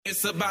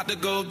It's about to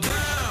go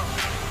down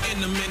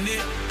in a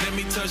minute. Let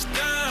me touch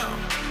down.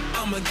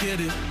 I'ma get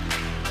it.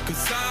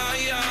 Cause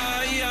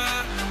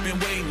I been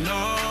waiting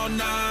all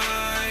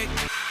night.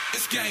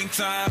 It's game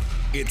time.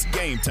 It's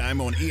game time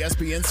on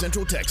ESPN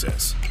Central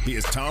Texas.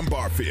 Here's Tom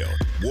Barfield,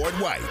 Ward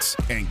Whites,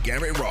 and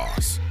Gary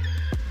Ross.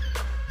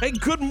 Hey,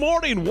 good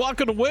morning.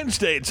 Welcome to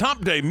Wednesday. It's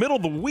Hump Day, middle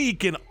of the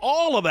week, and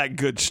all of that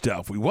good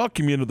stuff. We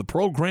welcome you into the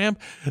program.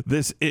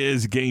 This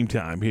is Game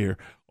Time here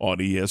on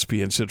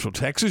ESPN Central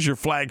Texas, your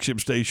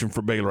flagship station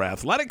for Baylor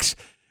Athletics.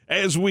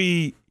 As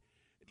we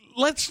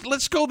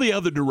let's go the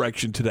other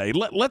direction today.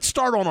 Let's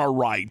start on our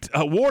right.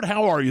 Ward,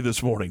 how are you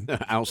this morning?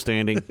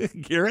 Outstanding.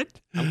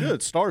 Garrett? I'm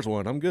good. Stars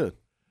won. I'm good.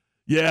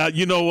 Yeah,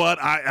 you know what?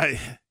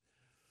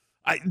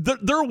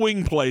 Their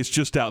wing play is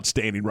just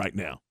outstanding right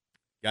now.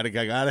 Gotta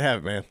have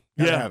it, man.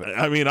 Gotta have it.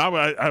 I mean,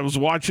 I was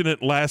watching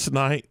it last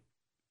night.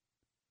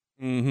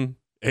 Mm-hmm.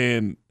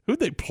 And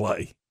who'd they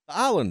play? The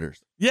Islanders.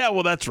 Yeah,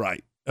 well, that's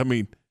right. I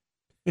mean,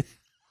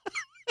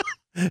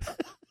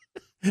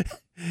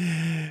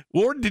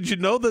 Ward, did you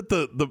know that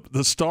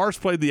the Stars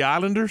played the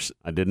Islanders?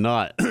 I did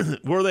not.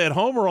 Were they at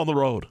home or on the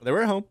road? They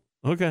were at home.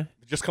 Okay.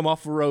 Just come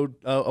off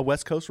a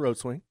West Coast road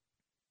swing.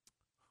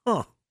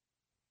 Huh.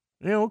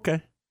 Yeah,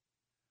 okay.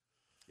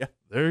 Yeah.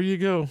 There you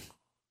go.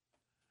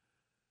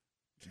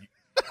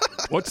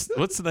 What's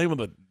the name of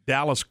the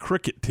Dallas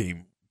cricket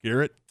team,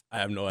 Garrett? I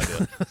have no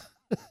idea.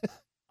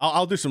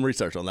 I'll do some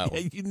research on that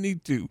one. Yeah, you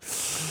need to.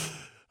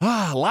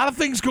 A lot of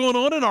things going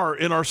on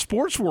in our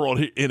sports world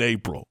in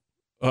April.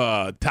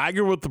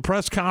 Tiger with the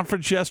press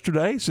conference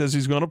yesterday says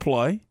he's going to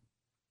play.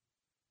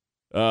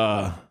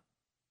 So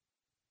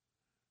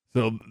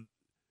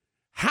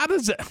how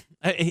does that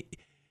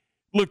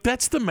look?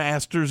 That's the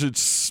Masters.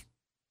 It's,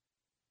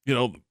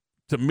 to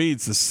me,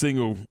 it's the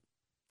single.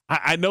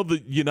 I know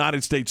the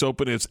United States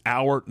Open is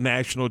our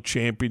national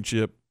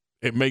championship,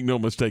 and make no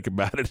mistake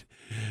about it.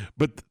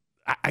 But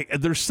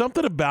there's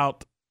something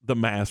about the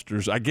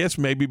Masters, I guess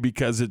maybe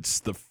because it's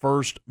the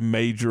first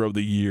major of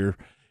the year.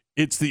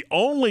 It's the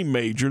only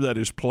major that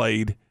is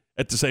played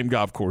at the same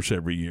golf course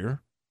every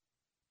year.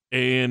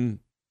 And,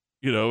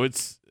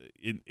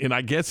 and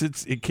I guess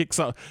it kicks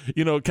off,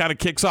 it kind of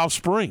kicks off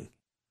spring.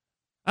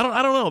 I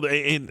don't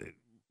know.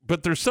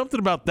 But there's something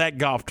about that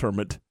golf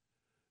tournament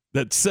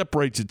that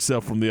separates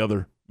itself from the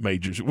other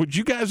majors. Would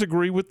you guys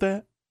agree with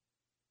that?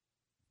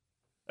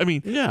 I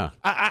mean, yeah.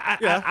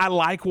 I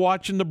like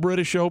watching the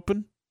British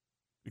Open.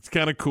 It's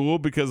kind of cool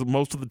because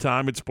most of the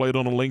time it's played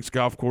on a links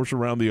golf course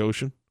around the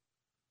ocean.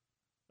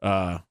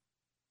 The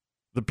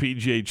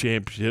PGA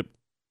Championship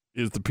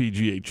is the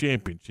PGA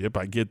Championship.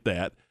 I get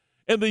that.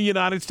 And the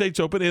United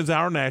States Open is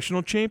our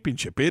national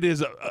championship. It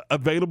is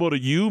available to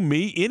you,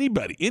 me,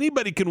 anybody.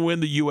 Anybody can win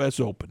the U.S.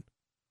 Open.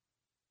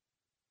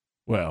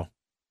 Well,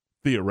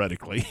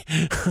 theoretically,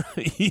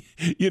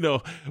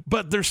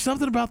 but there's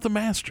something about the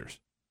Masters.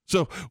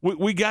 So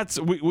we got,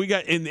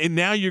 and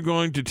now you're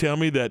going to tell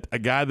me that a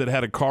guy that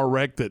had a car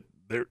wreck that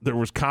there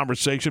was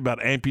conversation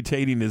about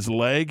amputating his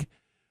leg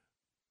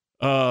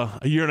a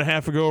year and a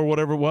half ago or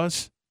whatever it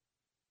was,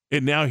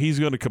 and now he's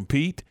going to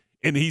compete,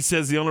 and he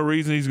says the only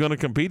reason he's going to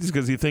compete is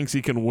because he thinks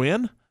he can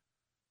win.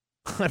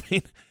 I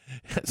mean,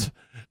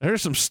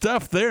 there's some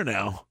stuff there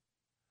now.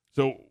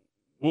 So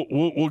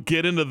we'll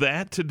get into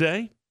that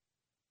today.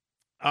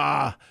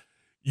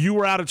 You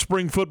were out at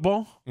spring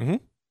football. Mm-hmm.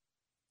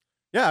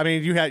 Yeah, I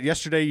mean, you had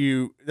yesterday.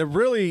 You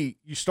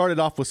started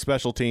off with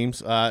special teams.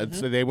 So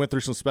they went through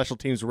some special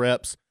teams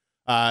reps.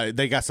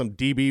 They got some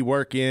DB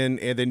work in,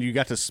 and then you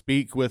got to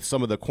speak with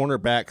some of the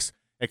cornerbacks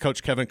and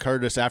Coach Kevin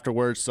Curtis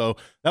afterwards. So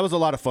that was a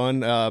lot of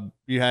fun.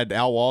 You had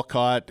Al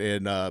Walcott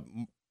and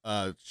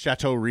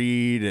Chateau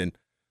Reed and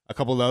a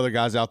couple of the other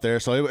guys out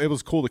there. So it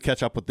was cool to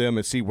catch up with them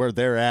and see where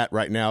they're at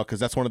right now, because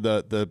that's one of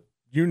the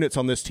units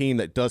on this team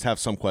that does have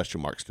some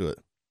question marks to it.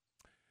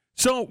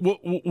 So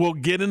we'll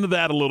get into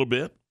that a little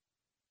bit.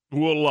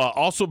 We'll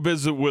also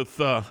visit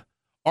with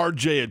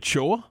R.J.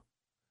 Ochoa,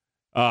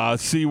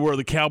 see where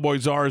the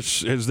Cowboys are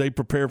as they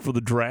prepare for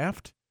the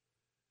draft.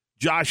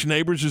 Josh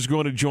Neighbors is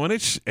going to join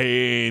us,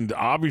 and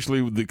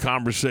obviously the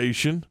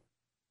conversation,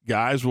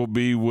 guys, will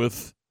be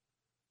with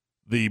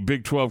the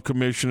Big 12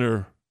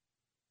 commissioner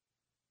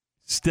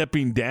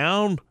stepping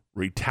down,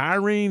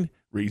 retiring,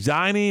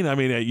 resigning. I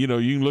mean, you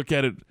can look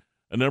at it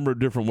a number of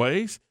different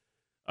ways.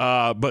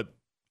 But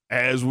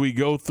as we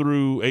go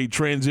through a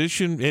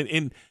transition,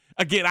 and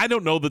again, I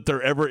don't know that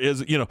there ever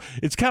is,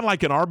 it's kind of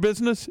like in our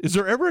business. Is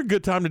there ever a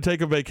good time to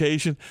take a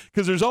vacation?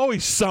 Because there's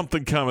always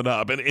something coming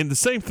up. And the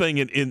same thing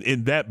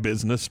in that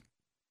business.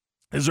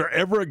 Is there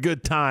ever a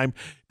good time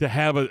to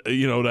have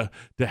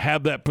to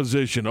have that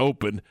position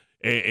open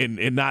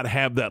and not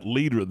have that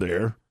leader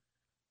there?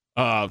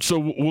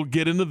 So we'll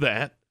get into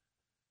that.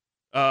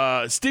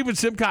 Steven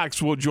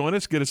Simcox will join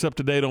us, get us up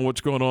to date on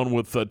what's going on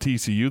with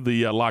TCU,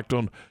 the Locked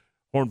On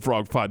Horned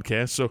Frog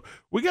podcast. So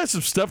we got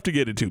some stuff to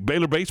get into.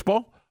 Baylor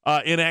baseball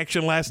in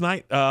action last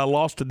night,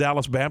 lost to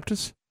Dallas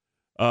Baptist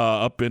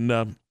up in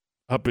the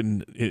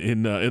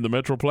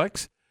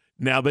Metroplex.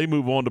 Now they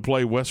move on to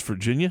play West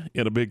Virginia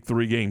in a big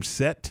 3-game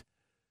set.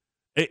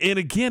 And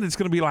again, it's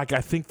going to be like,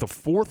 I think, the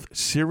fourth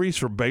series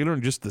for Baylor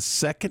and just the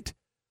second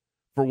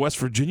for West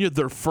Virginia,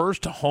 their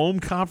first home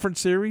conference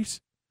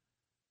series.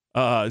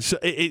 So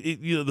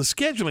the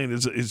scheduling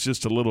is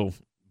just a little,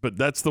 but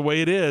that's the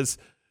way it is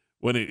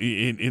when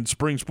in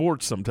spring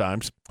sports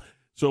sometimes.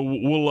 So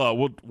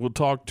we'll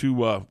talk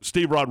to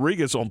Steve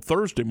Rodriguez on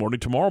Thursday morning,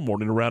 tomorrow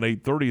morning around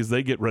 8:30 as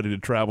they get ready to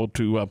travel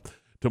to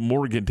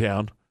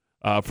Morgantown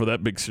for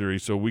that big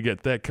series. So we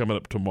get that coming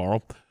up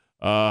tomorrow.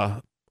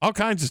 All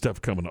kinds of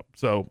stuff coming up.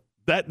 So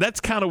that's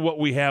kind of what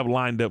we have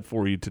lined up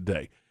for you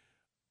today.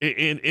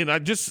 And I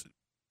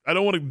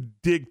don't want to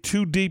dig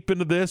too deep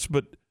into this,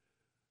 but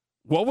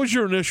what was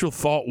your initial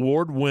thought,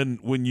 Ward,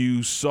 when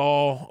you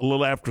saw a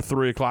little after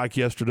 3 o'clock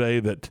yesterday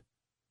that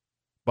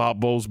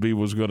Bob Bowlesby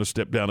was going to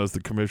step down as the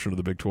commissioner of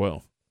the Big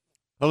 12?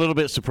 A little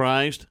bit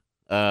surprised.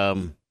 I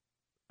knew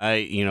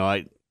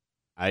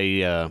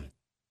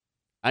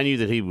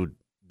that he would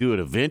do it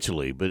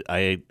eventually, but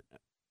I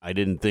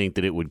didn't think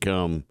that it would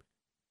come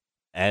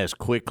as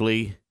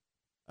quickly,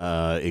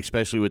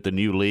 especially with the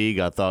new league.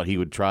 I thought he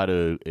would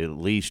at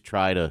least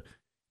try to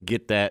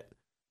get that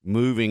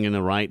moving in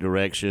the right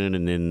direction,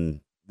 and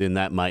then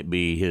that might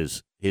be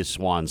his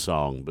swan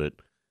song. But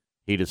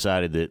he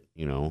decided that,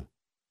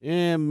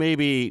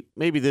 maybe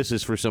this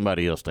is for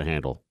somebody else to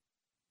handle.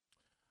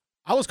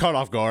 I was caught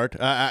off guard.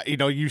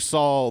 You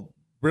saw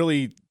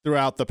really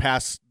throughout the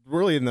past,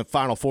 really in the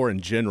Final Four in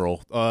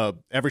general,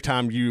 every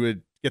time you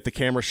would get the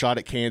camera shot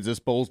at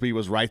Kansas, Bowlesby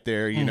was right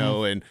there,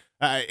 and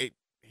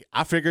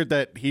I figured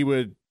that he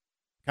would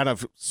kind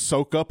of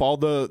soak up all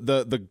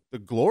the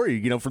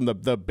glory, from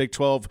the Big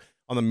 12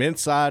 on the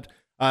men's side.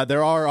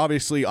 There are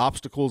obviously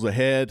obstacles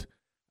ahead.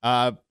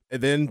 And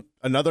then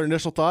another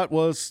initial thought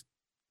was,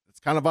 it's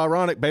kind of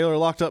ironic Baylor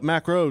locked up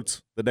Mack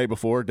Rhodes the day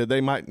before. Did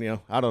they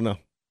I don't know.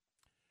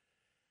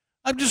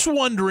 I'm just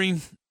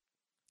wondering,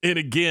 and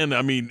again,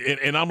 I mean,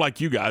 and I'm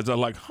like you guys, I'm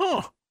like,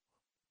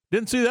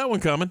 didn't see that one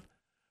coming.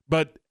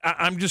 But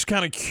I'm just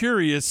kind of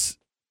curious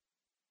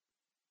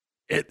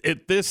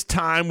at this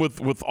time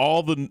with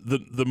all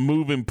the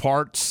moving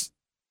parts,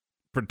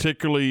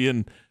 particularly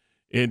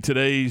in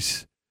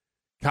today's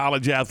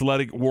college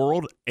athletic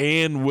world,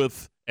 and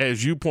with,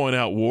 as you point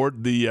out,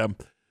 Ward, the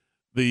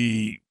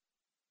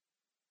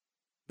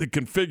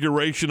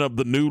configuration of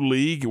the new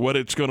league, what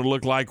it's going to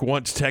look like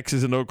once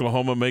Texas and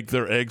Oklahoma make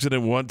their exit,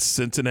 and once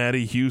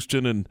Cincinnati,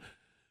 Houston, and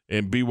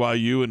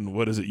BYU and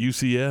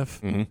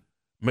UCF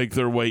make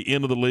their way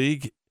into the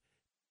league.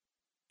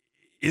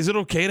 Is it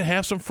okay to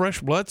have some fresh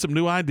blood, some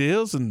new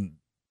ideas, and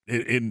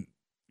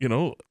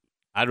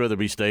I'd rather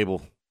be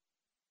stable.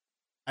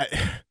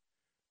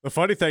 The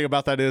funny thing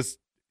about that is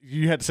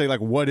you had to say,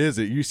 like, what is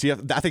it?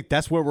 UCF. I think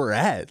that's where we're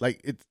at.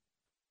 Like,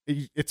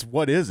 it's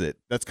what is it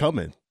that's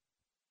coming?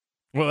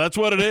 Well, that's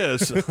what it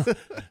is.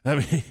 I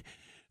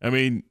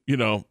mean,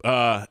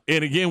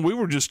 and again, we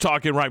were just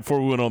talking right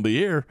before we went on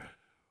the air.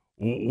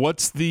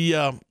 What's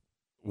the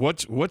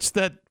what's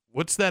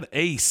that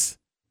ace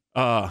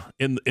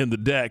in the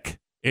deck?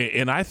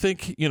 And I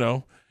think,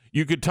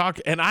 you could talk,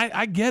 and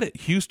I get it.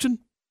 Houston,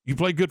 you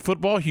play good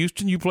football.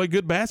 Houston, you play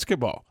good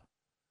basketball.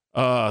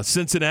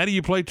 Cincinnati,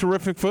 you play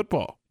terrific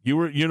football. You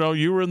were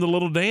in the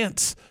little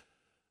dance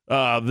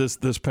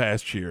this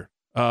past year.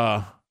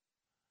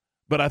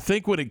 But I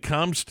think when it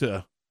comes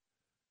to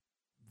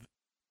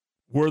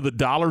where the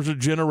dollars are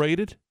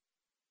generated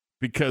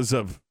because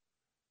of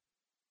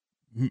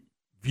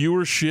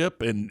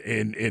viewership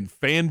and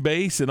fan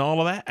base and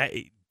all of that,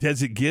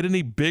 does it get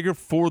any bigger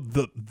for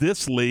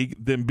this league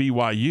than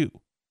BYU?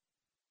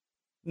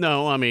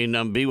 No, I mean,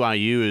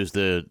 BYU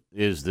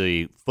is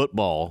the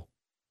football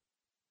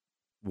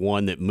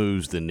one that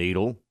moves the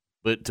needle.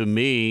 But to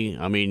me,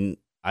 I mean,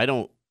 I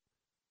don't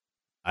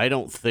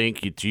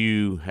think that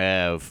you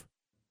have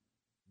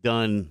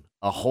done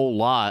a whole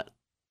lot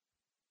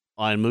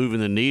on moving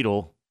the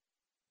needle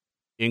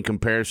in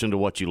comparison to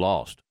what you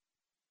lost.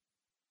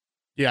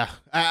 Yeah,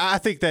 I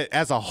think that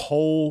as a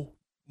whole,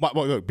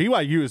 look,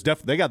 BYU is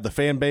definitely, they got the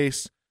fan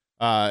base.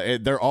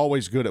 They're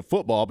always good at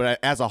football, but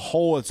as a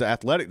whole, as an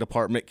athletic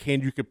department,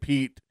 can you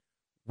compete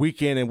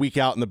week in and week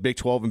out in the Big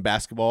 12 in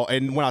basketball?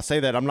 And when I say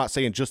that, I'm not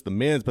saying just the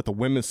men's, but the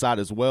women's side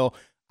as well.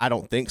 I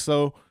don't think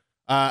so.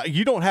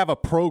 You don't have a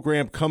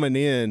program coming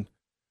in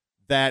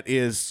that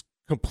is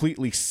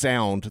completely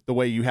sound the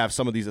way you have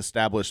some of these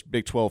established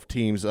Big 12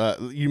 teams.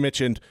 You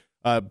mentioned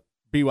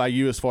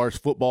BYU as far as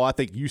football. I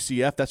think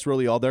UCF, that's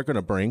really all they're going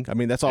to bring. I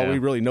mean, that's all we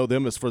really know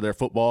them is for their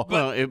football.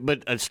 Well,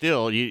 but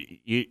still,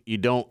 you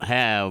don't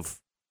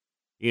have,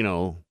 you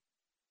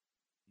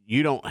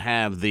don't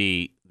have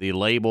the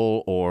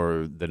label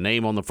or the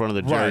name on the front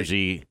of the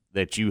jersey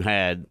that you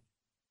had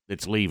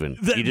that's leaving.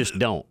 You just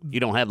don't. You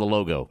don't have the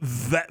logo.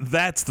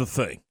 That's the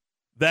thing.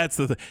 That's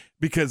the thing.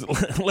 Because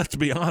let's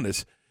be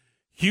honest,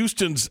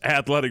 Houston's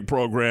athletic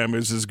program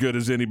is as good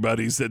as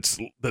anybody's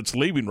that's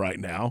leaving right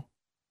now.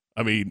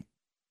 I mean,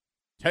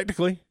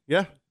 technically,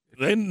 yeah.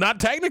 And not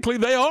technically,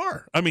 they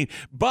are. I mean,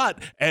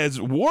 but as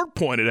Ward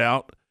pointed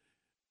out,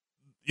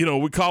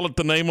 we call it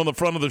the name on the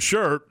front of the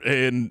shirt,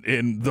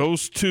 and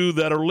those two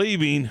that are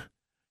leaving,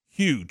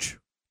 huge.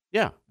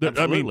 Yeah,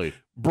 absolutely. I mean,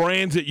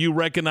 brands that you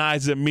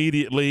recognize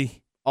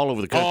immediately. All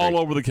over the country. All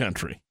over the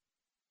country.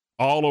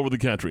 All over the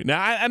country.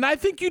 Now, I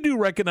think you do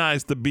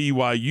recognize the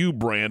BYU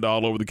brand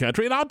all over the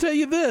country. And I'll tell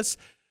you this.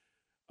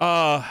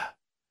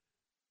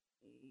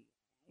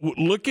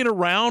 Looking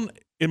around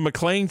in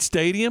McLean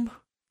Stadium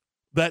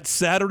that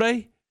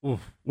Saturday,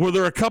 were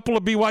there a couple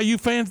of BYU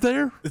fans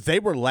there? They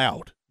were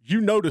loud. You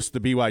noticed the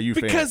BYU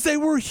fans. Because they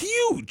were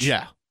huge.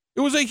 Yeah.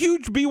 It was a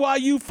huge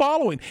BYU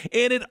following.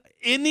 And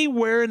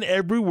anywhere and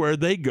everywhere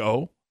they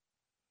go,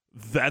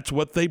 that's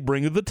what they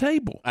bring to the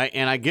table.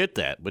 I get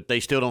that, but they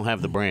still don't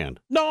have the brand.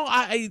 No,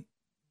 I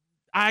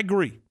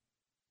agree.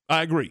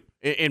 I agree.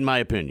 In my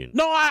opinion.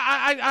 No,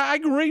 I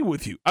agree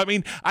with you. I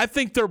mean, I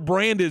think their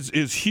brand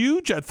is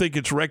huge. I think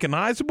it's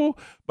recognizable,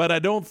 but I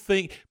don't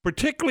think,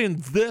 particularly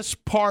in this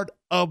part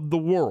of the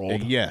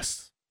world.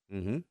 Yes.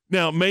 Mm-hmm.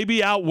 Now,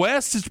 maybe out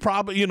west, it's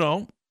probably,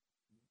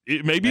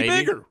 it may be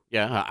bigger.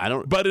 Yeah, I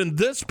don't. But in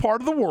this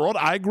part of the world,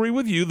 I agree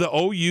with you. The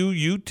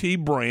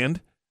OU-UT brand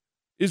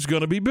is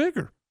going to be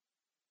bigger.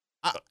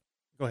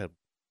 Go ahead.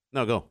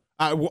 No, go.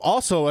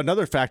 Also,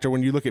 another factor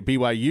when you look at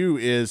BYU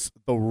is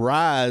the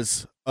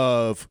rise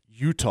of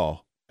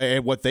Utah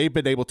and what they've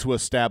been able to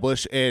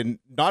establish, and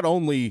not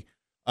only,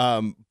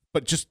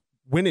 but just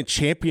winning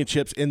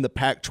championships in the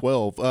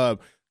Pac-12.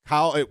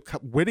 Kyle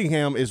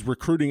Whittingham is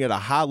recruiting at a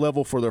high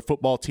level for their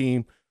football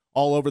team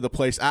all over the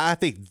place. I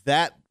think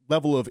that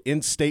level of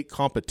in-state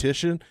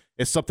competition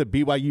is something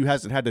BYU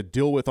hasn't had to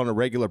deal with on a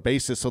regular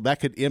basis, so that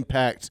could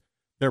impact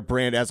their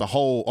brand as a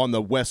whole on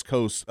the West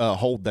Coast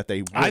hold that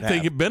they would I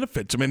think it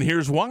benefits them, and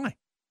here's why.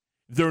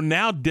 They're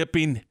now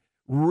dipping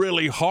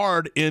really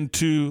hard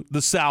into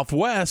the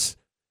Southwest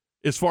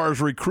as far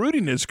as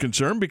recruiting is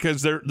concerned,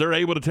 because they're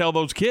able to tell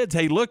those kids,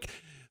 hey, look,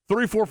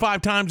 3, 4,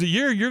 5 times a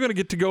year, you're going to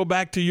get to go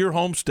back to your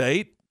home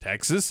state,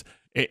 Texas,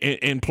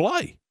 and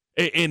play.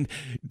 And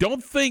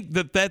don't think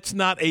that that's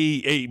not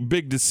a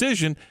big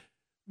decision.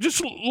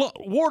 Just look,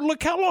 Ward,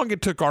 look how long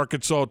it took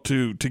Arkansas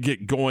to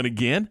get going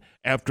again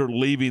after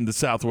leaving the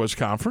Southwest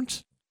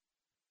Conference.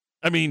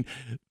 I mean,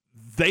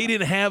 they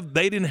didn't have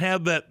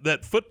that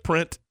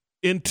footprint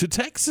into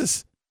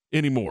Texas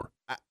anymore.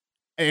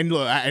 And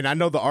look, and I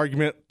know the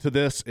argument to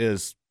this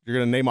is you're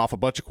going to name off a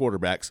bunch of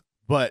quarterbacks,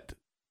 but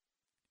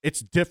it's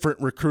different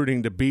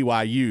recruiting to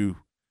BYU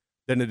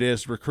than it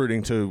is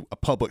recruiting to a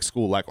public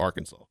school like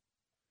Arkansas.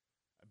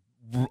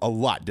 A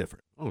lot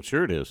different. Oh,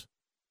 sure it is.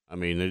 I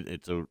mean,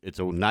 it's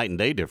a night and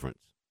day difference.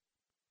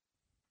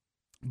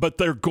 But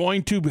they're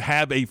going to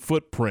have a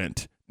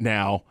footprint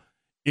now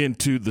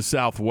into the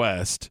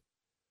Southwest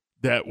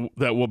that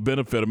will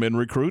benefit them in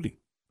recruiting.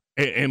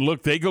 And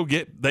look, they go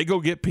get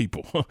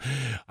people.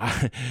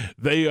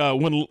 They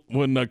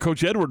when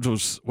Coach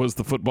Edwards was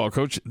the football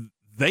coach,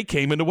 they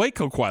came into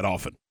Waco quite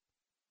often.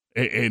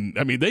 And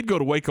I mean, they'd go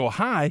to Waco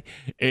High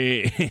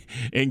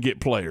and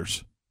get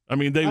players. I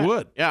mean, they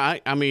would. Yeah,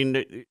 I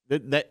mean,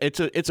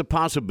 it's a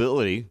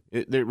possibility.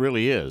 It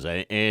really is.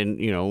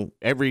 And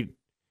every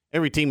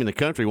team in the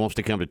country wants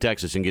to come to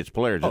Texas and gets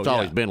players. It's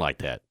always been like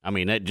that. I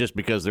mean, that just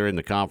because they're in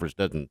the conference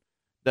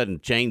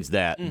doesn't change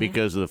that,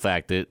 because of the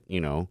fact that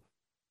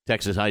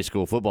Texas high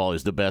school football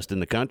is the best in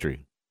the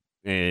country,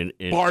 and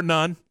bar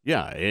none.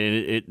 Yeah,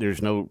 and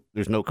there's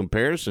no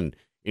comparison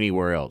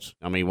anywhere else.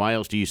 I mean, why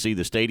else do you see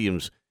the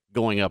stadiums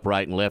going up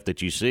right and left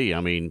that you see?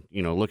 I mean,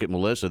 look at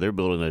Melissa. They're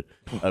building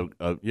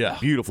a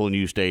beautiful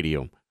new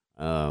stadium.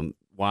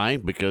 Why?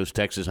 Because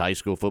Texas high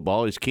school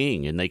football is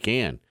king, and they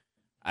can.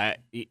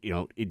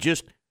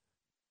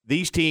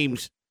 These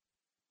teams,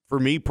 for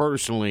me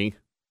personally,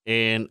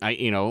 and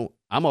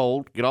I'm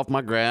old. Get off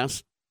my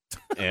grass.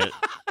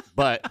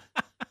 But,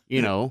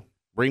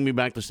 bring me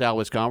back to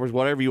Southwest Conference,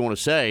 whatever you want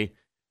to say.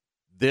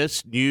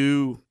 This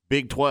new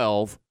Big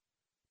 12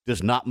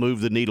 does not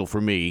move the needle for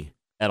me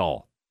at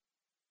all.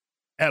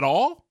 At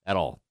all? At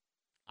all.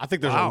 I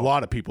think there's a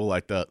lot of people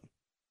like that.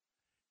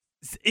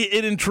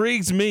 It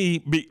intrigues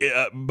me,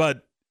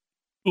 but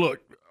look,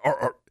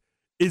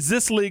 is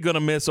this league going to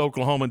miss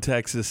Oklahoma and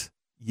Texas?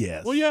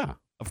 Yes. Well, yeah.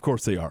 Of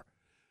course they are.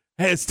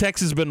 Has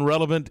Texas been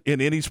relevant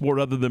in any sport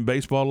other than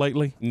baseball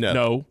lately?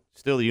 No.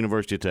 Still the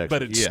University of Texas.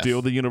 But it's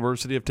still the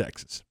University of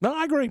Texas. No,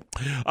 I agree.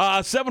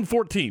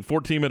 7:14,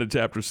 14 minutes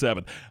after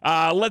 7.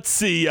 Let's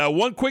see.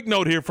 One quick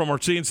note here from our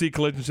CNC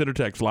Collision Center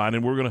text line,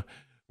 and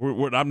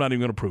I'm not even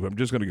going to prove it. I'm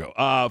just going to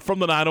go. From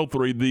the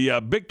 903,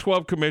 the Big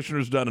 12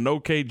 commissioner's done an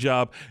okay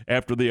job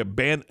after the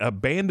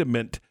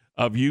abandonment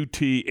of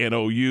UT and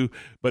OU,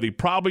 but he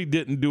probably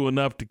didn't do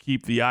enough to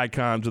keep the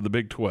icons of the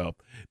Big 12.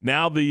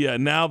 Now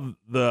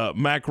the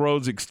Mack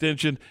Rhoades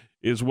extension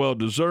is well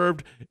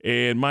deserved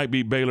and might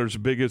be Baylor's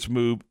biggest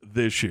move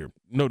this year.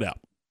 No doubt.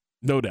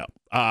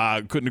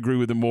 Couldn't agree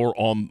with him more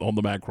on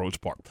the Mack Rhoades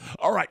part.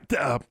 All right,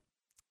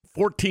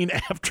 14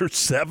 after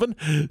 7,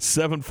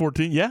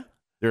 7:14. Yeah.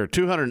 There are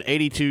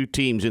 282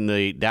 teams in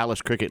the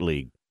Dallas Cricket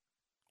League.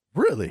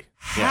 Really?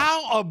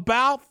 How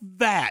about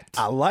that?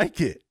 I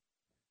like it.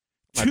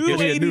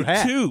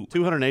 282.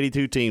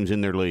 282 teams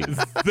in their league.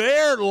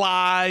 There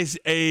lies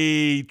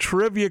a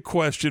trivia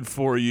question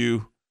for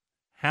you.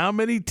 How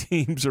many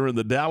teams are in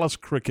the Dallas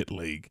Cricket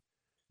League?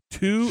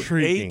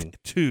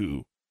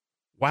 282.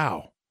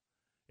 Wow.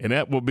 And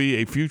that will be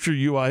a future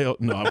UIL.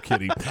 No, I'm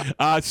kidding.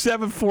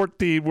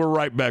 7:14. We're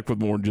right back with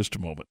more in just a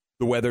moment.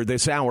 The weather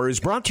this hour is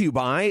brought to you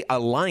by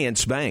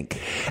Alliance Bank.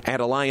 At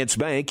Alliance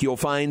Bank, you'll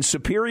find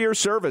superior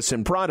service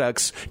and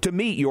products to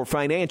meet your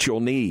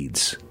financial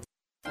needs.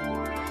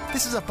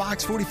 This is a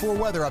Fox 44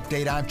 weather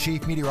update. I'm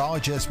Chief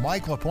Meteorologist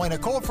Mike LaPointe. A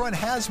cold front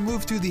has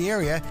moved through the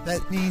area.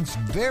 That means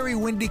very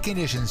windy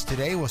conditions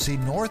today. We'll see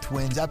north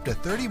winds up to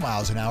 30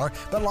 miles an hour,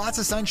 but lots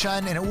of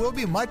sunshine, and it will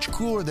be much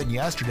cooler than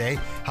yesterday.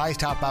 Highs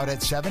top out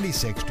at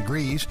 76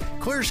 degrees.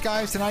 Clear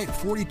skies tonight,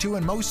 42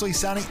 and mostly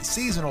sunny.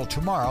 Seasonal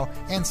tomorrow,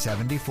 and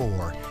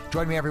 74.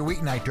 Join me every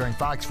weeknight during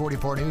Fox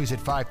 44 News at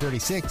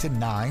 5:36 and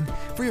 9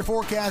 for your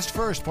forecast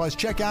first. Plus,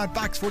 check out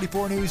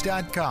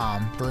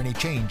fox44news.com for any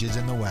changes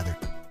in the weather.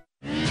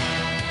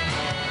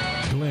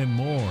 Glenn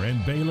Moore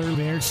and Baylor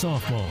Bears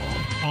softball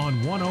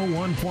on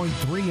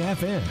 101.3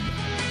 FM.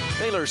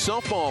 Baylor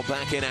softball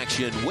back in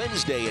action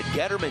Wednesday at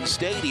Getterman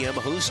Stadium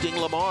hosting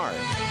Lamar.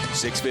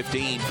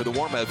 6:15 for the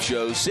warm-up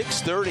show,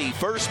 6:30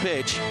 first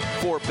pitch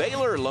for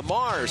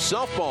Baylor-Lamar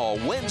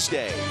softball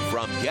Wednesday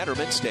from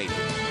Getterman Stadium.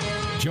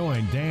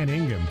 Join Dan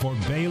Ingham for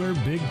Baylor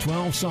Big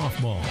 12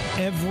 softball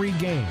every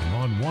game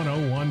on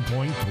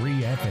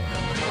 101.3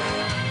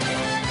 FM.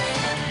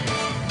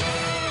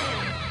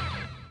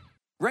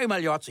 Ray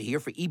Magliozzi here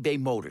for eBay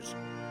Motors.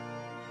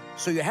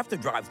 So you have to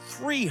drive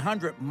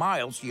 300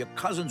 miles to your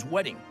cousin's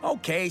wedding.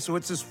 Okay, so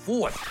it's his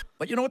fourth.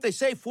 But you know what they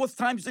say, fourth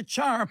time's the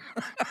charm.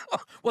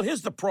 Well,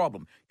 here's the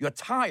problem. Your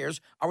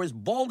tires are as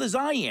bald as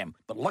I am.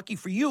 But lucky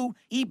for you,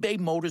 eBay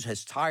Motors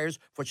has tires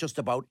for just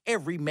about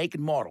every make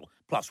and model.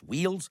 Plus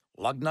wheels,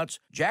 lug nuts,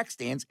 jack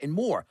stands, and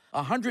more.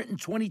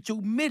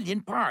 122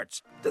 million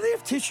parts. Do they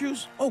have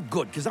tissues? Oh,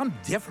 good, because I'm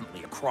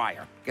definitely a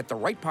crier. Get the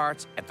right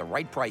parts at the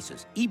right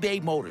prices.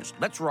 eBay Motors.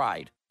 Let's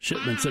ride.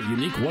 Shipments of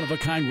unique,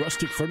 one-of-a-kind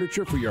rustic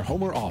furniture for your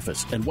home or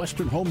office and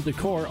Western home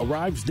decor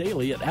arrives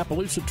daily at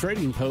Appaloosa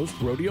Trading Post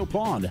Rodeo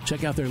Pond.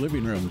 Check out their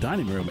living room,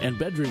 dining room, and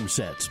bedroom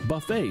sets,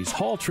 buffets,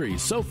 hall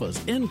trees, sofas,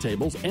 end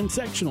tables, and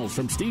sectionals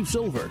from Steve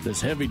Silver. This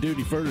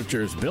heavy-duty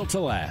furniture is built to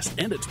last,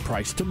 and it's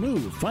priced to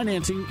move.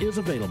 Financing is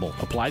available.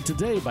 Apply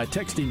today by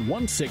texting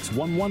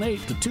 16118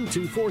 to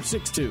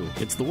 22462.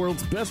 It's the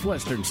world's best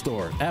Western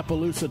store.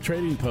 Appaloosa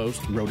Trading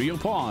Post Rodeo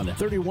Pond,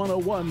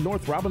 3101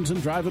 North Robinson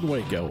Drive in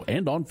Waco,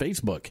 and on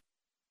Facebook.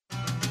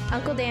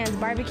 Uncle Dan's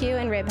Barbecue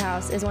and Rib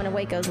House is one of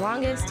Waco's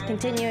longest,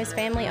 continuous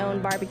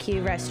family-owned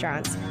barbecue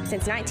restaurants.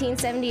 Since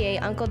 1978,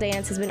 Uncle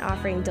Dan's has been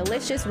offering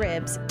delicious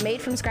ribs,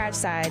 made from scratch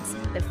sides,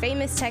 the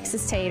famous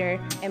Texas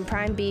tater, and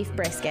prime beef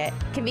brisket.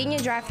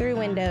 Convenient drive-through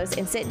windows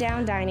and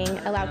sit-down dining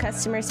allow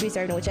customers to be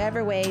served in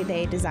whichever way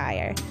they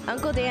desire.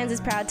 Uncle Dan's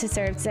is proud to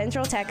serve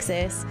Central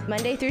Texas,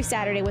 Monday through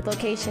Saturday with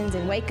locations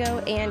in Waco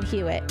and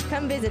Hewitt.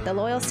 Come visit the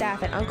loyal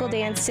staff at Uncle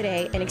Dan's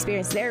today and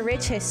experience their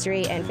rich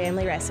history and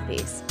family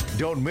recipes.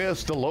 Don't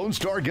miss the Lone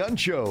Star Gun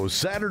Show,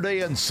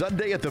 Saturday and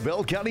Sunday at the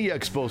Bell County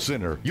Expo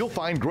Center. You'll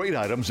find great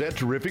items at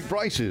terrific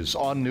prices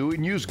on new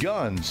and used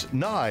guns,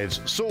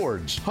 knives,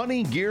 swords,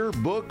 hunting gear,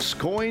 books,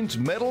 coins,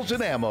 medals,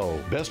 and ammo.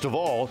 Best of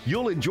all,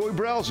 you'll enjoy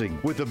browsing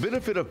with the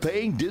benefit of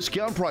paying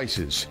discount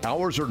prices.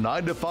 Hours are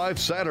 9 to 5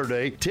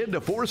 Saturday, 10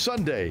 to 4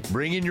 Sunday.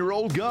 Bring in your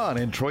old gun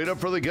and trade up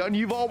for the gun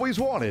you've always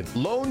wanted.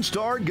 Lone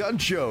Star Gun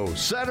Show,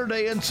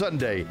 Saturday and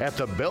Sunday at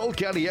the Bell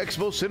County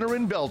Expo Center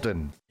in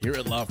Belton. Here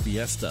at La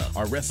Fiesta,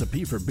 our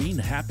recipe for being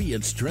happy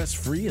and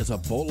stress-free is a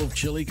bowl of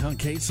chili con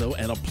queso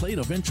and a plate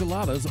of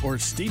enchiladas or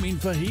steaming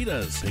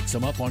fajitas. Pick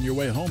some up on your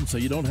way home so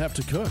you don't have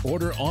to cook.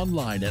 Order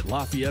online at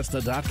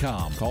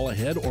LaFiesta.com. Call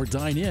ahead or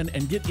dine in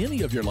and get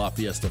any of your La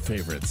Fiesta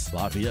favorites.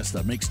 La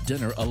Fiesta makes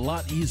dinner a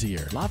lot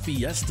easier. La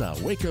Fiesta,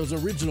 Waco's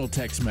original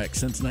Tex-Mex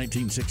since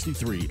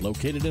 1963.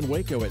 Located in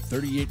Waco at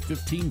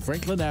 3815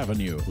 Franklin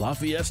Avenue. La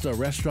Fiesta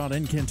Restaurant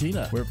and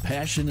Cantina, where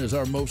passion is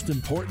our most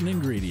important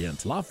ingredient.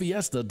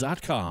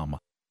 LaFiesta.com.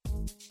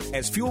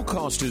 As fuel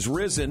cost has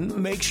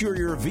risen, make sure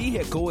your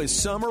vehicle is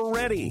summer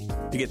ready.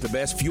 To get the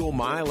best fuel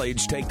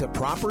mileage, take the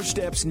proper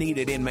steps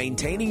needed in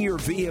maintaining your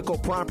vehicle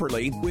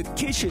properly with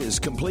Kish's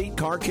Complete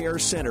Car Care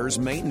Center's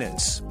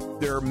maintenance.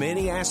 There are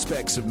many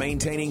aspects of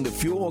maintaining the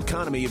fuel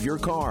economy of your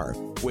car.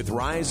 With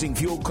rising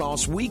fuel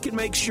costs, we can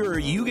make sure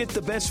you get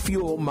the best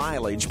fuel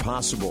mileage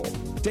possible.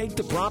 Take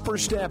the proper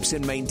steps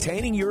in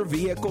maintaining your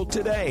vehicle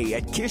today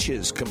at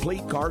Kish's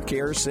Complete Car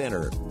Care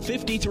Center,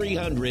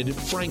 5300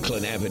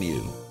 Franklin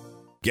Avenue.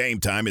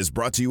 Game Time is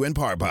brought to you in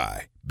part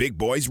by Big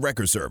Boys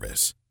Record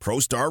Service, Pro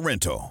Star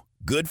Rental,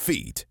 Good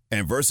Feet,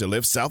 and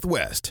VersaLift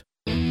Southwest.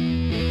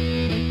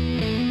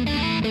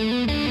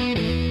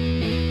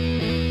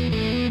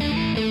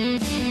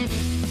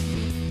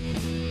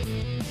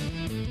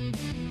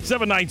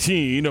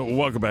 7:19.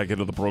 Welcome back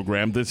into the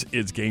program. This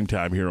is Game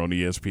Time here on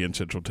ESPN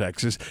Central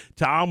Texas.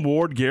 Tom,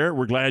 Ward, Garrett,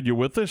 we're glad you're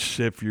with us.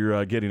 If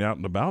you're getting out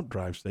and about,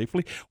 drive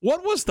safely.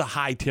 What was the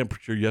high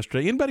temperature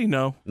yesterday? Anybody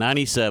know?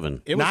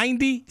 97.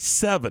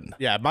 97.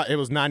 Yeah, it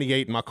was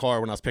 98 in my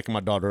car when I was picking my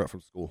daughter up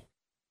from school.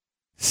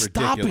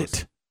 Stop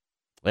Ridiculous. it.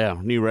 Yeah,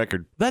 new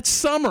record. That's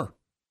summer.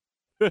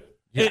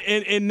 Yeah.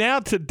 And now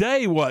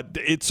today, what?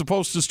 It's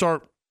supposed to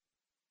start.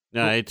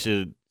 No, it's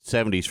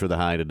 70s for the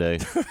high today.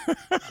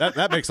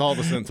 that makes all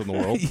the sense in the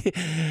world.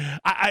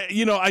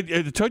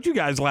 I told you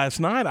guys last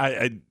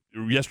night.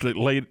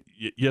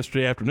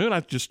 Yesterday afternoon, I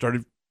just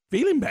started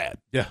feeling bad.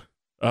 Yeah.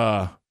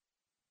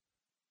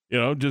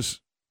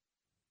 Just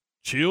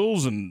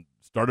chills and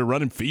started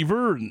running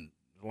fever and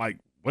like,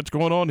 what's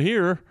going on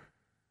here?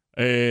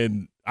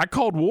 And I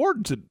called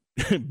Ward to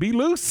be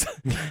loose.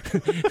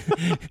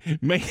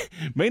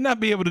 may not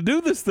be able to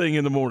do this thing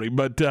in the morning,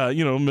 but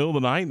middle of the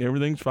night and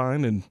everything's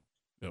fine. And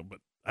but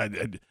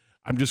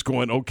I'm just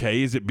going,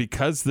 okay, is it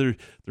because there's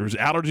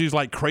allergies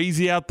like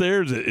crazy out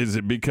there? Is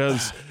it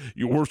because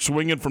we're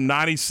swinging from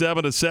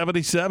 97 to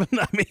 77?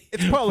 I mean,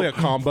 it's probably a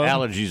combo.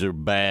 Allergies are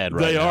bad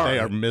right now. They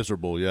are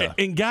miserable, yeah.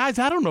 And guys,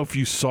 I don't know if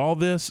you saw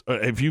this,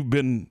 if you've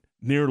been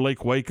near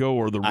Lake Waco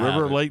or the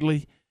river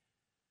lately.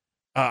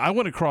 I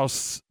went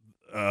across.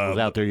 I was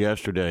out there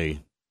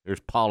yesterday.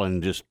 There's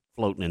pollen just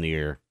floating in the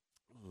air.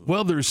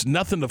 Well, there's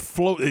nothing to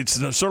float. It's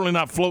certainly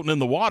not floating in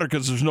the water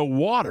because there's no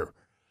water.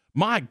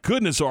 My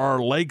goodness, are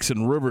our lakes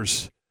and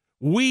rivers.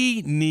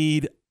 We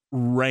need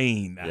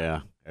rain.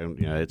 Yeah,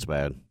 it's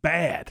bad.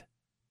 Bad.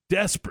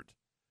 Desperate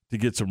to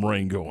get some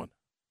rain going.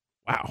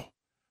 Wow.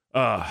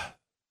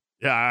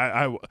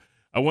 I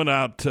went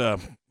out.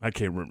 I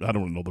can't remember. I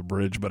don't know the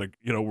bridge, but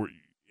we're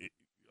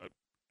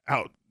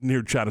out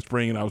near China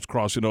Spring, and I was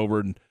crossing over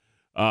and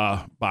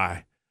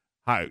by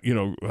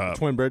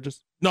Twin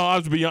Bridges. No, I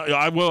was beyond.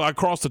 I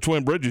crossed the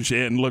Twin Bridges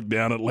and looked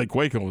down at Lake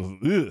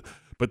Waco.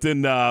 But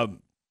then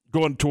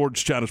going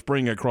towards China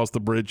Spring, I crossed the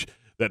bridge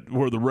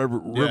where the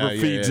river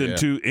feeds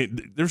into.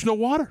 There's no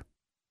water.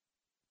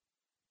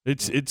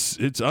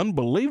 It's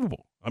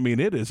unbelievable. I mean,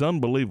 it is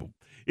unbelievable.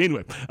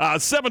 Anyway,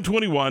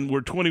 7:21.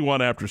 We're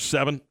 21 after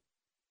 7.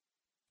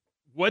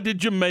 What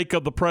did you make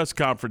of the press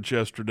conference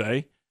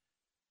yesterday?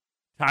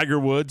 Tiger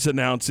Woods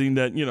announcing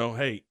that,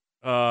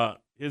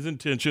 his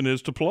intention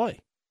is to play.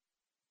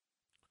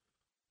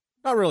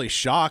 Not really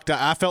shocked.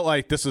 I felt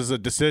like this is a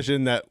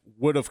decision that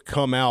would have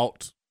come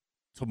out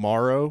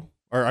tomorrow.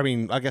 Or,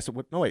 I guess it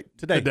would. No, wait.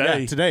 Today.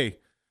 Yeah, today.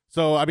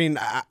 So, I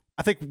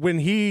think when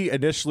he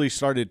initially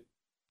started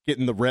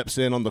getting the reps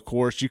in on the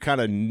course, you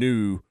kind of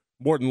knew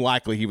more than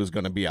likely he was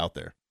going to be out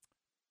there.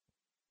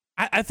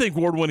 I think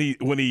Ward, when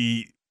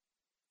he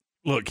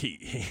look,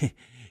 he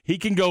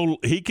can go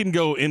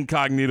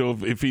incognito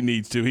if he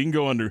needs to. He can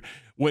go under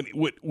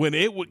when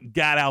it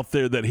got out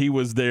there that he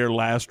was there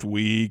last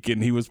week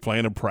and he was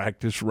playing a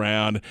practice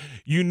round.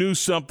 You knew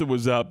something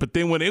was up, but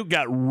then when it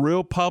got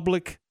real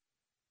public,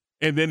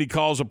 and then he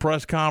calls a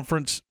press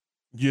conference,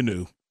 you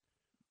knew.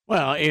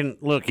 Well, and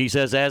look, he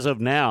says as of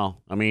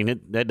now.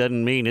 That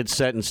doesn't mean it's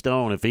set in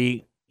stone. If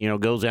he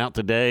goes out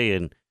today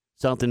and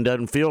something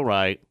doesn't feel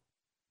right,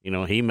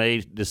 he may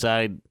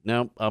decide,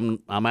 no,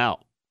 I'm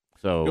out.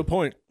 So good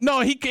point.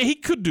 No, he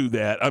could do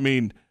that.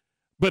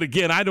 But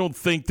again, I don't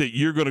think that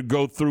you're going to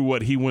go through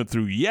what he went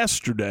through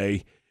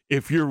yesterday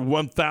if your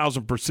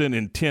 1,000%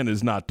 intent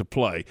is not to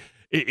play.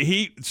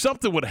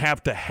 Something would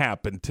have to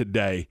happen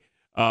today,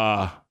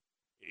 and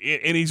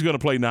he's going to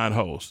play 9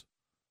 holes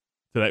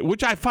today,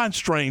 which I find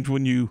strange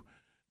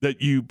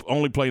that you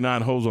only play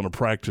 9 holes on a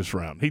practice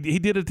round. He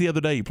did it the other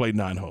day. He played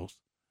 9 holes.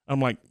 I'm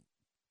like,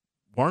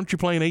 why aren't you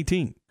playing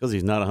 18? Because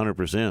he's not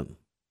 100%.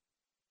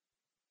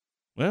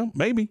 Well,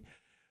 maybe.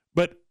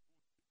 But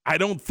I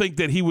don't think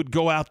that he would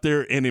go out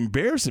there and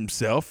embarrass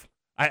himself.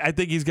 I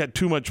think he's got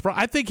too much pride.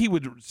 I think he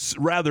would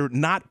rather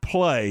not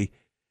play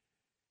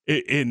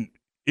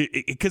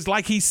because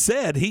like he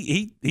said,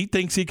 he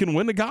thinks he can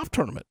win the golf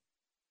tournament.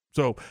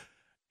 So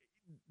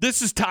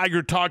this is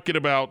Tiger talking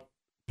about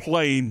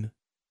playing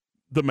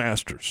the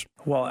Masters.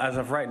 Well, as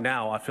of right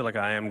now, I feel like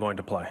I am going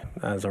to play.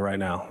 As of right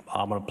now,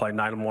 I'm going to play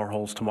 9 more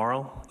holes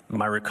tomorrow.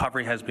 My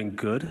recovery has been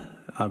good.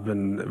 I've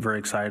been very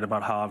excited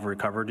about how I've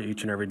recovered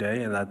each and every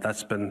day, and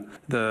that's been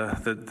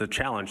the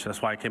challenge.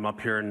 That's why I came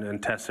up here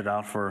and tested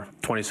out for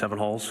 27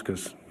 holes,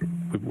 because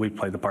we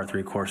played the par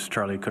 3 course.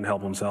 Charlie couldn't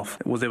help himself.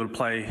 Was able to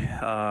play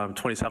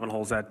 27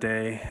 holes that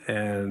day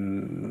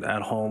and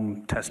at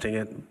home testing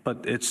it,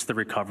 but it's the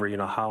recovery.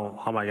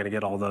 How am I going to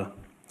get all the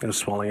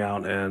swelling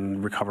out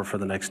and recover for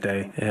the next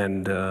day?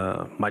 And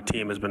my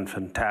team has been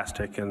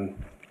fantastic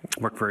and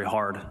worked very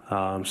hard.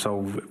 So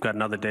we've got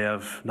another day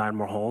of 9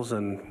 more holes,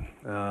 and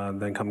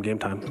then come game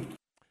time.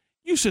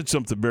 You said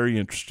something very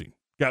interesting.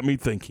 Got me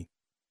thinking.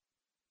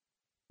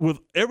 With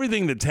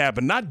everything that's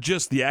happened, not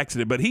just the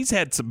accident, but he's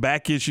had some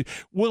back issues.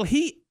 Will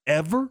he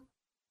ever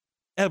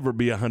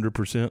be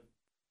 100%?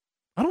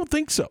 I don't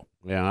think so.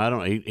 Yeah, I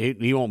don't.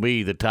 He won't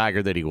be the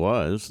Tiger that he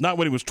was. Not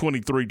when he was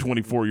 23,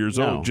 24 years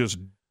old. Just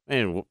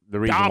and the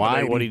reason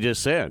why, what he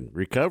just said,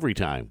 recovery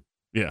time.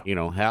 Yeah.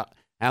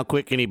 How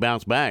quick can he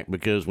bounce back?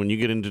 Because when you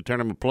get into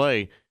tournament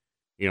play,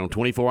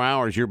 24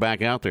 hours, you're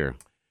back out there.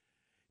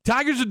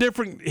 Tiger's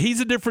he's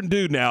a different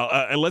dude now.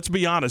 And let's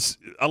be honest,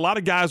 a lot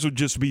of guys would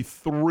just be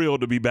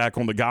thrilled to be back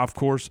on the golf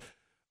course.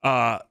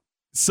 A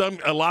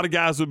lot of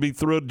guys would be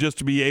thrilled just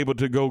to be able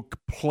to go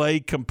play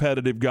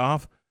competitive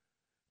golf.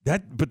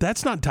 But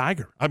that's not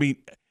Tiger.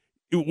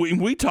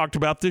 we talked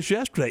about this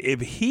yesterday.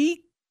 If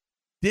he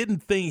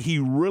didn't think he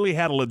really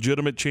had a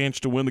legitimate chance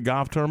to win the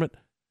golf tournament,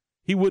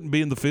 he wouldn't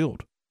be in the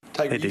field.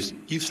 Tiger,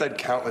 you've said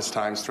countless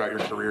times throughout your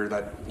career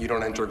that you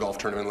don't enter a golf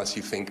tournament unless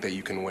you think that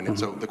you can win it.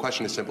 So the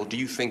question is simple. Do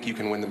you think you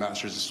can win the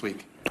Masters this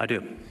week? I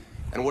do.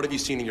 And what have you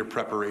seen in your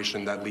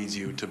preparation that leads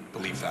you to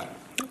believe that?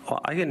 Well,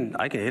 I can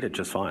hit it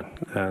just fine,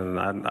 and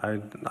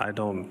I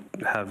don't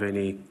have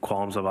any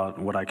qualms about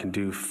what I can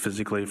do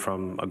physically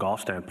from a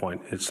golf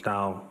standpoint. It's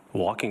now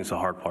walking is the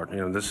hard part.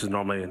 This is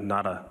normally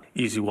not a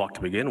easy walk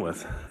to begin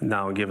with.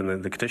 Now,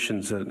 given the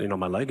conditions that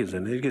my leg is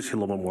in, it gets a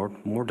little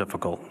bit more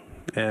difficult.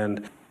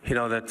 And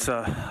that's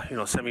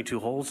 72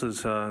 holes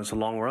is a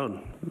long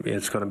road.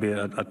 It's going to be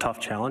a tough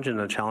challenge,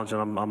 and a challenge that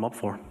I'm up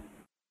for.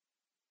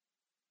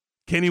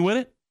 Can he win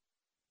it?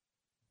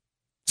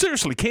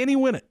 Seriously, can he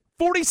win it?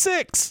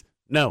 46.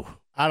 No.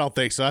 I don't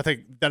think so. I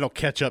think that'll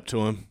catch up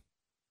to him.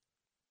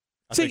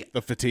 I think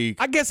the fatigue.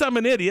 I guess I'm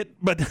an idiot,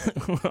 but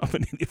I'm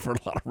an idiot for a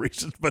lot of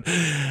reasons. But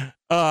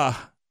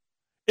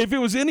if it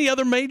was any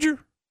other major,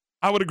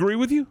 I would agree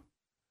with you.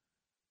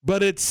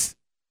 But it's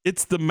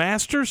the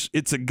Masters.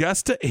 It's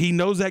Augusta. He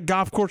knows that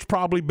golf course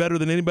probably better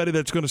than anybody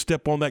that's going to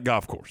step on that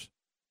golf course.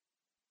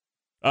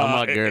 I'm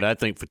not Garrett. I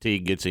think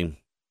fatigue gets him.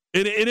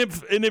 And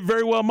it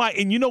very well might.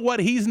 And you know what?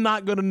 He's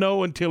not going to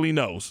know until he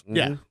knows.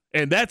 Yeah.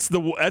 And that's the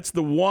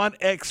one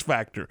X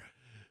factor.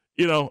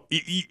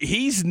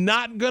 He's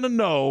not going to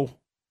know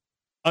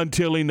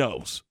until he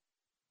knows.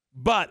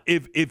 But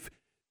if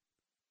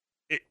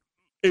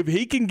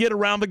he can get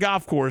around the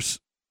golf course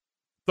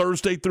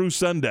Thursday through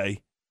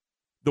Sunday,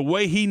 the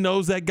way he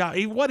knows that guy,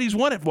 he's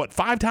won it,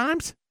 5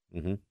 times?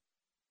 Mm-hmm.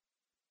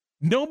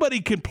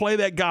 Nobody can play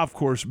that golf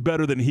course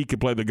better than he can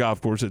play the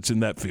golf course that's in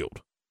that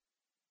field.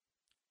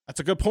 That's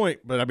a good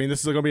point, but this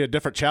is going to be a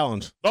different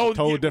challenge.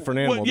 Totally different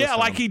animal. Well,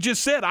 like he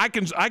just said, I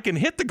can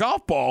hit the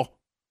golf ball.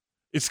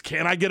 It's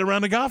can I get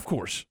around the golf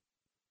course?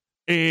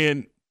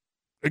 And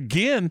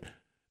again,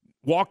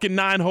 walking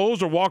 9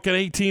 holes or walking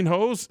 18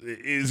 holes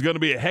is going to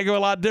be a heck of a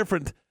lot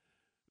different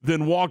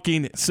than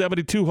walking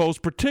 72 holes,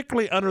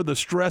 particularly under the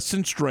stress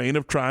and strain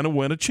of trying to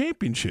win a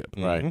championship.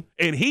 Right.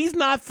 And he's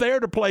not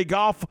there to play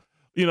golf,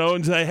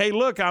 and say, "Hey,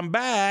 look, I'm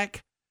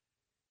back."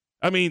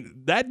 I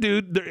mean, that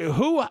dude,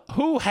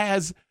 who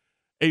has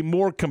a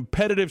more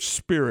competitive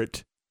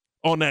spirit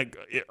on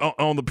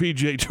the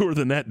PGA Tour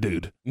than that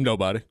dude?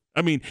 Nobody.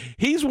 I mean,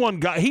 he's one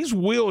guy. He's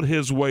willed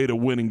his way to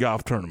winning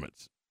golf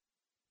tournaments,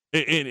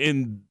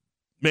 and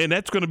man,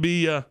 that's going to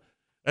be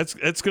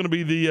that's going to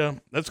be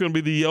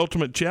the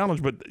ultimate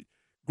challenge. But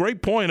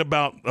great point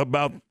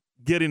about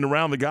getting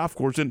around the golf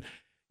course, and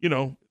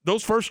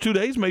those first 2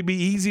 days may be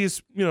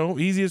easiest.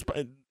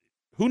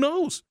 Who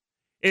knows?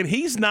 And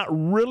he's not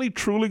really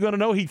truly going to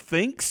know. He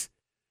thinks,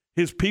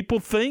 his people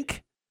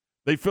think,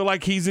 they feel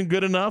like he's in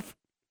good enough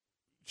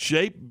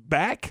shape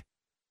back.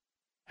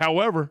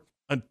 However,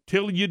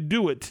 until you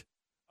do it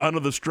under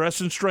the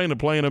stress and strain of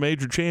playing a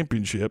major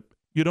championship,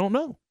 you don't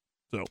know.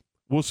 So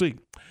we'll see.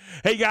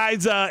 Hey,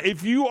 guys,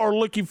 if you are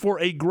looking for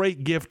a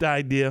great gift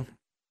idea,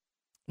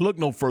 look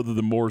no further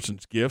than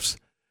Morrison's Gifts,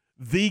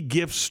 the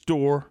gift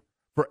store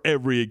for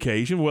every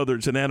occasion, whether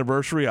it's an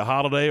anniversary, a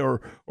holiday,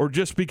 or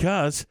just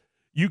because.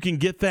 You can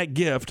get that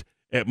gift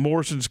at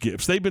Morrison's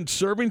Gifts. They've been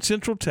serving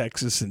Central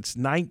Texas since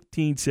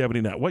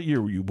 1979. What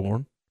year were you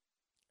born?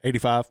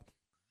 85.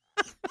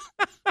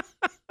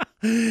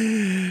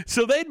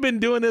 So they'd been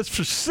doing this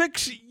for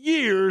 6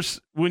 years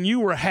when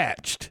you were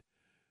hatched.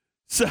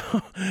 So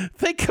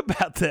think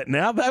about that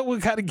now. That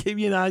will kind of give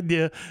you an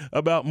idea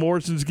about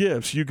Morrison's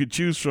Gifts. You could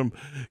choose from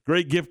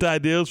great gift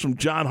ideas from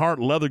John Hart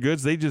Leather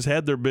Goods. They just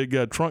had their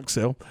big trunk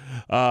sale.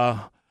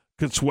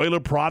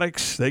 Consuela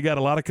products. They got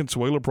a lot of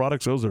Consuela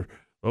products. Those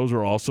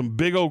are awesome.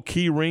 Big old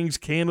key rings,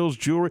 candles,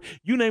 jewelry.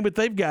 You name it,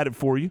 they've got it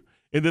for you.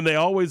 And then they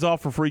always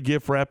offer free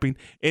gift wrapping,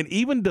 and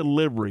even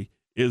delivery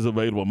is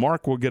available.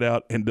 Mark will get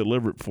out and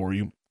deliver it for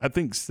you. I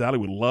think Sally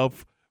would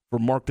love for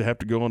Mark to have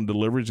to go on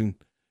deliveries and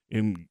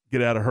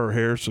get out of her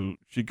hair so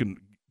she can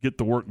get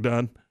the work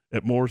done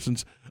at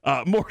Morrison's.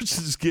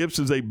 Morrison's Gifts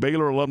is a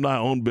Baylor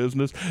alumni-owned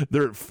business.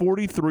 They're at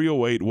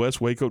 4308 West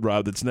Waco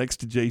Drive. That's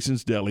next to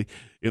Jason's Deli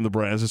in the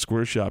Brazos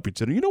Square Shopping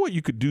Center. You know what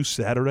you could do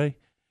Saturday?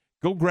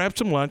 Go grab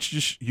some lunch,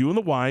 just you and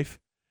the wife,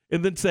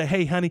 and then say,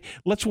 "Hey, honey,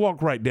 let's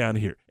walk right down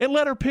here," and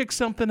let her pick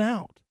something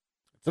out.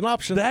 It's an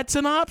option. That's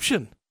an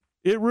option.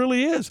 It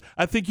really is.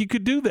 I think you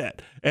could do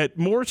that at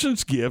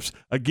Morrison's Gifts.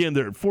 Again,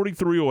 they're at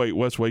 4308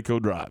 West Waco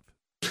Drive.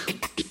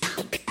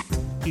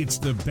 It's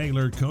the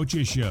Baylor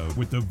Coaches Show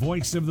with the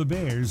voice of the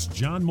Bears,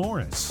 John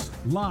Morris,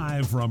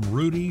 live from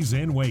Rudy's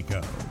in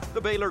Waco.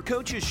 The Baylor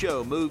Coaches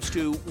Show moves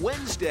to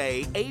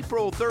Wednesday,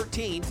 April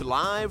 13th,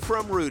 live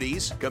from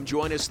Rudy's. Come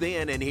join us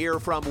then and hear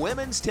from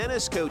women's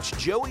tennis coach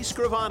Joey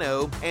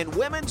Scrivano and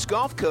women's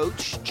golf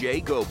coach Jay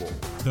Goebel.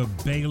 The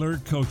Baylor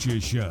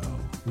Coaches Show,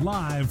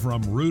 live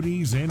from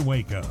Rudy's in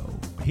Waco,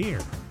 here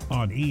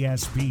on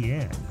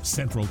ESPN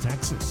Central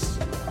Texas.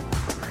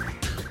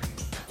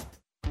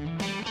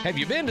 Have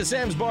you been to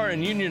Sam's Bar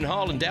in Union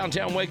Hall in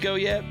downtown Waco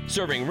yet?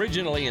 Serving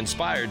regionally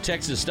inspired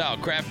Texas-style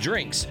craft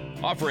drinks,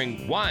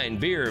 offering wine,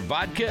 beer,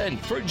 vodka, and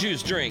fruit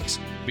juice drinks.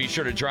 Be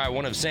sure to try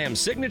one of Sam's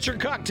signature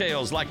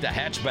cocktails like the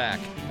Hatchback,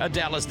 a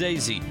Dallas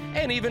Daisy,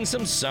 and even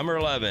some Summer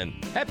Lovin'.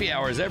 Happy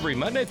hours every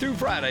Monday through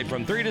Friday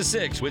from 3 to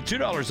 6 with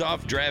 $2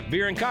 off draft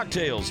beer and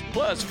cocktails,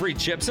 plus free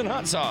chips and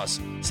hot sauce.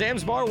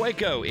 Sam's Bar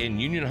Waco in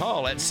Union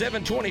Hall at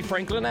 720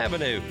 Franklin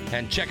Avenue.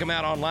 And check them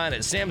out online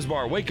at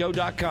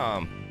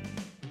samsbarwaco.com.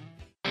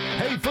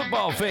 Hey,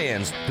 football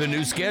fans, the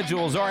new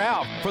schedules are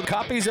out for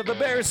copies of the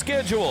Bears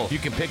schedule. You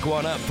can pick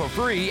one up for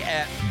free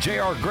at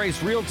J.R.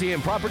 Grace Realty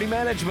and Property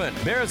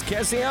Management, Bears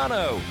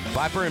Cassiano,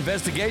 Piper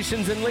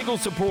Investigations and Legal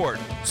Support,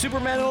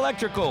 Superman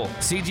Electrical,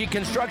 CG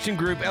Construction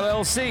Group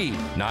LLC,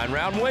 9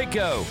 Round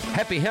Waco,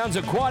 Happy Hounds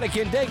Aquatic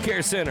and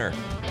Daycare Center,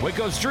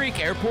 Waco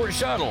Streak Airport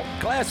Shuttle,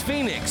 Glass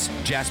Phoenix,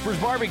 Jasper's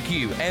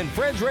Barbecue, and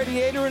Fred's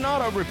Radiator and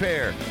Auto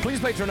Repair.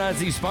 Please patronize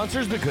these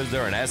sponsors because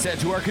they're an asset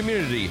to our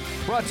community.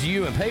 Brought to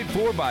you and paid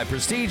for by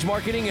Prestige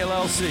Marketing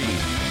LLC.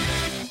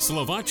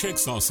 Slovacek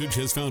Sausage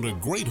has found a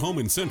great home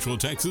in Central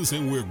Texas,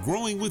 and we're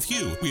growing with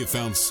you. We have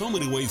found so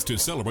many ways to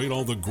celebrate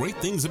all the great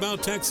things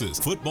about Texas.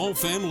 Football,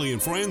 family,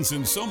 and friends,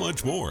 and so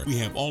much more. We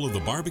have all of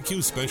the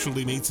barbecue,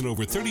 specialty meats, and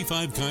over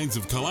 35 kinds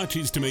of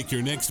kolaches to make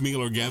your next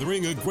meal or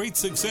gathering a great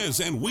success,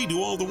 and we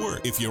do all the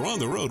work. If you're on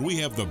the road, we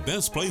have the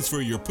best place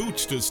for your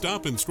pooch to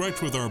stop and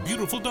stretch with our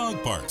beautiful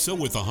dog park. So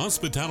with the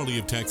hospitality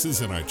of Texas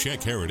and our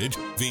Czech heritage,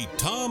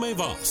 Vítame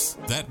vás.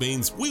 That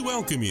means we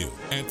welcome you.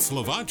 At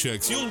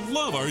Slovacek's, you'll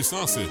love our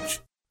sausage.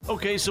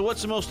 Okay, so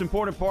what's the most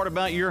important part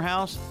about your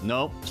house?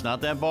 No, it's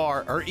not that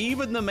bar or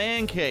even the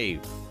man cave.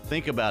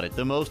 Think about it.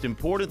 The most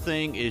important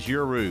thing is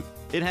your roof.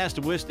 It has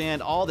to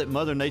withstand all that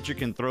Mother Nature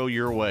can throw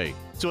your way.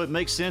 So it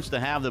makes sense to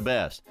have the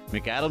best.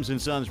 McAdams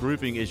 & Sons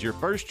Roofing is your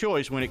first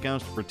choice when it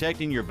comes to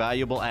protecting your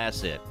valuable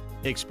asset.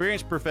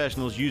 Experienced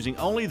professionals using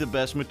only the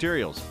best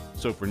materials.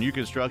 So for new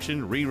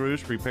construction,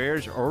 re-roofs,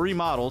 repairs, or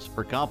remodels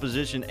for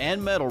composition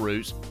and metal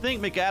roofs,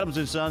 think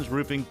McAdams & Sons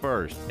Roofing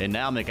first. And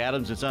now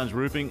McAdams & Sons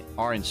Roofing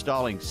are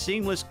installing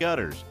seamless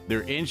gutters.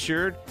 They're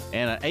insured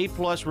and an A+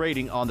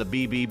 rating on the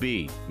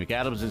BBB.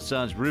 McAdams &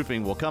 Sons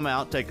Roofing will come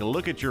out, take a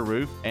look at your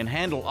roof, and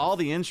handle all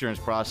the insurance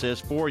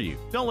process for you.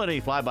 Don't let any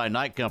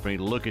fly-by-night company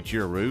look at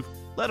your roof.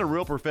 Let a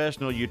real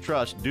professional you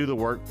trust do the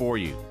work for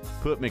you.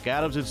 Put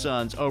McAdams &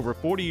 Sons over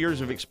 40 years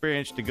of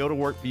experience to go to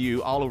work for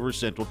you all over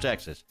Central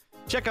Texas.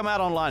 Check them out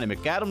online at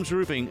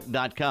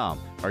McAdamsRoofing.com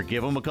or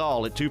give them a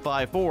call at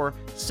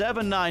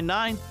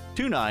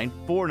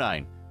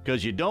 254-799-2949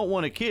 because you don't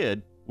want a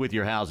kid with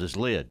your house's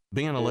lid.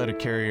 Being a letter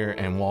carrier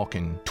and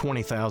walking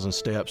 20,000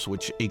 steps,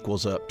 which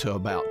equals up to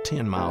about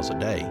 10 miles a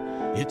day,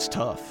 it's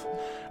tough.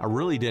 I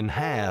really didn't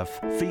have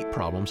feet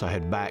problems, I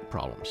had back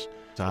problems.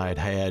 I had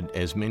had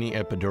as many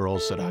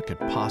epidurals that I could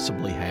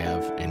possibly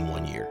have in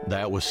 1 year.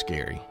 That was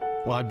scary.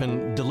 Well, I've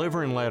been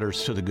delivering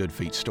letters to the Good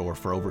Feet store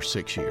for over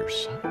 6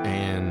 years,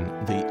 and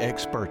the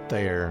expert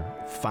there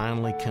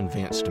finally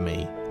convinced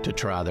me to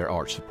try their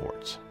arch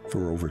supports.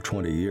 For over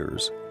 20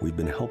 years, we've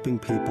been helping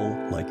people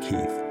like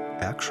Keith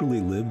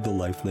actually live the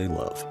life they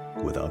love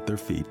without their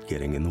feet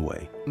getting in the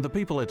way. The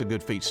people at the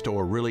Good Feet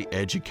store really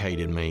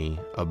educated me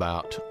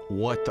about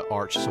what the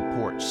arch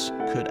supports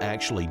could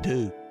actually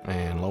do.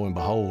 And lo and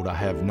behold, I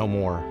have no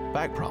more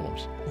back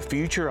problems. The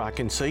future I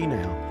can see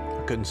now.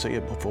 I couldn't see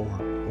it before.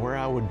 Where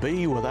I would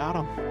be without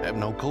them, I have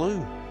no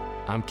clue.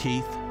 I'm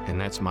Keith, and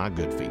that's my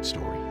Good Feet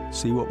story.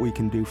 See what we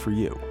can do for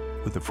you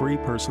with a free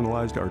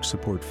personalized arch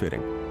support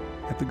fitting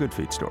at the Good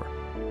Feet store.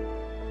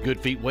 Good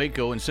Feet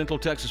Waco in Central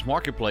Texas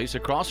Marketplace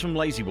across from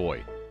Lazy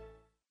Boy.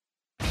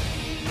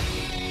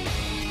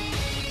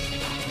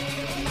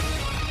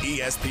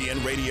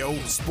 ESPN Radio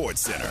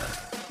Sports Center.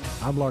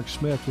 I'm Lark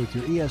Smith with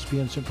your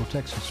ESPN Central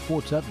Texas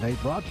Sports Update,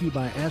 brought to you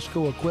by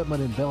ASCO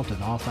Equipment in Belton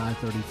off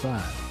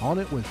I-35. On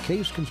it with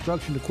Case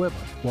Construction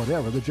Equipment,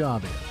 whatever the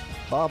job is.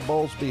 Bob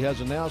Bowlesby has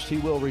announced he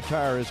will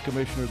retire as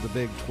commissioner of the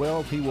Big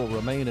 12. He will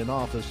remain in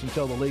office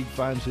until the league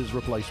finds his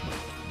replacement.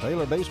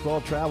 Baylor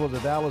baseball traveled to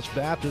Dallas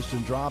Baptist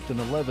and dropped an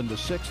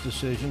 11-6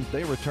 decision.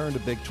 They return to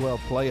Big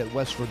 12 play at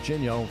West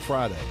Virginia on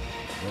Friday.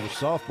 There's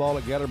softball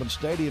at Getterman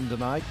Stadium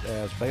tonight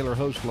as Baylor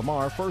hosts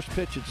Lamar. First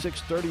pitch at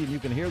 6:30, and you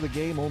can hear the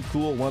game on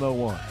Cool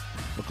 101.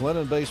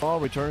 McLennan baseball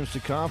returns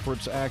to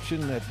conference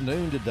action at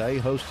noon today,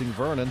 hosting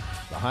Vernon.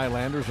 The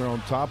Highlanders are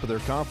on top of their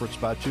conference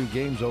by 2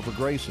 games over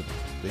Grayson.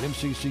 The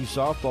MCC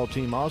softball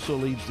team also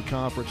leads the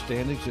conference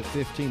standings at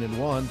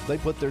 15-1. They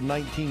put their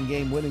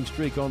 19-game winning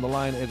streak on the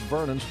line at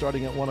Vernon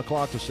starting at 1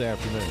 o'clock this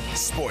afternoon.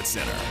 Sports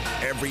Center,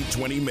 every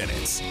 20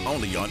 minutes,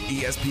 only on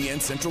ESPN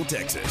Central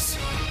Texas.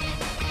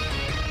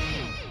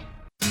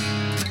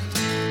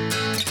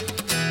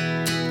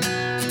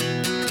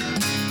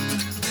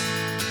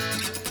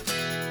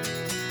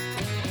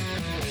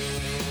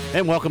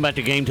 And welcome back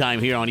to Game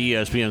Time here on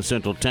ESPN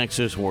Central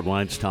Texas. Ward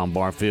White's Tom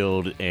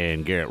Barfield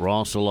and Garrett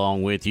Ross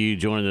along with you.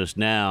 Joining us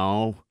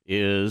now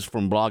is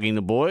from Blogging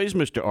the Boys,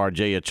 Mr.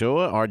 RJ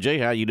Ochoa. RJ,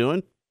 how you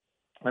doing?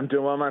 I'm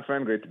doing well, my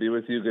friend. Great to be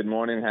with you. Good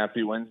morning.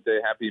 Happy Wednesday.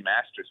 Happy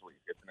Masters Week.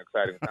 It's an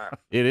exciting time.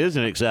 It is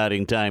an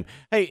exciting time.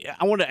 Hey,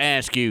 I want to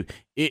ask you,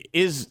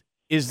 is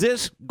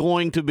this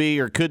going to be,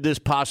 or could this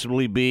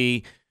possibly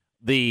be,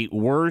 the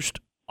worst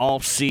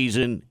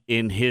offseason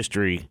in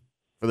history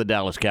for the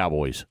Dallas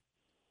Cowboys?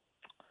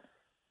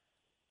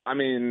 I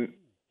mean,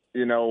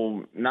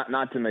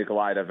 not to make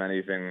light of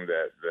anything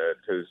that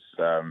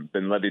has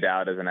been levied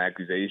out as an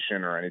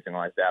accusation or anything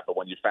like that, but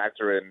when you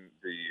factor in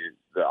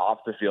the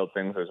off-the-field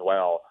things as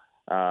well,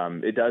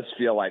 it does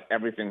feel like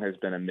everything has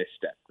been a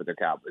misstep for the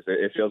Cowboys.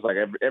 It feels like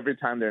every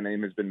time their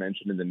name has been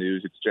mentioned in the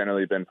news, it's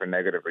generally been for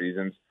negative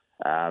reasons.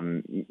 There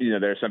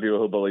are some people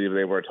who believe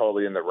they were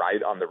totally in the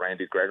right on the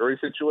Randy Gregory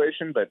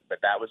situation, but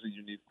that was a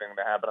unique thing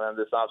to happen on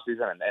this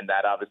offseason, and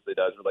that obviously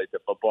does relate to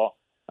football.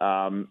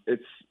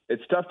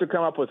 It's tough to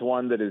come up with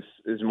one that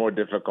is more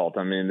difficult.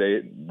 I mean,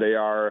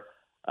 they're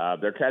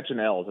catching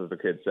L's, as the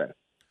kids say.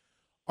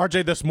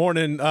 RJ, this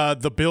morning,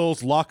 the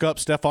Bills lock up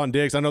Stephon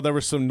Diggs. I know there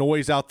was some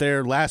noise out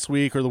there last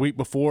week or the week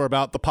before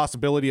about the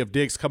possibility of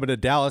Diggs coming to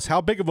Dallas. How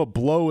big of a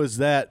blow is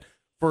that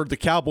for the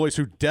Cowboys,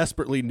 who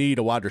desperately need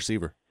a wide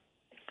receiver?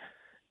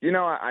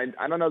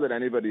 I don't know that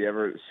anybody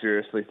ever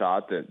seriously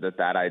thought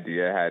that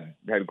idea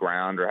had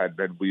ground or had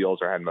wheels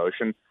or had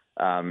motion.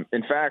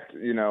 In fact,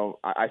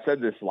 I said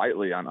this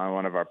lightly on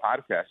one of our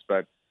podcasts,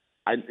 but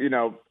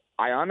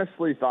I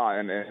honestly thought,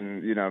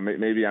 and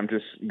maybe I'm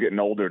just getting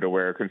older to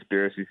where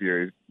conspiracy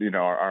theories,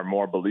 are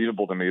more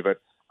believable to me,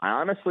 but I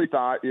honestly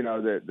thought,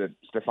 that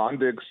Stephon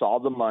Diggs saw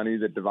the money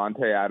that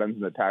Devontae Adams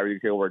and that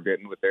Tyreek Hill were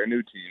getting with their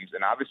new teams,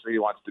 and obviously he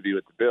wants to be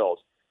with the Bills.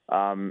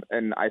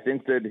 And I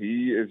think that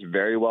he is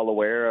very well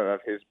aware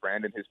of his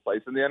brand and his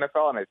place in the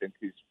NFL, and I think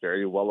he's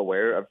very well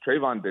aware of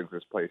Trayvon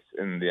Diggs' place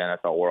in the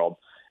NFL world.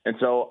 And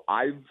so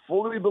I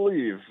fully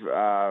believe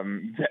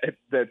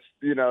that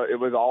it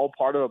was all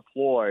part of a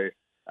ploy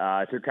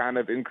to kind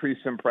of increase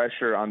some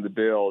pressure on the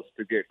Bills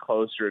to get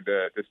closer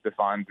to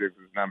Stephon Diggs'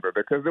 number,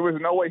 because there was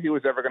no way he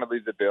was ever going to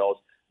leave the Bills.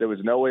 There was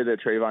no way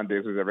that Trayvon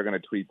Diggs was ever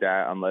going to tweet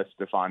that unless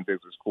Stephon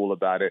Diggs was cool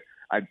about it.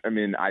 I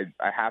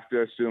have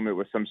to assume it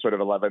was some sort of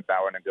 11th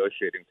hour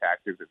negotiating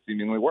tactic that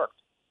seemingly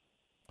worked.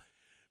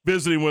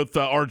 Visiting with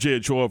RJ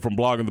Ochoa from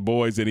Blogging the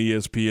Boys and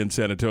ESPN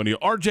San Antonio.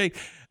 RJ,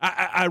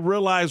 I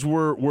realize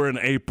we're in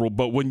April,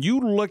 but when you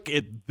look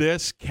at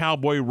this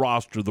Cowboy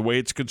roster, the way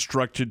it's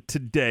constructed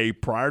today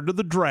prior to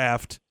the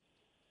draft,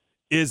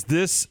 is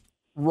this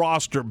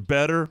roster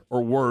better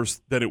or worse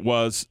than it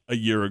was a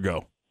year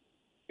ago?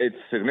 It's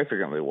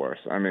significantly worse.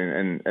 I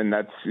mean, and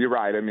that's, you're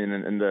right. I mean,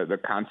 and the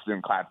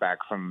constant clapback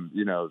from,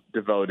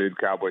 devoted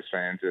Cowboys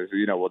fans is,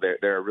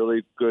 they're a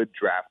really good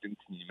drafting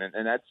team,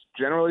 and that's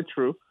generally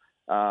true.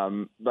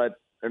 But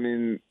I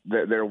mean,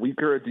 they're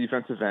weaker at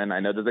defensive end.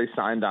 I know that they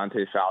signed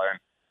Dante Fowler.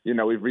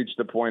 We've reached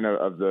the point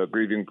of the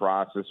grieving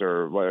process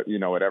or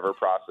whatever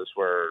process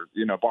where,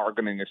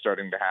 bargaining is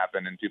starting to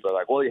happen, and people are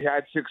like, well, he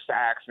had 6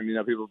 sacks, and,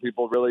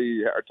 people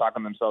really are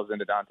talking themselves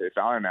into Dante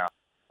Fowler now.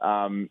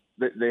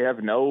 They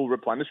have no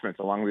replenishments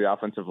along the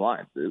offensive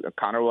line.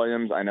 Connor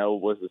Williams, I know,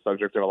 was the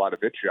subject of a lot of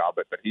vitriol,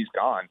 but he's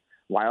gone.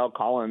 Lyle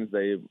Collins,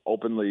 they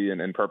openly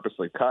and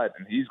purposely cut,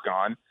 and he's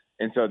gone.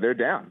 And so they're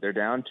down. They're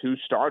down 2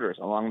 starters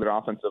along their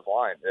offensive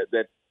line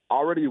that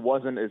already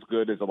wasn't as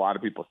good as a lot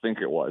of people think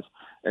it was.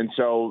 And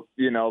so,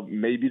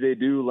 maybe they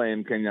do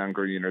land Kenyon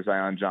Green or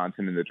Zion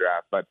Johnson in the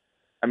draft. But,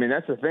 I mean,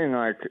 that's the thing.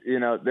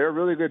 They're a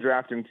really good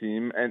drafting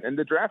team. And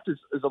the draft is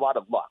a lot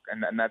of luck.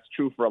 And that's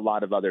true for a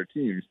lot of other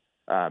teams,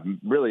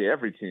 really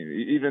every team.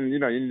 Even, you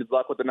need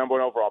luck with the number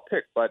 1 overall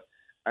pick. But,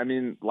 I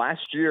mean,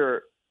 last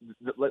year –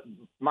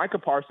 Micah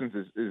Parsons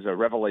is a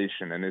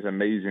revelation and is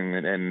amazing,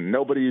 and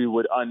nobody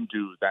would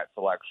undo that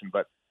selection.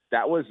 But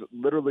that was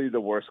literally the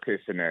worst case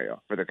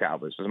scenario for the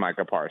Cowboys, was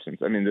Micah Parsons.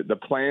 I mean, the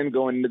plan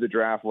going into the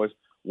draft was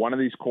one of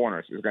these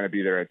corners is going to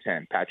be there at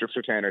 10, Patrick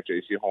Surtain or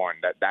J.C. Horn.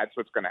 That's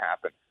what's going to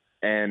happen.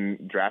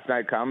 And draft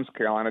night comes,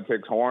 Carolina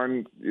takes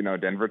Horn,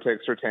 Denver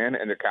takes Surtain,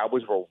 and the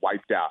Cowboys were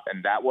wiped out.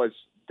 And that was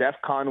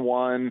DEFCON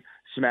 1,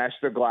 smash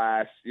the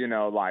glass,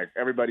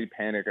 everybody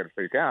panic and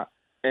freak out.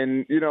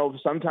 And,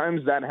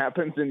 sometimes that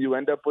happens and you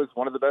end up with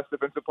one of the best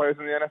defensive players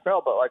in the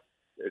NFL. But,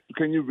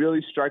 can you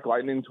really strike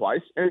lightning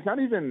twice? And it's not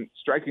even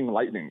striking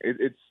lightning.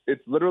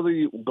 It's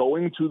literally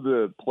going to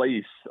the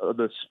place,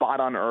 the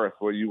spot on earth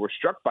where you were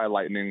struck by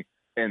lightning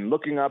and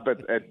looking up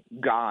at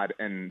God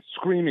and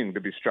screaming to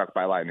be struck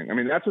by lightning. I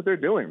mean, that's what they're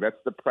doing. That's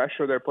the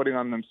pressure they're putting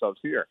on themselves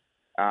here.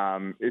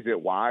 Is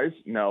it wise?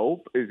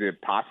 No. Is it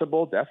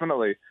possible?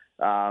 Definitely.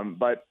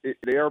 But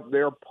they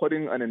are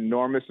putting an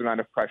enormous amount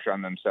of pressure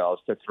on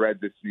themselves to thread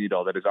this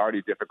needle that is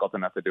already difficult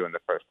enough to do in the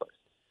first place.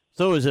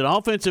 So is it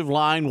offensive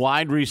line,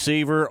 wide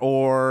receiver,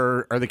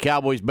 or are the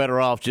Cowboys better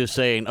off just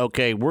saying,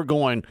 okay, we're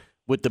going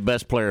with the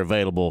best player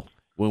available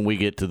when we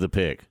get to the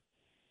pick?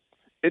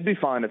 It'd be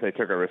fine if they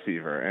took a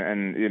receiver,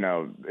 and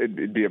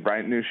it'd be a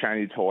bright new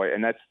shiny toy,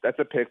 and that's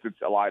a pick that's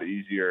a lot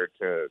easier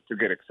to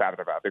get excited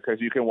about because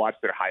you can watch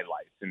their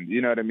highlights, and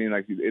you know what I mean.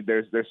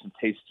 There's some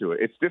taste to it.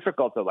 It's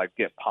difficult to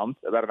get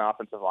pumped about an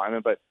offensive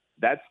lineman, but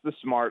that's the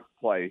smart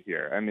play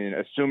here. I mean,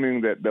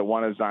 assuming that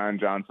one of Zion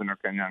Johnson or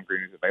Kenyon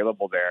Green is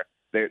available there.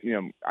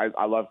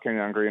 I love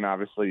Kenyon Green.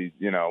 Obviously,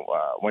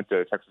 went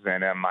to Texas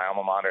A&M, my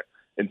alma mater.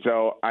 And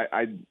so,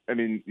 I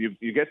mean,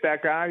 you get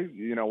that guy,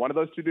 one of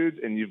those two dudes,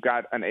 and you've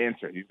got an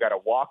answer. You've got a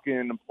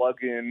walk-in,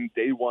 plug-in,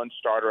 day-one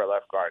starter at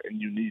left guard,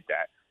 and you need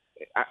that.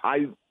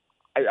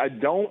 I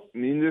don't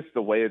mean this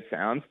the way it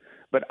sounds,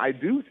 but I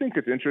do think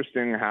it's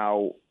interesting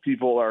how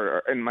people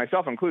are, and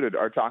myself included,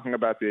 are talking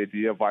about the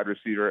idea of wide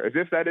receiver as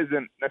if that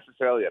isn't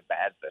necessarily a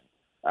bad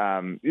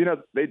thing.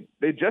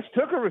 They just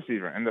took a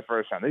receiver in the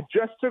first round. They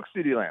just took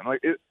CeeDee Lamb.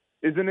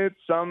 Isn't it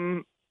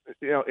some,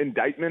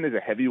 indictment is a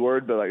heavy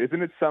word, but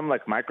isn't it some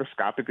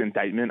microscopic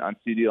indictment on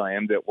CeeDee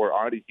Lamb that we're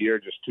already here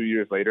just 2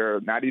 years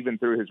later, not even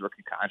through his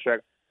rookie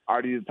contract,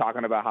 already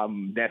talking about how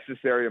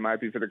necessary it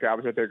might be for the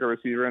Cowboys to take a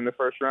receiver in the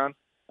first round?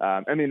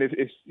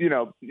 If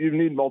you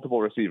need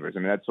multiple receivers.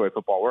 That's the way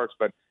football works.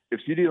 But if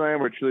CeeDee Lamb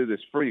were truly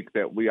this freak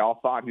that we all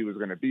thought he was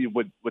going to be,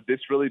 would this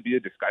really be a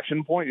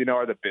discussion point?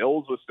 Are the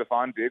Bills with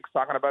Stephon Diggs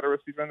talking about a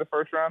receiver in the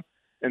first round?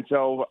 And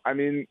so,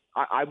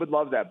 I would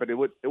love that, but it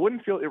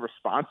wouldn't feel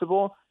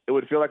irresponsible. It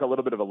would feel like a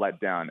little bit of a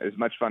letdown, as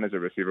much fun as a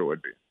receiver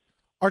would be.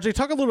 RJ,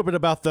 talk a little bit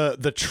about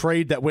the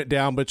trade that went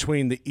down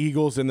between the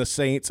Eagles and the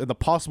Saints and the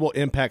possible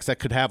impacts that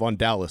could have on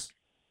Dallas.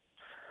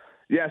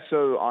 Yeah,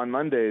 so on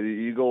Monday, the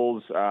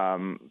Eagles,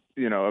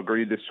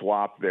 agreed to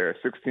swap their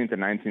 16th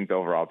and 19th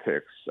overall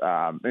picks,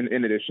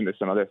 in addition to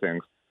some other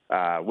things,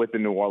 with the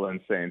New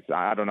Orleans Saints.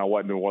 I don't know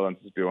what New Orleans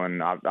is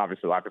doing.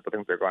 Obviously, a lot of people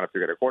think they're going to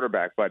get a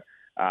quarterback, but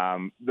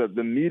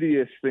the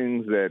meatiest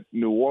things that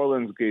New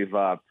Orleans gave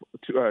up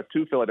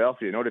to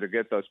Philadelphia in order to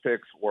get those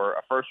picks were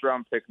a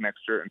first-round pick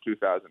next year in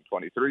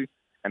 2023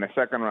 and a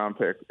second-round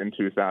pick in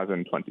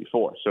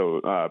 2024.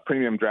 So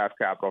premium draft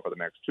capital for the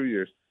next 2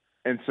 years.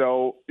 And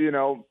so,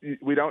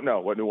 we don't know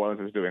what New Orleans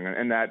is doing.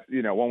 And that,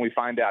 when we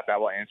find out, that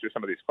will answer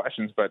some of these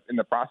questions. But in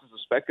the process of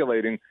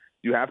speculating,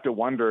 you have to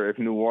wonder if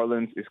New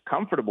Orleans is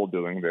comfortable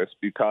doing this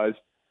because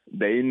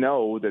they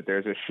know that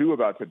there's a shoe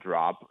about to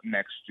drop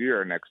next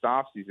year, next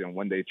offseason,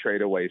 when they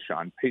trade away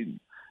Sean Payton.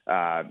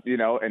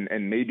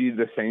 And maybe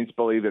the Saints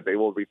believe that they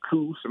will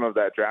recoup some of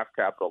that draft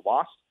capital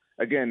lost.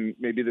 Again,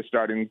 maybe the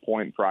starting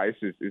point price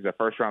is a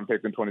first-round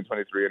pick in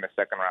 2023 and a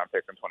second-round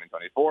pick in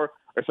 2024, or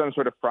some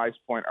sort of price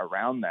point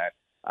around that.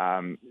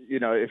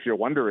 If you're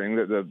wondering,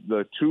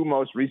 the two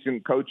most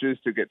recent coaches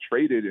to get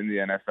traded in the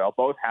NFL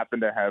both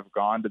happen to have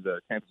gone to the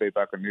Tampa Bay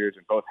Buccaneers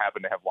and both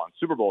happen to have won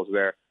Super Bowls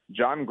there.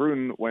 John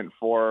Gruden went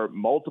for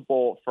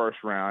multiple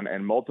first-round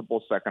and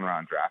multiple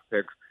second-round draft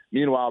picks.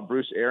 Meanwhile,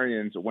 Bruce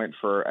Arians went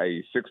for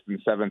a 6th and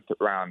 7th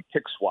round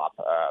pick swap.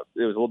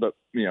 It was a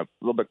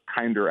little bit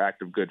kinder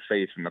act of good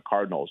faith from the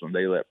Cardinals when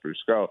they let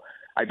Bruce go.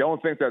 I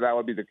don't think that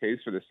would be the case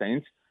for the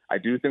Saints. I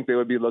do think they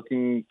would be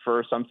looking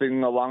for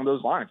something along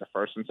those lines, a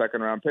 1st and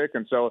 2nd round pick.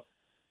 And so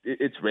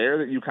it's rare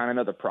that you kind of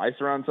know the price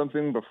around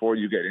something before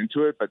you get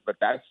into it. But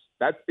that's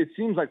it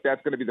seems like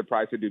that's going to be the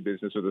price to do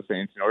business with the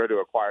Saints in order to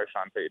acquire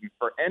Sean Payton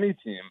for any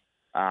team.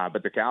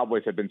 But the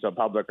Cowboys have been so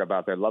public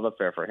about their love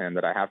affair for him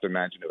that I have to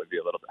imagine it would be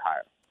a little bit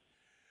higher.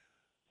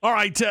 All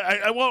right,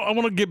 I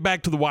want to get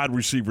back to the wide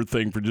receiver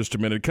thing for just a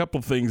minute. A couple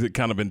of things that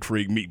kind of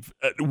intrigue me.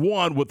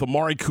 One, with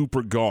Amari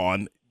Cooper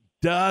gone,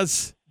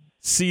 does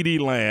CeeDee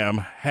Lamb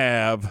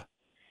have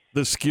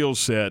the skill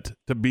set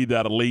to be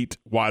that elite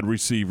wide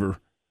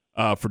receiver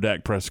for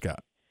Dak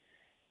Prescott?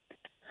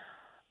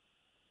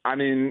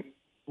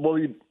 Will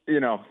he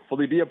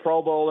be a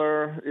Pro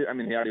Bowler? He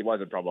already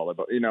was a Pro Bowler,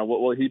 but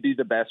will he be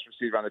the best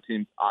receiver on the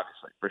team?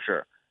 Obviously, for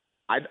sure.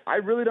 I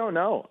really don't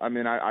know. I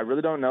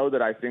really don't know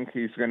that I think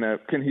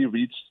can he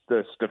reach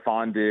the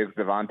Stephon Diggs,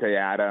 Devontae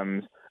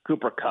Adams,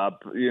 Cooper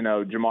Kupp,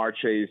 Jamar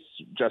Chase,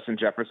 Justin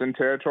Jefferson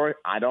territory?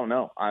 I don't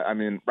know.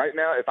 Right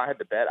now, if I had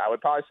to bet, I would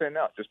probably say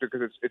no, just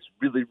because it's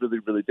really, really,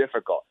 really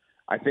difficult.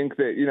 I think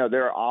that,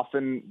 there are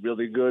often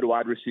really good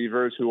wide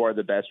receivers who are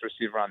the best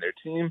receiver on their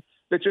team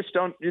that just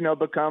don't,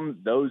 become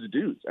those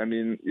dudes. I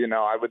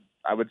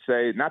would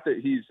say not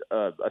that he's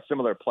a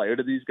similar player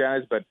to these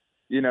guys, but,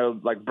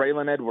 like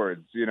Braylon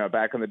Edwards,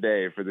 back in the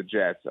day for the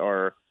Jets,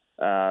 or,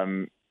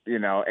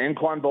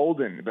 Anquan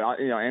Bolden. But,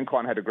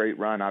 Anquan had a great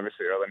run,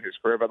 obviously, early in his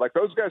career. But,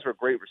 those guys were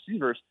great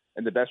receivers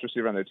and the best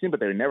receiver on their team, but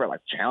they were never,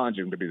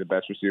 challenging to be the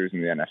best receivers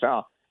in the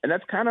NFL. And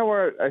that's kind of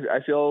where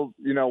I feel,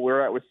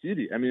 we're at with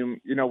CeeDee.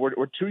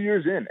 We're 2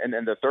 years in,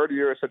 and the third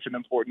year is such an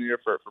important year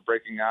for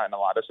breaking out in a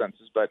lot of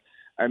senses. But,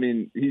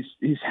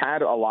 he's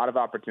had a lot of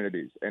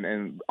opportunities.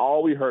 And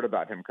all we heard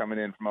about him coming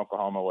in from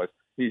Oklahoma was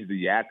he's the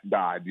yak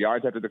god,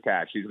 yards after the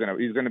catch. He's gonna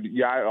be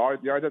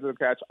yards after the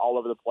catch all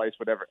over the place,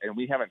 whatever. And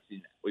we haven't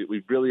seen it.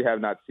 We really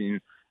have not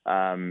seen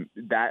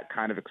that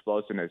kind of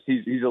explosiveness.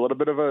 He's a little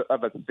bit of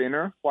a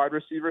thinner wide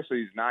receiver, so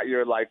he's not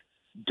your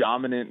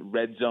dominant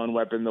red zone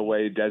weapon the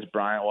way Des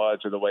Bryant was,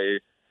 or the way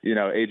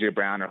A.J.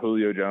 Brown or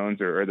Julio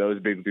Jones or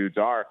those big dudes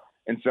are.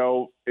 And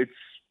so it's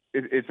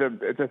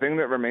a thing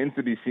that remains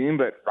to be seen.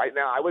 But right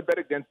now, I would bet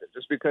against it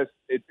just because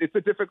it's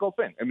a difficult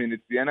thing.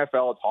 It's the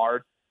NFL; it's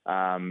hard.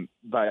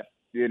 But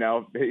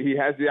he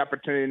has the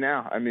opportunity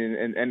now. And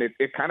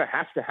it kind of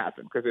has to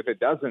happen, because if it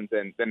doesn't,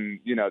 then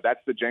that's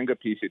the Jenga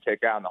piece you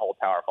take out and the whole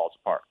tower falls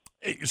apart.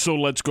 So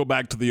let's go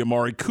back to the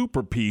Amari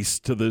Cooper piece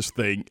to this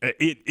thing.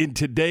 In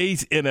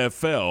today's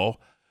NFL,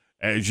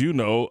 as you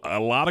know, a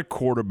lot of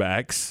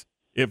quarterbacks,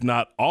 if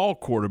not all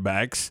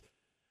quarterbacks,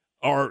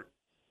 are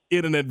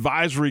in an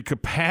advisory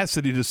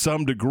capacity to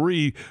some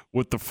degree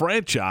with the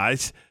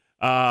franchise,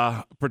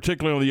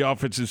 particularly on the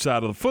offensive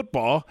side of the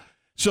football.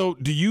 So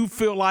do you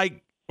feel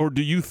like, or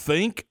do you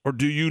think, or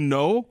do you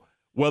know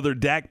whether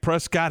Dak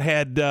Prescott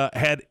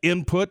had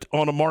input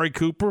on Amari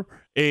Cooper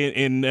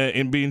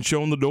in being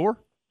shown the door?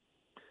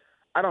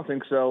 I don't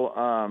think so.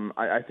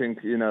 I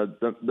think,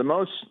 the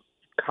most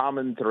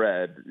common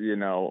thread,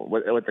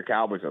 with the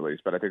Cowboys at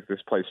least, but I think this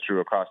plays true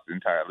across the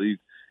entire league,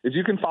 is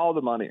you can follow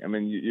the money. I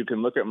mean, you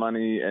can look at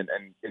money and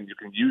you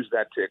can use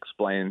that to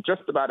explain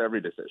just about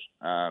every decision,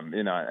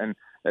 and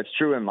that's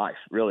true in life,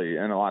 really,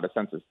 in a lot of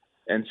senses.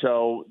 And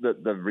so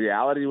the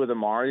reality with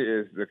Amari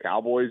is the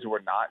Cowboys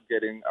were not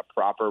getting a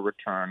proper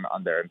return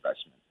on their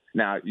investment.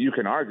 Now, you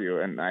can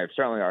argue, and I have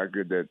certainly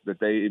argued, that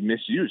they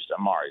misused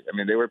Amari. I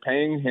mean, they were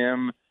paying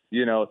him,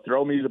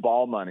 throw me the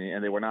ball money,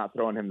 and they were not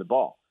throwing him the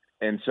ball.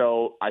 And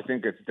so I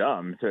think it's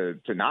dumb to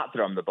not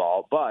throw him the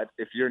ball. But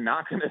if you're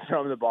not going to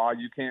throw him the ball,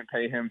 you can't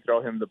pay him,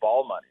 throw him the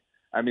ball money.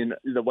 I mean,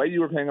 the way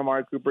you were paying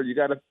Amari Cooper, he's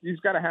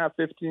got to have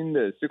 15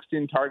 to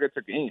 16 targets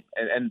a game.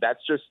 And that's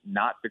just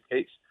not the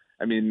case.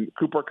 I mean,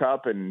 Cooper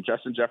Kupp and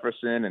Justin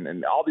Jefferson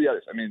and all the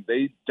others, I mean,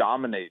 they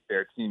dominate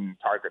their team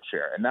target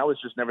share. And that was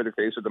just never the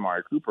case with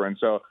Amari Cooper. And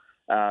so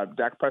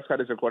Dak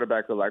Prescott is a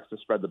quarterback who likes to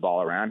spread the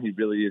ball around. He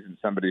really isn't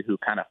somebody who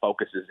kind of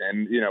focuses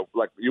in,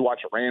 like you watch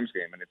a Rams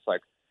game and it's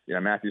like,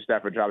 Matthew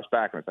Stafford drops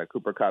back and it's like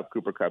Cooper Kupp.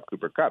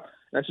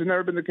 That's just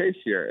never been the case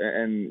here.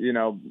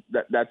 And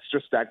that's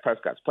just Dak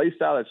Prescott's play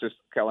style. It's just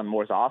Kellen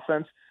Moore's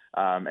offense.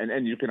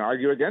 And you can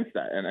argue against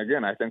that. And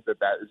again, I think that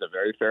is a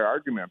very fair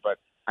argument, but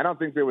I don't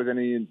think there was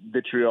any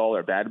vitriol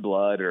or bad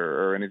blood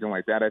or anything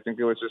like that. I think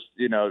it was just,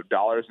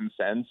 dollars and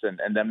cents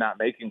and them not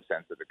making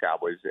sense of the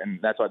Cowboys. And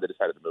that's why they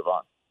decided to move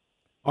on.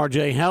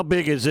 RJ, how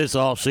big is this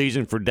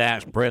offseason for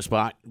Dak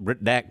Prescott,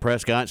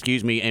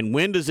 and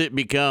when does it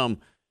become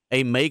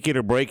a make it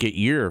or break it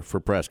year for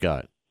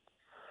Prescott?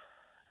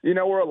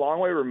 We're a long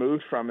way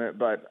removed from it,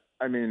 but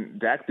I mean,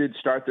 Dak did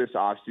start this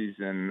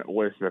offseason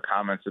with the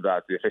comments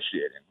about the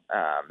officiating.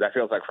 That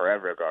feels like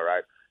forever ago,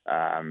 right?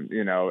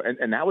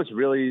 And that was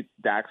really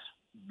Dak's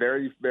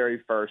very,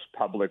 very first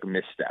public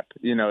misstep.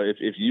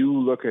 If you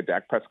look at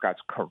Dak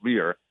Prescott's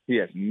career, he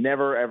has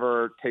never,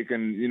 ever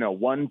taken,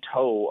 one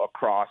toe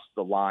across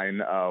the line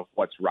of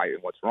what's right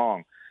and what's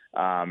wrong.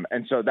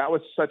 And so that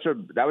was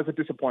a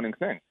disappointing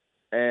thing.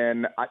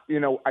 And,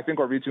 I think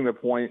we're reaching the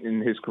point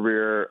in his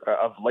career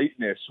of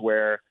lateness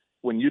where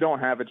when you don't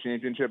have a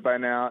championship by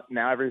now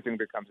everything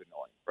becomes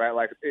annoying, right?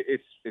 Like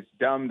it's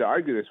dumb to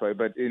argue this way,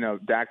 but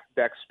Dak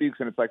speaks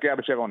and it's like, yeah,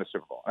 but you haven't won a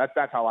Super Bowl.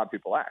 That's how a lot of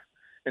people act.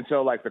 And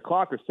so like the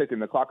clock is ticking,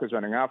 the clock is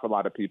running out for a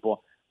lot of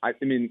people. I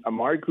mean,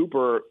 Amari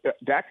Cooper,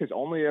 Dak has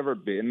only ever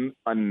been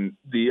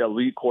the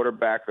elite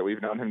quarterback that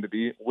we've known him to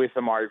be with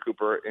Amari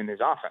Cooper in his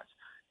offense.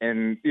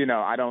 And,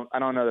 I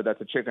don't know that that's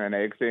a chicken and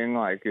egg thing.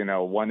 Like,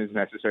 one is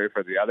necessary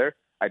for the other.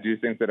 I do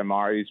think that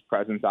Amari's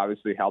presence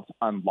obviously helped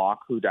unlock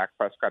who Dak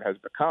Prescott has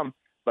become.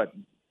 But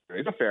there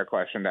is a fair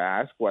question to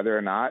ask whether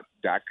or not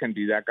Dak can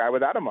be that guy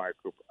without Amari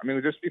Cooper. I mean,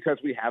 just because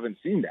we haven't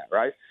seen that,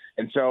 right?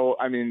 And so,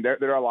 I mean,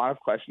 there are a lot of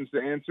questions to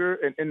answer.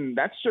 And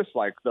that's just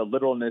like the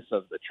literalness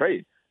of the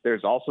trade.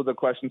 There's also the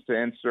questions to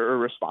answer or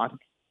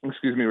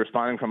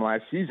responding from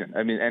last season.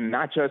 I mean, and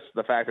not just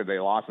the fact that they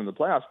lost in the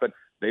playoffs, but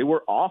they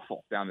were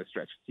awful down the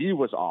stretch. He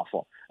was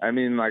awful. I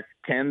mean, like,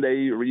 can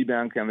they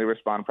rebound? Can they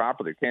respond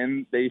properly?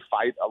 Can they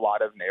fight a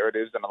lot of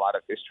narratives and a lot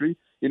of history?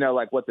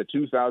 Like what the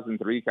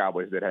 2003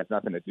 Cowboys did has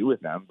nothing to do with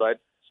them. But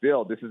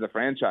still, this is a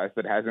franchise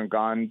that hasn't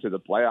gone to the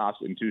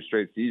playoffs in 2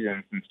 straight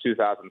seasons since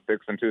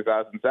 2006 and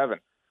 2007.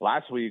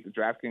 Last week,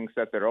 DraftKings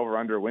set their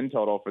over-under win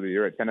total for the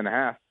year at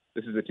 10.5.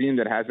 This is a team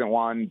that hasn't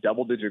won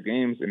double-digit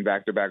games in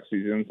back-to-back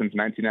seasons since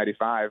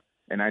 1995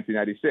 and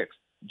 1996.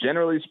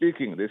 Generally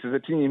speaking, this is a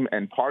team,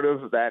 and part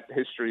of that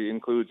history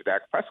includes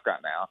Dak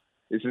Prescott now.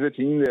 This is a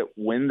team that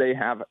when they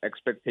have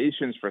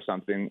expectations for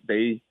something,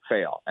 they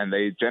fail, and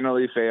they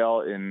generally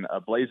fail in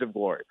a blaze of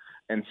glory.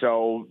 And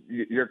so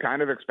you're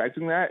kind of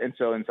expecting that, and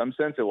so in some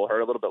sense it will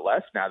hurt a little bit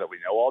less now that we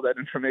know all that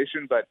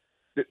information, but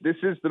this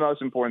is the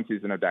most important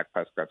season of Dak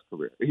Prescott's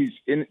career.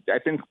 I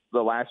think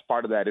the last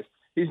part of that is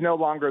he's no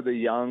longer the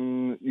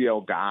young,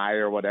 guy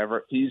or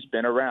whatever. He's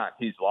been around.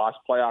 He's lost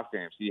playoff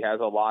games. He has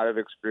a lot of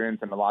experience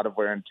and a lot of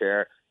wear and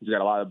tear. He's got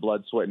a lot of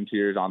blood, sweat, and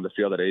tears on the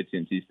field at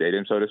AT&T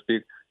Stadium, so to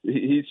speak.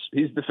 He's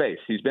the face.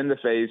 He's been the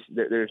face.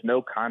 There's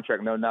no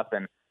contract, no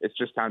nothing. It's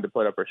just time to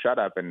put up or shut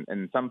up.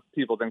 And some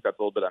people think that's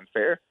a little bit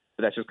unfair,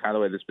 but that's just kind of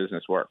the way this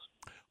business works.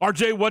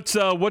 RJ,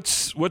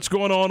 what's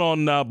going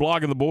on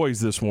Blogging the Boys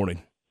this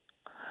morning?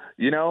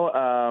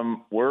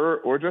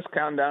 We're just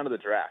counting down to the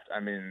draft. I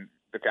mean,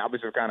 the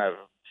Cowboys have kind of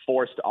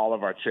forced all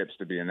of our chips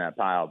to be in that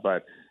pile,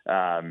 but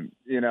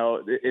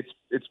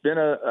it's been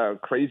a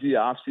crazy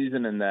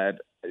offseason in that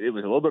it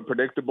was a little bit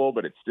predictable,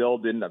 but it still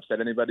didn't upset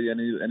anybody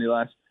any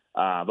less.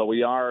 But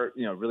we are,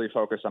 really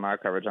focused on our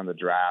coverage on the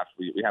draft.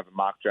 We have a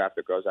mock draft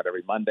that goes out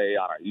every Monday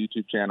on our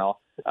YouTube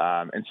channel.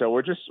 And so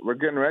we're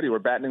getting ready. We're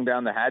battening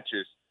down the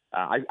hatches.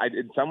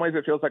 in some ways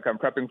it feels like I'm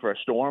prepping for a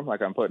storm,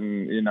 like I'm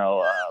putting,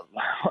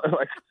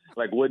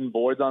 like wooden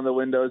boards on the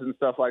windows and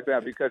stuff like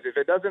that. Because if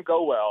it doesn't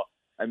go well,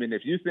 I mean,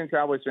 if you think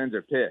Cowboys fans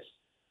are pissed,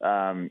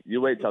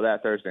 you wait till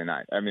that Thursday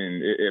night. I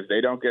mean, if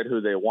they don't get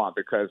who they want,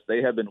 because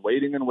they have been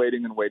waiting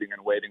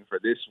for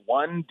this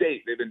one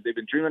date. They've been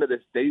dreaming of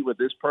this date with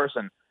this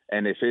person,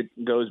 and if it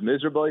goes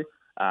miserably,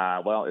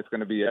 well, it's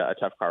going to be a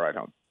tough car ride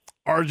home.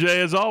 RJ,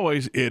 as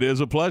always, it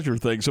is a pleasure.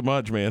 Thanks so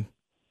much, man.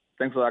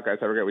 Thanks a lot, guys.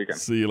 Have a great weekend.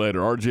 See you later.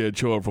 RJ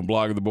Ochoa from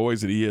Blog of the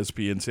Boys at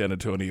ESPN San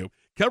Antonio,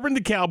 covering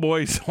the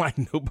Cowboys like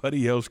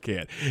nobody else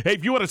can. Hey,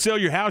 if you want to sell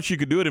your house, you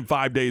can do it in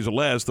 5 days or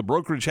less. The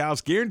Brokerage House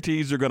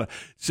guarantees they're going to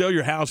sell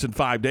your house in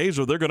 5 days,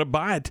 or they're going to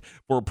buy it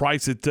for a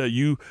price that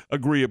you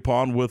agree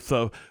upon with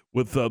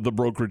the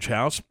Brokerage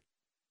House.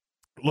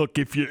 Look,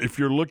 if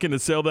you're looking to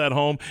sell that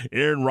home,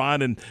 Aaron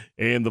Ryan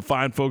and the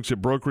fine folks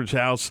at Brokerage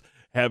House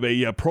have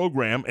a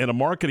program and a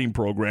marketing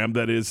program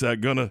that is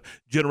going to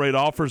generate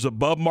offers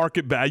above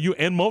market value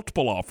and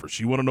multiple offers.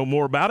 You want to know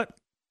more about it?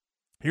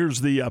 Here's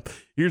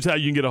how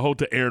you can get a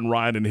hold of Aaron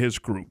Ryan and his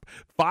group.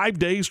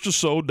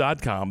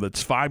 5daystosold.com.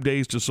 That's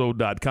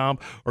 5daystosold.com,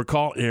 or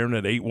call Aaron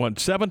at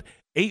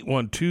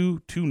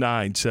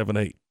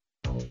 817-812-2978.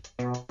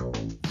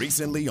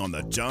 Recently on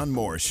the John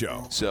Moore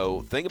Show.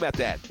 So think about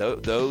that.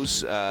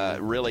 Those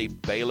really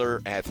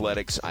Baylor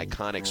Athletics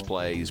Iconics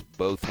plays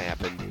both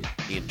happened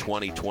in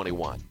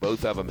 2021.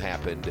 Both of them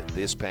happened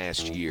this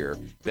past year.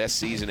 Best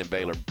season in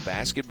Baylor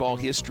basketball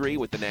history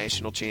with the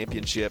national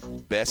championship.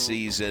 Best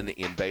season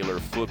in Baylor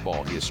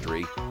football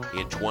history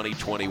in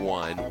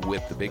 2021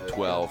 with the Big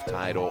 12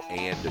 title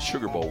and the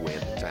Sugar Bowl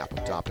win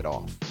to top it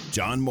off.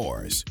 John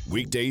Moore's,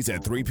 weekdays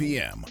at 3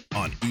 p.m.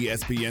 on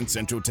ESPN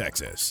Central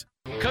Texas.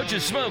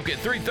 Coach's Smoke at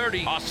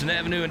 330 Austin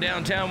Avenue in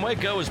downtown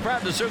Waco is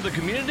proud to serve the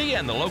community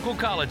and the local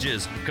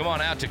colleges. Come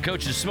on out to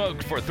Coach's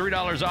Smoke for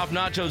 $3 off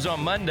nachos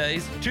on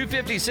Mondays,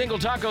 $2.50 single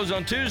tacos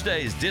on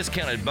Tuesdays,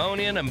 discounted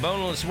bone-in and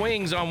boneless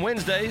wings on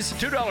Wednesdays,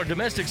 $2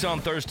 domestics on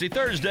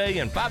Thursday,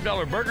 and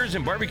 $5 burgers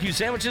and barbecue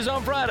sandwiches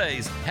on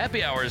Fridays.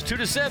 Happy hour is 2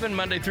 to 7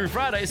 Monday through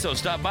Friday, so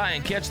stop by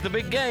and catch the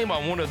big game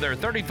on one of their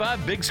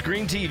 35 big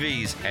screen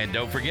TVs. And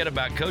don't forget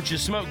about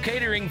Coach's Smoke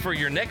catering for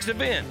your next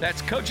event.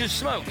 That's Coach's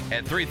Smoke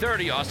at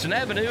 330 Austin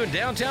Avenue in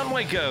downtown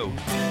Waco.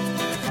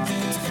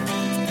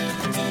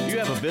 You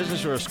have a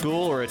business or a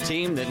school or a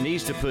team that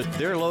needs to put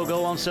their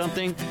logo on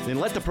something? Then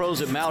let the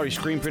pros at Mallory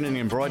Screen Printing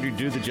and Embroidery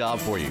do the job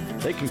for you.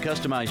 They can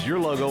customize your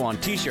logo on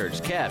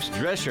t-shirts, caps,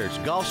 dress shirts,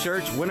 golf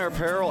shirts, winter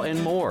apparel,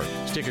 and more.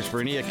 Stickers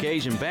for any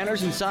occasion,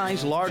 banners and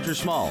signs, large or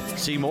small.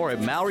 See more at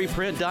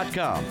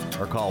MalloryPrint.com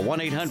or call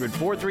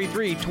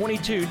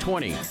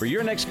 1-800-433-2220. For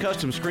your next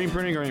custom screen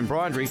printing or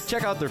embroidery,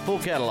 check out their full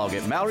catalog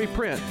at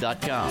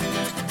MalloryPrint.com.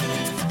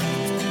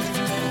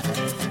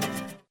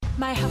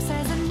 My house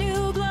has a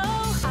new glow.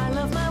 I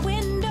love my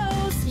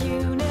windows.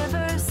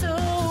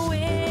 Universal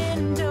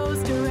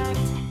Windows Direct.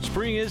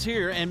 Spring is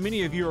here, and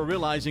many of you are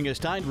realizing it's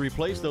time to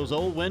replace those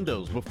old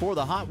windows before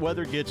the hot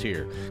weather gets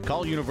here.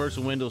 Call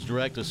Universal Windows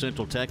Direct of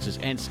Central Texas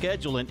and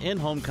schedule an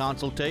in-home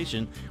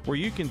consultation where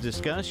you can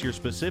discuss your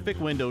specific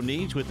window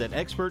needs with an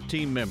expert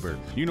team member.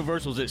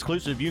 Universal's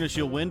exclusive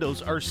Unishield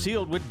windows are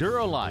sealed with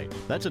Duralite.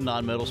 That's a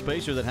non-metal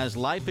spacer that has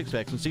life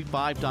expectancy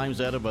 5 times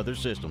that of other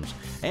systems.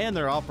 And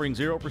they're offering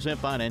 0%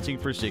 financing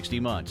for 60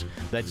 months.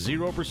 That's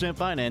 0%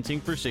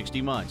 financing for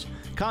 60 months.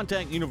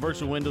 Contact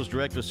Universal Windows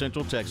Direct of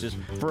Central Texas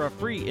for a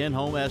free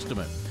in-home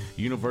estimate.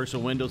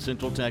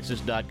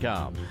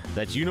 UniversalWindowsCentralTexas.com.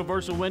 That's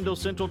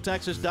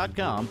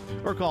UniversalWindowsCentralTexas.com,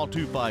 or call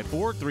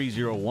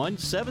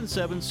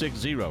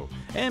 254-301-7760.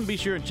 And be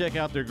sure and check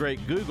out their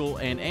great Google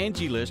and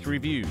Angie List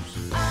reviews.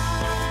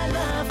 I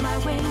love my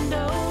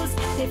windows.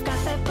 They've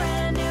got that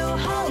brand new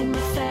home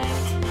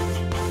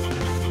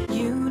effect.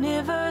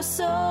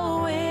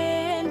 Universal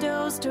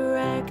Windows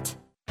Direct.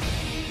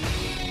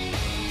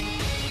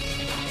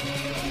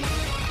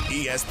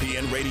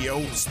 ESPN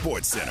Radio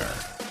Sports Center.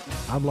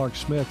 I'm Lark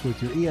Smith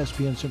with your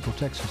ESPN Central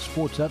Texas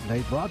Sports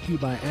Update, brought to you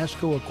by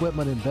ASCO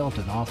Equipment in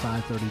Belton off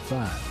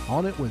I-35.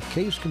 On it with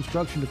Case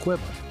Construction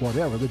Equipment,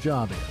 whatever the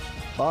job is.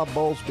 Bob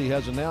Bowlesby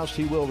has announced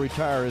he will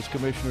retire as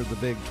commissioner of the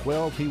Big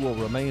 12. He will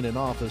remain in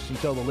office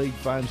until the league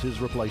finds his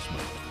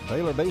replacement.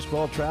 Baylor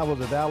baseball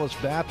traveled to Dallas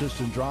Baptist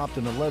and dropped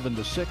an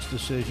 11-6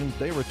 decision.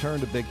 They return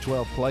to Big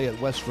 12 play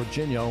at West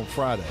Virginia on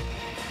Friday.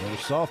 There's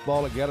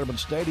softball at Getterman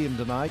Stadium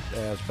tonight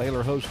as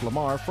Baylor hosts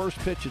Lamar. First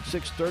pitch at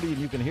 6:30, and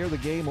you can hear the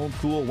game on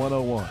Cool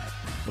 101.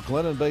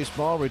 McLennan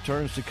baseball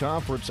returns to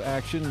conference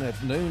action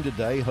at noon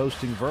today,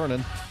 hosting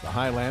Vernon. The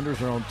Highlanders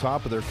are on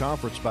top of their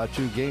conference by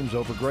 2 games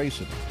over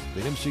Grayson.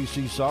 The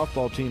MCC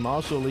softball team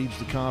also leads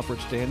the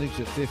conference standings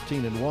at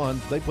 15-1.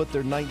 They put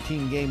their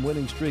 19-game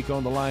winning streak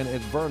on the line at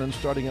Vernon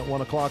starting at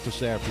 1 o'clock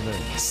this afternoon.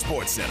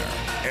 Sports Center,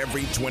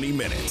 every 20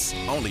 minutes,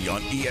 only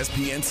on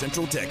ESPN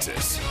Central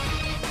Texas.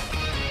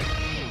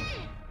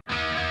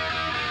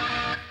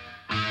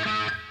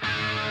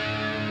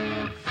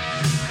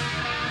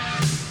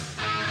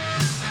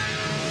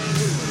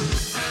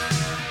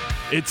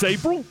 It's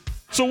April,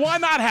 so why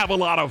not have a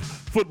lot of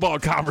football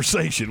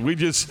conversation. We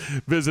just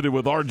visited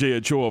with R.J.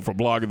 Ochoa from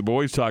Blogging the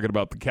Boys, talking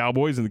about the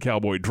Cowboys and the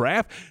Cowboy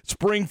Draft.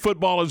 Spring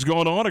football is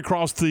going on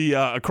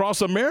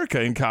across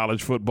America in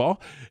college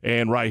football,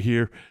 and right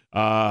here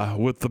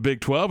with the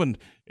Big 12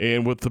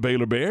 and with the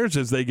Baylor Bears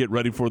as they get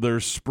ready for their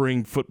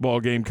spring football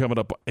game coming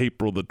up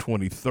April the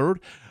 23rd.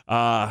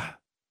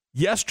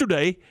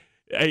 Yesterday,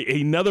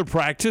 another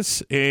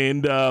practice,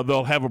 and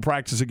they'll have a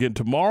practice again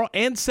tomorrow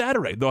and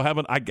Saturday. They'll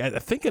have, I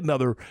think,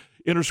 another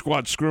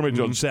inter-squad scrimmage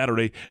on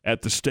Saturday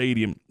at the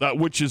stadium,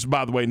 which is,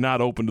 by the way,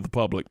 not open to the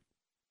public.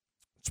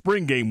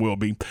 Spring game will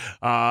be.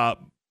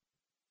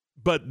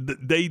 But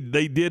they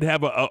did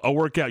have a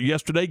workout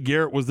yesterday.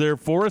 Garrett was there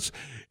for us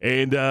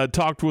and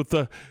talked with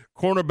the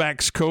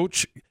cornerbacks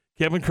coach,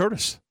 Kevin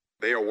Curtis.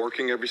 They are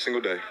working every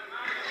single day.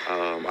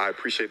 I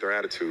appreciate their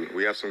attitude.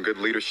 We have some good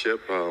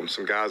leadership,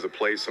 some guys that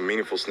played some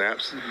meaningful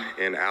snaps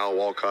in Al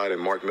Walcott and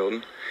Mark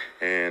Milton.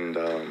 And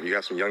you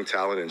have some young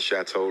talent in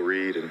Chateau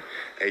Reed and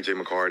A.J.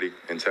 McCarty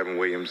and Tevin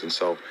Williams. And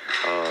so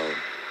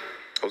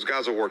those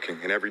guys are working,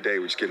 and every day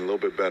we're just getting a little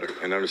bit better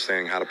and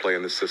understanding how to play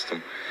in this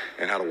system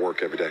and how to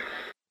work every day.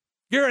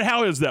 Garrett,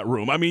 how is that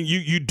room? I mean,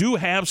 you do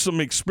have some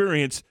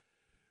experience,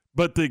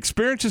 but the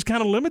experience is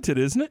kind of limited,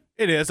 isn't it?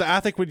 It is. I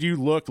think when you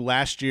look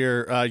last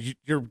year,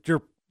 you're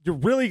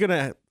really going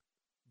to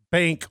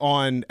bank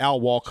on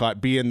Al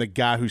Walcott being the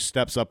guy who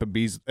steps up and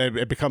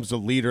becomes the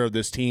leader of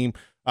this team.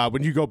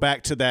 When you go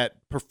back to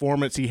that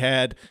performance he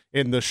had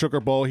in the Sugar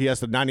Bowl, he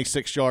has the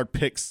 96-yard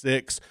pick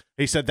six.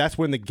 He said that's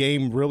when the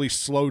game really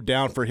slowed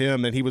down for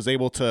him, and he was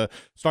able to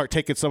start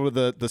taking some of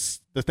the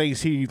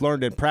things he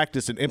learned in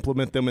practice and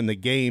implement them in the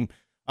game.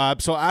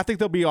 So I think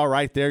they'll be all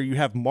right there. You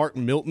have Mark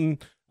Milton.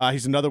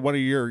 He's another one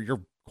of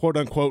your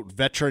quote-unquote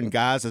veteran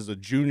guys as a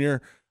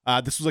junior.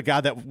 This was a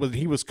guy that when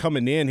he was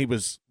coming in, he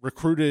was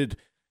recruited.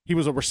 He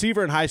was a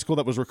receiver in high school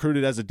that was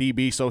recruited as a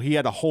DB, so he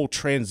had a whole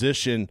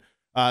transition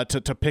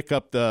to pick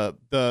up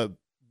the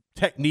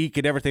technique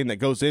and everything that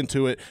goes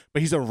into it.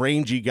 But he's a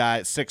rangy guy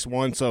at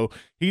 6'1", so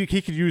he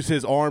could use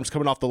his arms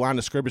coming off the line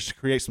of scrimmage to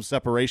create some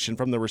separation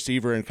from the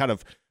receiver and kind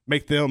of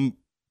make them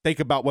think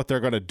about what they're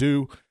going to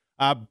do.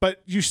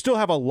 But you still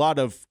have a lot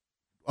of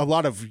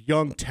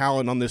young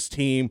talent on this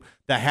team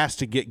that has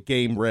to get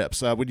game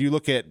reps. When you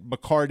look at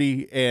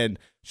McCarty and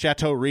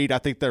Chateau Reed, I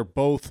think they're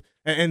both,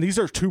 and these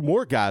are two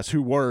more guys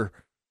who were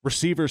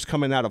receivers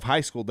coming out of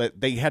high school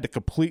that they had to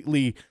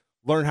completely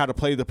learn how to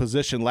play the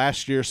position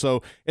last year.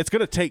 So it's going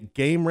to take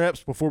game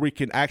reps before we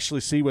can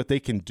actually see what they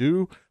can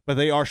do, but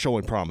they are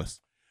showing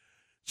promise.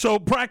 So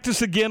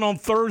practice again on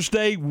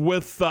Thursday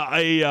with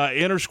a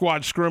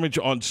inter-squad scrimmage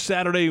on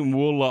Saturday, and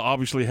we'll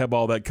obviously have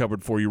all that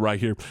covered for you right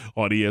here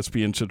on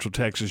ESPN Central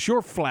Texas,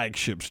 your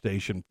flagship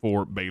station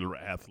for Baylor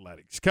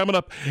Athletics. Coming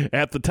up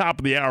at the top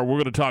of the hour, we're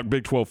going to talk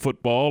Big 12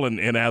 football and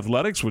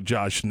athletics with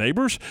Josh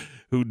Neighbors,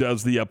 who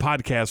does the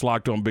podcast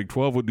Locked on Big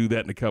 12. We'll do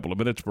that in a couple of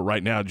minutes, but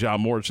right now, John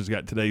Morris has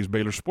got today's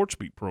Baylor Sports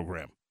Beat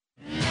program.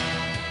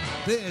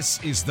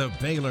 This is the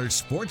Baylor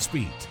Sports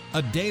Beat,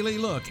 a daily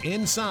look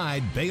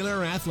inside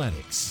Baylor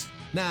athletics.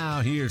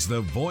 Now, here's the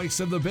voice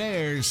of the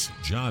Bears,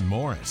 John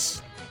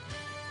Morris.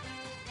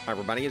 Hi,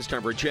 everybody. It's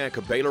time for a check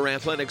of Baylor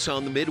athletics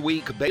on the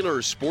midweek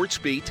Baylor Sports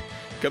Beat.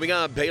 Coming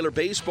up, Baylor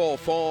baseball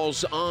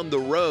falls on the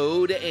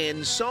road and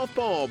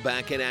softball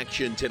back in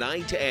action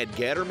tonight at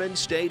Gatterman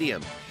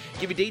Stadium.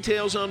 Give you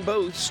details on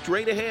both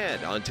straight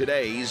ahead on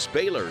today's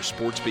Baylor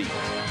Sports Beat.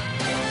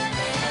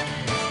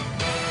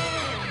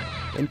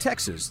 In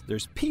Texas,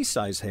 there's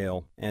pea-size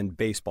hail and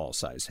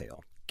baseball-size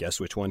hail. Guess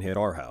which one hit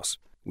our house?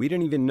 We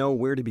didn't even know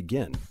where to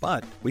begin,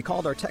 but we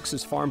called our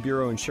Texas Farm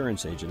Bureau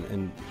insurance agent,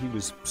 and he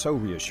was so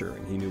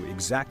reassuring. He knew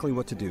exactly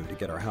what to do to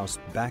get our house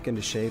back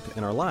into shape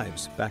and our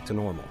lives back to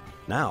normal.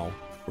 Now,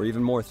 we're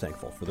even more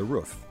thankful for the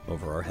roof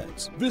over our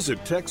heads.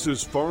 Visit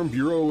Texas Farm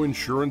Bureau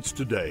Insurance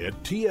today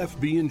at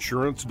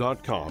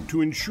tfbinsurance.com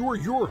to insure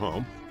your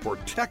home for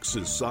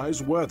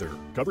Texas-size weather.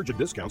 Coverage and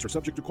discounts are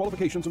subject to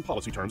qualifications and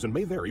policy terms and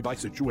may vary by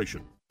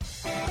situation.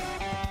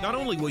 Not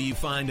only will you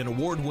find an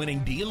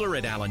award-winning dealer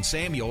at Allen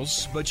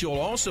Samuels, but you'll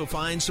also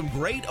find some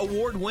great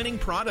award-winning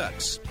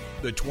products.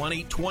 The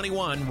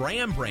 2021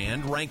 Ram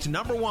brand ranked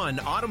 #1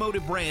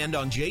 automotive brand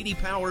on J.D.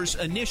 Power's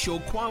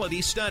initial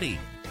quality study.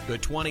 The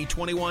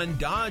 2021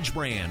 Dodge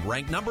brand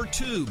ranked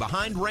 #2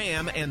 behind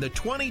Ram, and the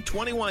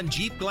 2021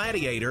 Jeep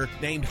Gladiator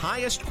named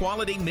highest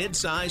quality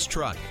midsize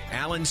truck.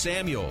 Allen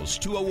Samuels,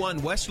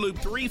 201 West Loop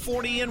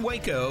 340 in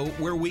Waco,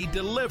 where we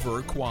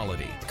deliver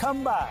quality.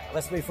 Come by,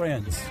 let's be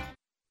friends.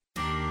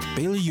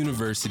 Baylor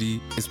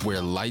University is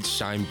where lights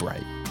shine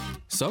bright.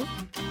 So,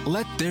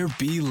 let there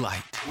be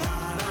light.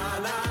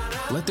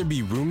 Let there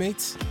be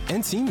roommates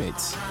and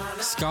teammates,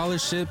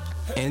 scholarship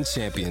and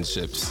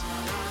championships.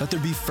 Let there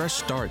be fresh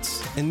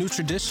starts and new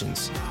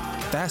traditions,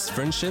 fast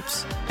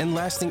friendships and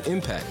lasting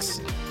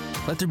impacts.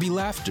 Let there be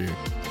laughter.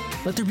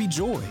 Let there be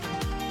joy.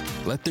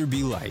 Let there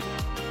be light.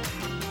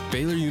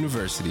 Baylor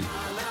University,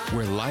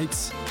 where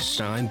lights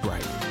shine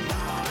bright.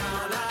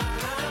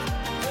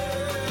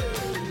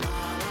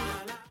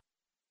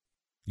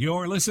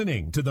 You're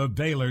listening to the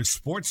Baylor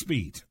Sports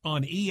Beat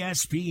on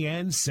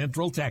ESPN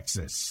Central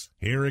Texas.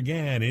 Here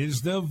again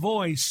is the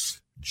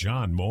voice,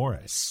 John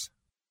Morris.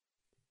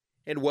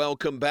 And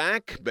welcome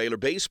back. Baylor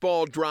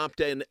baseball dropped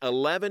an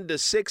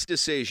 11-6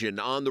 decision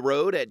on the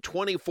road at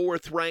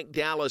 24th-ranked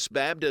Dallas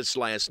Baptist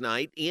last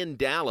night in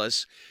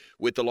Dallas.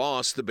 With the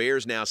loss, the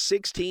Bears now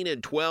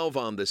 16-12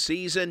 on the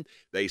season.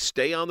 They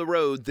stay on the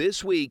road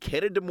this week,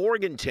 headed to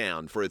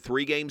Morgantown for a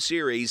 3-game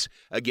series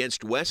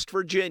against West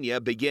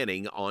Virginia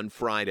beginning on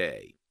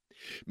Friday.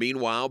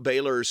 Meanwhile,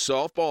 Baylor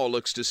softball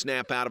looks to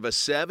snap out of a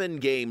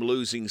 7-game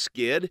losing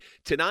skid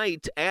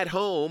tonight at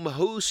home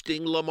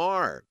hosting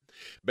Lamar.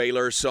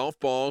 Baylor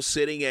softball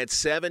sitting at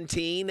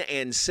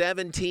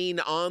 17-17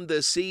 on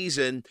the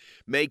season,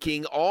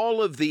 making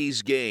all of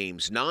these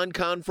games,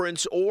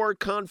 non-conference or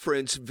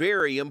conference,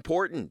 very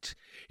important.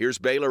 Here's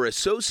Baylor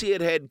Associate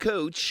Head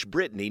Coach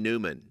Brittany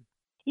Newman.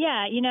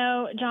 Yeah,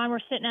 John, we're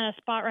sitting at a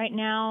spot right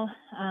now,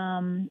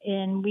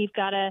 and we've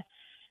got to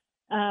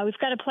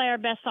play our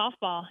best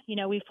softball.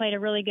 We've played a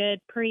really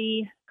good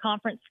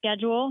pre-conference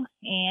schedule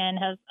and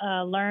have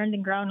learned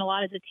and grown a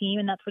lot as a team,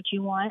 and that's what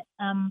you want.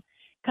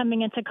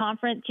 Coming into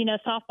conference,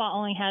 softball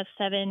only has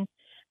 7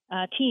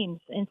 teams,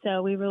 and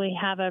so we really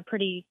have a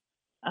pretty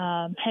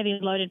heavy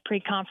loaded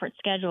pre-conference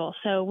schedule.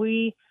 So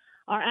we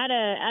are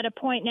at a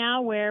point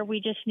now where we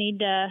just need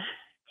to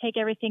take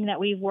everything that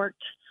we've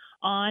worked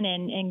on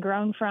and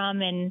grown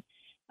from, and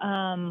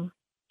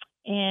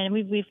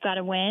we've got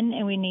to win,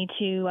 and we need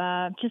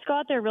to just go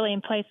out there really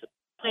and play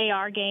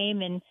our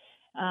game and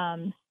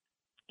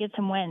get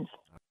some wins.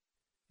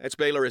 That's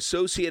Baylor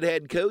Associate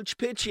Head Coach,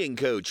 pitching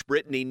coach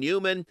Brittany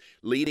Newman,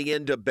 leading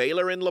into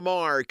Baylor and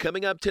Lamar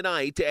coming up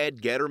tonight at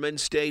Getterman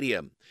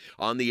Stadium.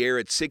 On the air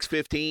at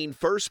 6:15,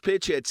 first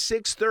pitch at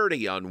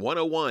 6:30 on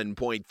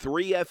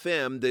 101.3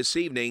 FM this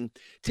evening.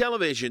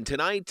 Television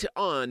tonight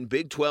on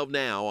Big 12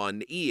 Now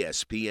on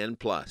ESPN+.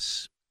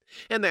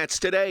 And that's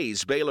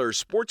today's Baylor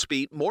Sports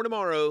Beat. More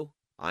tomorrow.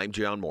 I'm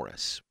John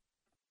Morris.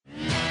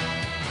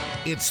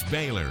 It's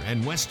Baylor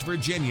and West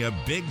Virginia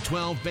Big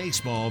 12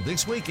 baseball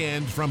this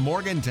weekend from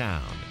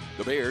Morgantown.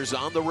 The Bears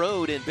on the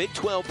road in Big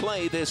 12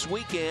 play this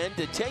weekend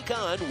to take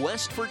on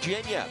West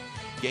Virginia.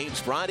 Games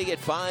Friday at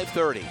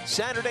 5:30,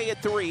 Saturday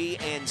at 3,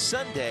 and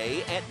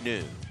Sunday at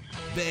noon.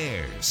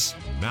 Bears,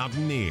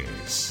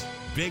 Mountaineers.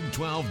 Big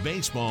 12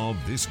 baseball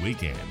this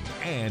weekend.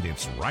 And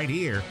it's right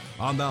here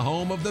on the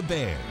home of the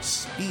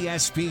Bears,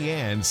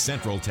 ESPN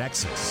Central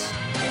Texas.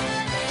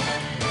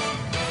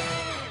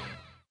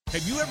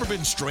 Have you ever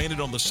been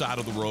stranded on the side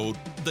of the road?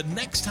 The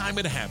next time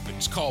it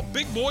happens, call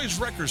Big Boys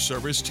Wrecker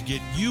Service to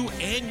get you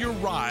and your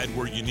ride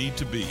where you need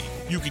to be.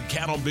 You can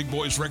count on Big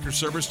Boys Wrecker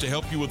Service to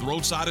help you with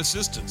roadside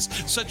assistance,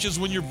 such as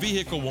when your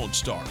vehicle won't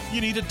start,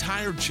 you need a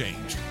tire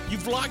changed,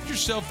 you've locked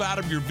yourself out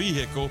of your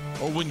vehicle,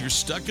 or when you're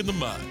stuck in the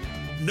mud.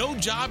 No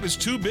job is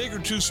too big or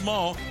too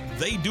small.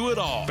 They do it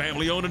all.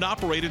 Family owned and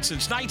operated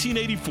since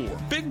 1984.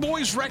 Big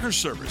Boys Wrecker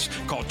Service.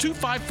 Call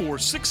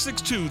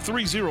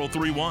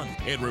 254-662-3031.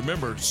 And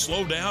remember,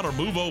 slow down or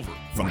move over.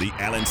 From the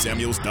Allen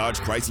Samuels Dodge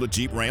Chrysler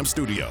Jeep Ram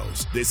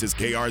Studios, this is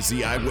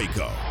KRZI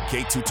Waco,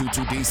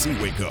 K222DC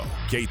Waco,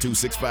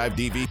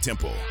 K265DV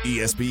Temple,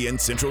 ESPN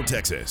Central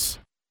Texas.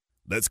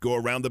 Let's go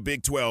around the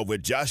Big 12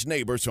 with Josh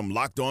Neighbors from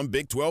Locked On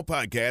Big 12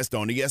 Podcast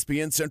on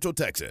ESPN Central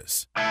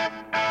Texas.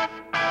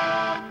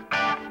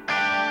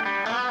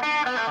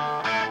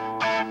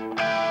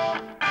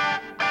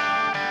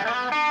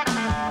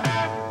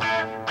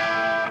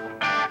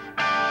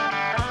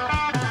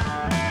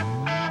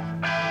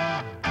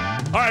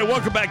 All right,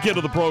 welcome back into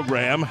the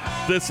program.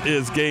 This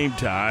is Game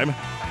Time.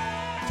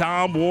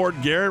 Tom,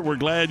 Ward, Garrett, we're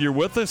glad you're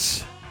with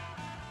us.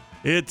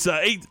 It's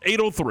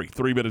 8:03,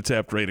 3 minutes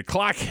after 8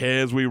 o'clock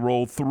as we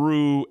roll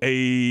through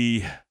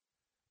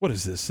what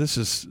is this? This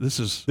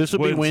will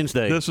be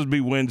Wednesday. This will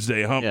be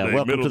Wednesday, hump day.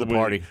 Welcome to the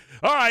party.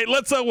 All right,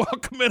 let's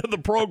welcome into the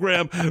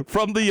program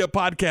from the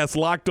podcast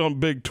Locked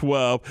On Big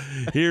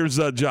 12. Here's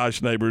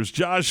Josh Neighbors.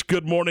 Josh,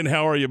 good morning.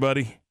 How are you,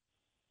 buddy?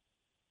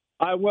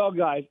 Well,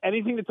 guys,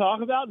 anything to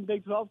talk about in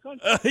Big 12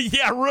 country?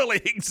 Yeah,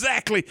 really,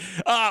 exactly.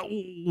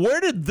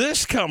 Where did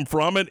this come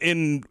from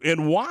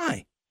and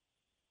why?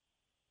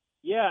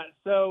 Yeah,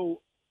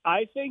 so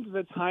I think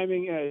the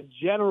timing in a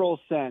general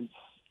sense,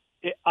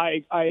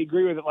 I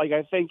agree with it.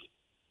 I think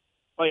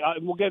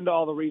we'll get into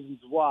all the reasons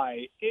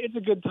why. It's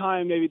a good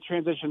time maybe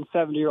transition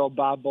 70-year-old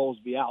Bob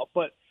Bowlesby out.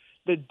 But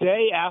the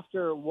day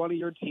after one of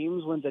your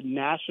teams wins a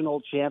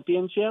national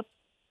championship,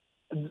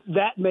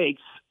 that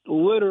makes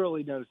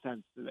literally no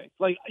sense to me.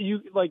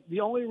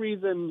 The only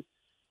reason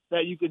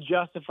that you could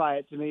justify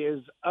it to me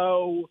is,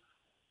 we're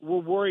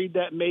worried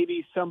that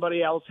maybe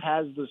somebody else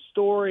has the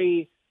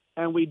story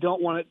and we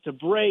don't want it to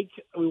break.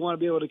 We want to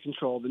be able to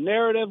control the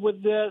narrative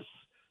with this.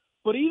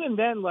 But even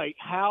then,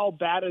 how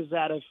bad is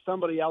that if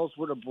somebody else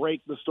were to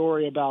break the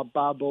story about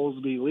Bob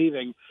Bowlesby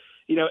leaving?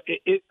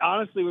 It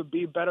honestly would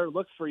be a better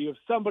look for you if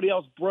somebody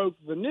else broke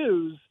the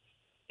news,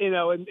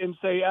 and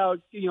say,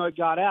 it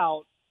got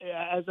out,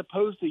 as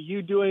opposed to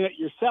you doing it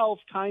yourself,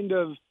 kind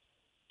of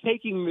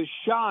taking the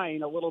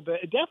shine a little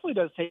bit. It definitely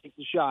does take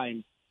the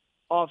shine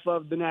off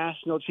of the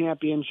national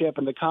championship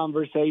and the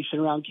conversation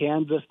around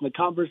Kansas and the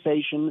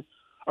conversation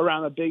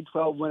around the Big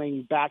 12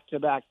 winning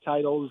back-to-back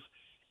titles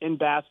in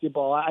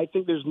basketball. I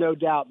think there's no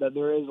doubt that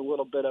there is a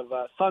little bit of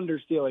thunder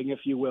stealing, if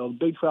you will.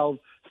 Big 12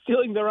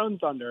 stealing their own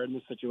thunder in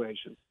this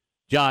situation.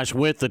 Josh,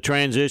 with the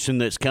transition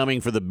that's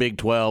coming for the Big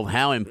 12,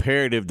 how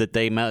imperative that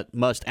they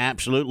must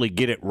absolutely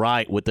get it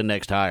right with the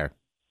next hire?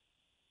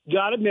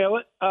 Got to nail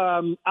it.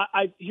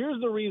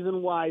 Here's the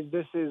reason why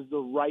this is the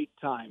right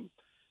time.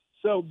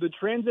 So the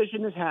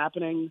transition is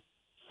happening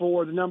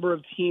for the number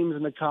of teams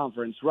in the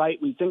conference, right?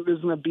 We think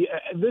there's going to be,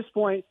 at this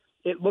point,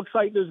 it looks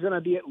like there's going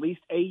to be at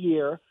least a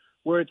year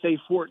where it's a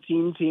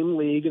 14-team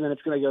league, and then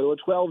it's going to go to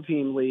a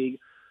 12-team league.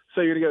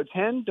 So you're going to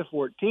go 10 to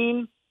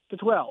 14 to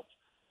 12.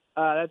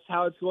 That's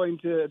how it's going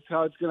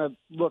to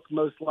look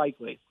most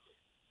likely.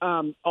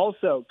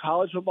 Also,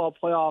 college football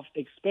playoff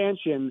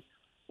expansion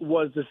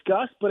was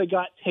discussed, but it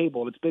got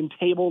tabled. It's been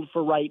tabled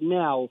for right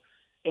now,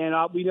 and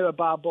we know that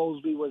Bob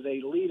Bowlesby was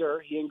a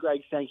leader. He and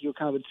Greg Sankey were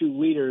kind of the two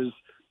leaders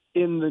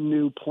in the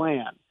new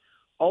plan.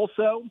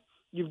 Also,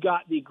 you've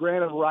got the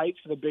grant of rights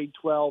for the Big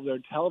 12, their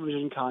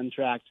television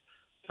contract,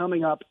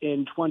 coming up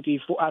in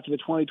after the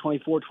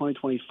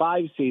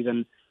 2024-2025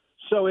 season.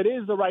 So it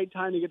is the right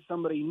time to get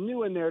somebody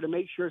new in there to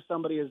make sure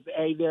somebody is,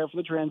 A, there for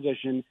the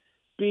transition,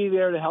 B,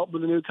 there to help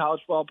with the new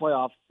college football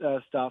playoff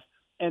stuff,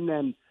 and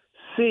then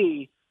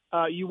C,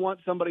 you want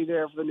somebody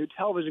there for the new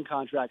television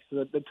contract. So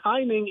that the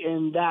timing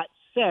in that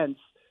sense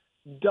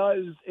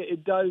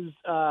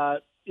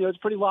it's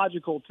pretty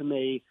logical to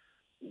me.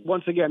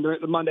 Once again,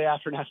 the Monday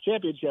after National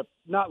Championship,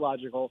 not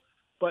logical,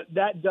 but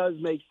that does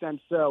make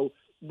sense. So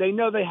they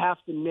know they have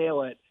to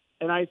nail it.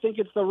 And I think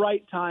it's the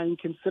right time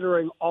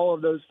considering all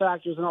of those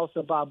factors and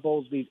also Bob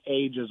Bowlesby's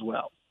age as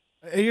well.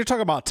 You're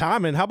talking about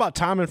timing. How about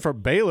timing for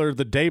Baylor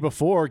the day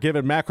before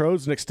giving Mack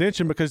Rhoades an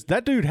extension? Because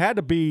that dude had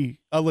to be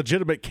a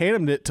legitimate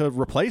candidate to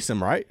replace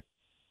him, right?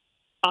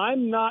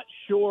 I'm not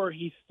sure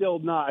he's still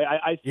not.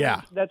 I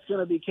think that's going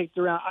to be kicked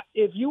around.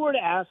 If you were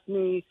to ask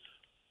me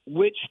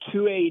which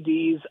two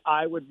ADs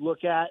I would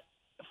look at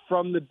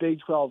from the Big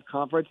 12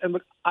 conference, and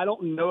look, I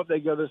don't know if they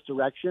go this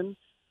direction,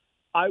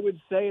 I would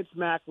say it's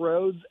Mack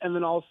Rhoades, and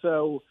then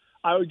also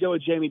I would go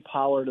with Jamie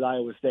Pollard at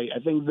Iowa State. I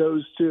think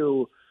those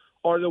two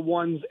are the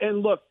ones.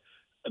 And look,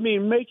 I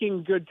mean,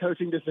 making good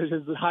coaching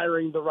decisions and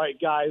hiring the right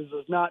guys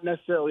does not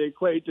necessarily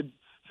equate to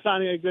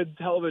signing a good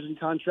television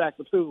contract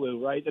with Hulu,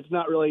 right? That's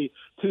not really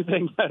two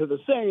things that are the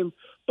same.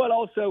 But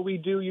also, we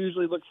do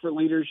usually look for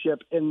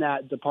leadership in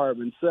that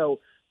department.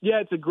 So, yeah,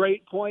 it's a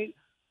great point.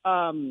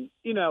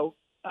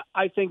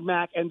 I think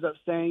Mack ends up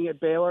staying at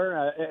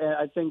Baylor.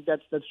 I think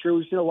that's true.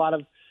 We've seen a lot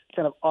of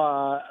kind of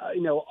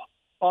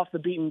off the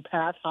beaten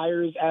path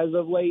hires as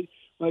of late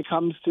when it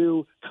comes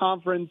to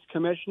conference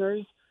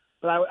commissioners.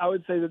 But I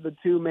would say that the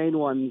two main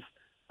ones,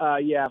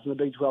 from the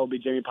Big 12 would be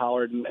Jamie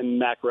Pollard and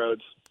Mack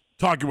Rhoades.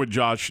 Talking with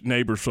Josh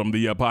Neighbors from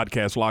the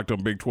podcast Locked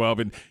on Big 12,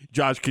 and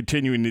Josh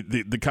continuing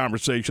the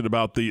conversation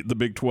about the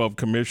Big 12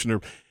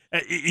 commissioner.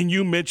 And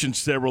you mentioned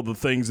several of the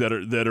things that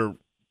are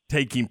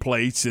taking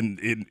place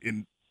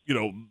in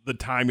the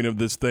timing of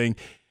this thing.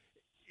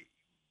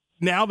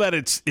 Now that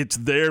it's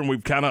there and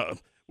we've kind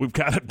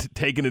of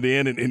taken it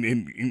in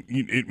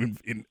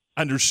and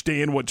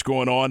understand what's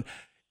going on,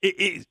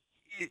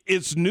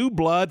 it's new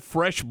blood,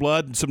 fresh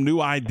blood, and some new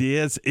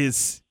ideas.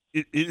 Is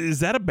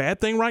that a bad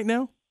thing right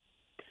now?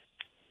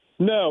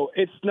 No,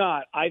 it's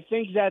not. I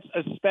think that's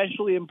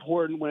especially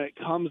important when it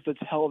comes to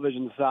the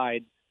television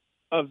side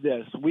of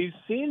this. We've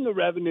seen the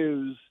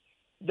revenues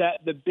that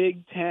the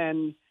Big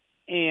Ten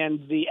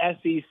and the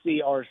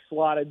SEC are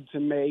slotted to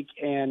make,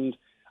 and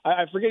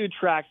I forget who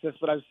tracks this,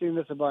 but I've seen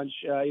this a bunch.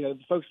 The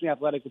folks in The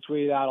Athletic will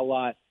tweet it out a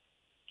lot.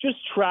 Just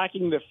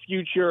tracking the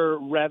future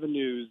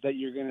revenues that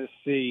you're going to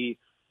see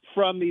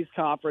from these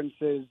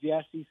conferences,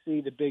 the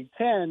SEC, the Big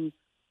Ten,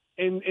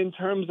 in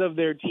terms of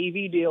their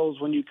TV deals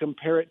when you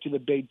compare it to the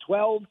Big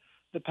 12,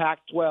 the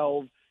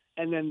Pac-12,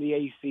 and then the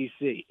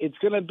ACC. It's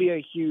going to be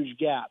a huge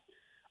gap.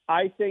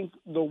 I think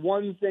the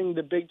one thing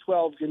the Big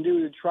 12 can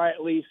do to try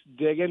at least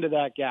dig into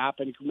that gap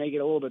and make it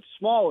a little bit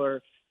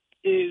smaller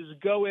is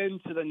go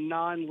into the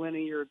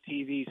nonlinear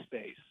TV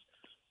space.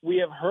 We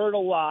have heard a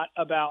lot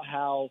about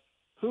how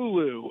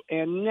Hulu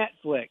and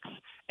Netflix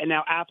and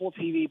now Apple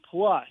TV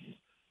Plus,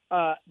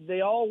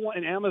 they all want,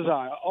 and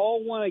Amazon,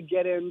 all want to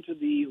get into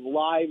the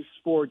live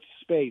sports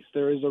space.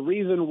 There is a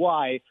reason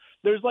why.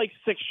 There's like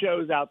 6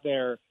 shows out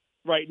there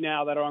right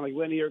now that are on like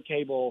linear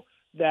cable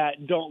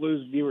that don't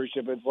lose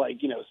viewership. It's like,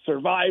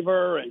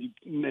 Survivor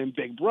and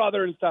Big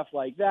Brother and stuff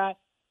like that.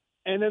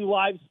 And then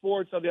live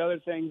sports are the other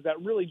things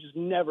that really just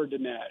never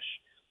diminish.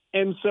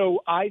 And so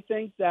I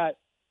think that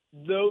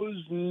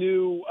those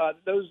new,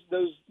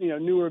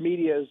 newer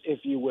medias, if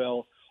you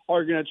will,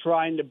 are going to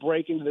try to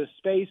break into this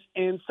space.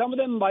 And some of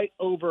them might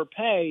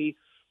overpay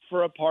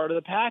for a part of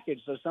the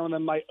package. So some of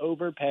them might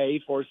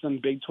overpay for some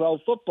Big 12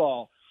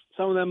 football.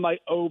 Some of them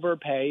might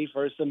overpay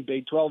for some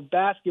Big 12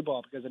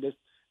 basketball because it is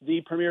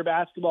the premier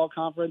basketball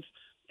conference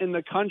in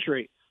the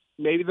country.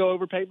 Maybe they'll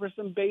overpay for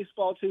some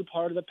baseball too,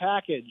 part of the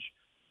package.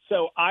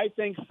 So I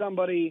think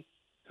somebody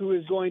who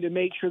is going to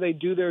make sure they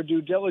do their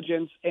due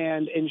diligence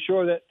and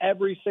ensure that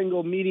every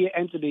single media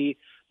entity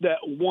that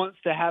wants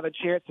to have a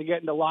chance to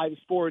get into live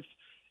sports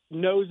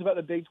knows about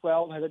the Big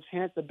 12, has a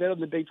chance to bid on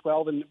the Big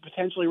 12, and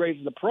potentially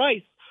raises the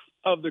price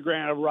of the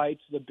grant of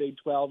rights to the Big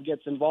 12,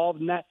 gets involved.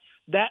 And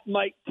that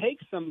might take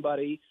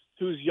somebody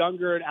who's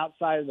younger and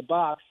outside of the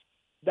box.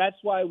 That's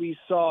why we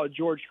saw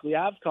George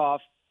Kliavkoff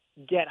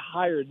get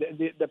hired.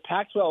 The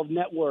Pac-12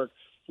 network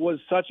was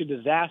such a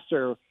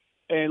disaster,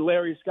 and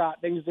Larry Scott,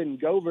 things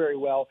didn't go very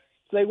well.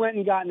 So they went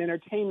and got an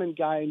entertainment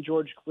guy in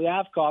George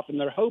Kliavkoff, and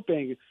they're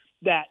hoping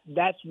that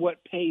that's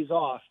what pays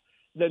off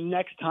the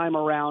next time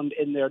around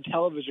in their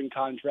television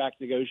contract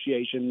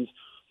negotiations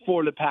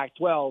for the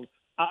Pac-12.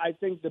 I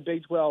think the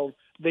Big 12,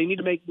 they need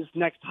to make this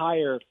next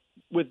hire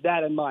with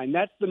that in mind.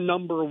 That's the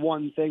number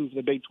one thing for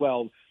the Big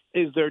 12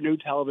 is their new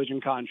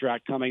television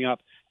contract coming up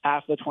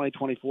after the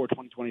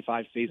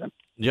 2024-2025 season.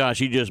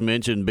 Josh, you just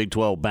mentioned Big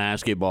 12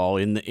 basketball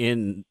in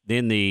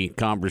the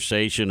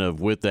conversation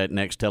of with that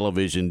next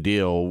television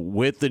deal.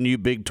 With the new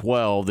Big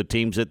 12, the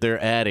teams that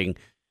they're adding,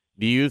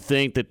 do you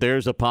think that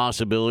there's a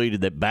possibility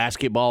that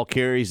basketball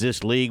carries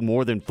this league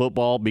more than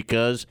football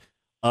because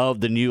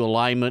of the new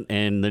alignment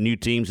and the new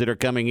teams that are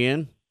coming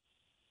in?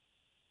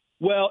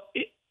 Well,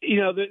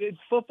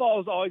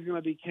 football is always going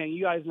to be king.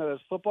 You guys know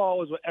this.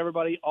 Football is what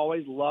everybody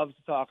always loves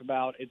to talk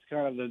about. It's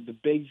kind of the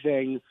big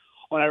thing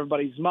on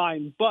everybody's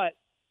mind. But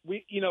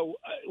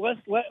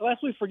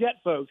lest we forget,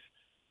 folks,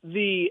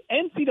 the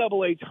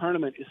NCAA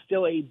tournament is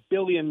still $1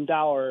 billion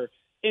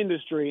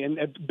industry, and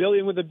a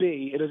billion with a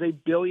B. It is $1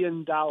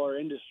 billion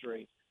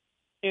industry.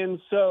 And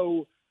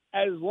so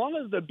as long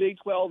as the Big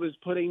 12 is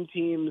putting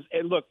teams,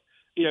 and look,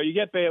 you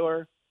get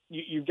Baylor,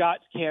 you've got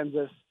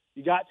Kansas,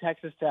 you got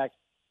Texas Tech.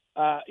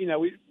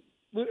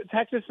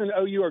 Texas and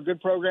OU are good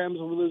programs,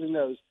 and we're losing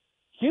those.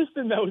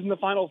 Houston, though, was in the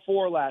Final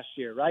Four last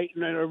year, right?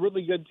 And a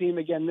really good team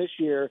again this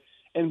year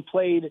and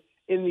played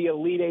in the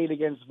Elite Eight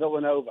against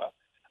Villanova.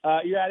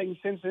 You're adding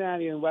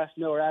Cincinnati and West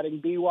Miller,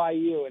 adding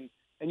BYU and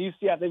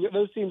UCF.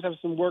 Those teams have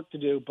some work to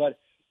do, but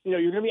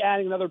you're going to be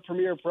adding another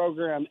premier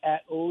program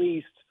at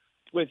least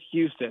with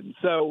Houston.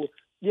 So,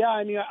 yeah,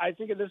 I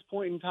think at this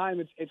point in time,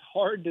 it's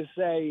hard to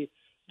say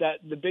that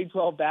the Big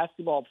 12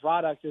 basketball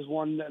product is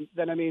one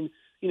that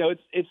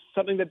it's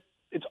something that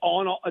it's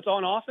on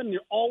often.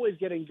 You're always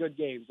getting good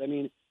games.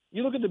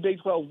 You look at the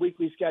Big 12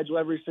 weekly schedule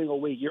every single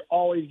week. You're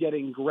always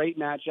getting great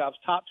matchups,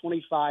 top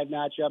 25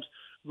 matchups,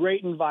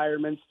 great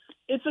environments.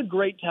 It's a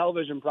great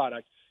television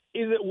product.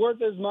 Is it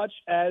worth as much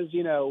as,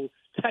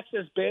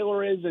 Texas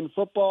Baylor is in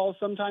football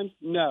sometimes?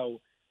 No,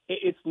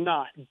 it's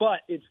not. But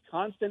it's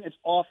constant, it's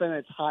often,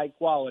 it's high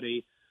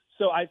quality.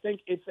 So I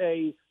think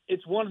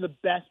it's one of the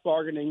best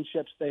bargaining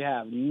chips they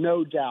have,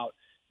 no doubt.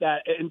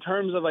 That in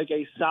terms of like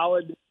a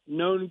solid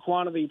known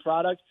quantity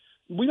product,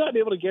 we might be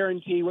able to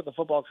guarantee what the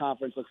football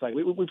conference looks like.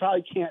 We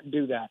probably can't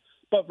do that.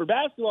 But for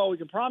basketball, we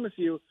can promise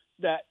you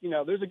that,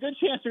 there's a good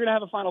chance you're going to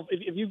have a final.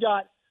 If you've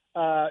got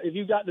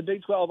the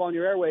Big 12 on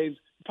your airwaves,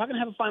 you're probably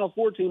going to have a Final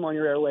Four team on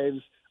your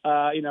airwaves,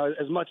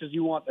 as much as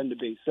you want them to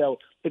be. So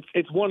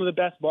it's one of the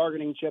best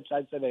bargaining chips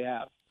I'd say they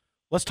have.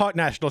 Let's talk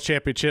national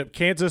championship.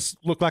 Kansas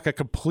looked like a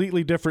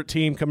completely different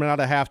team coming out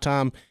of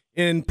halftime.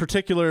 In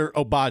particular,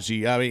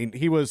 Obaji.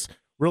 He was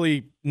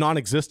really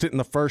non-existent in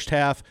the first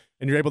half,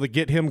 and you're able to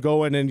get him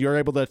going, and you're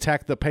able to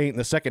attack the paint in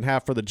the second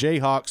half for the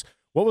Jayhawks.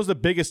 What was the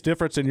biggest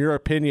difference, in your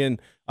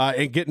opinion,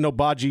 in getting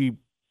Obaji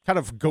kind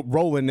of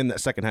rolling in that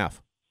second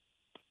half?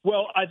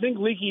 Well, I think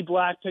Leaky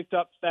Black picked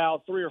up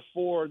foul 3 or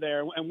 4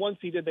 there, and once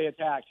he did, they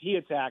attacked. He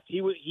attacked.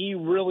 He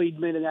really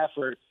made an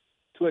effort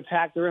to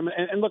attack the rim.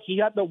 And look, he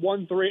got the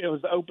 1-3. It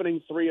was the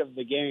opening 3 of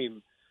the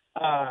game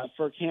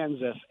for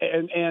Kansas.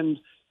 And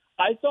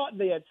I thought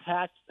they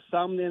attacked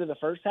some into the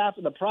first half,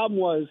 and the problem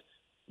was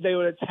they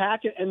would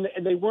attack it, and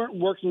they weren't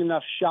working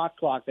enough shot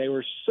clock. They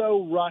were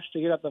so rushed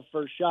to get up the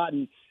first shot,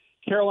 and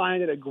Carolina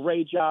did a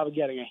great job of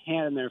getting a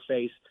hand in their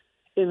face.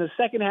 In the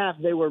second half,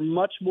 they were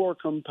much more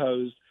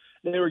composed.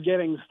 They were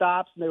getting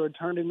stops, and they were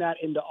turning that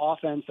into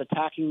offense,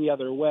 attacking the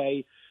other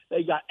way.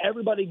 They got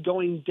everybody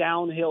going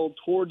downhill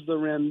towards the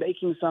rim,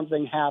 making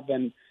something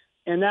happen,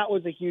 and that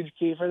was a huge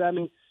key for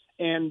them.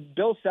 And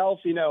Bill Self,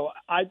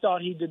 I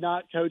thought he did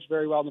not coach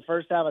very well in the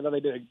first half. I thought they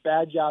did a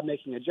bad job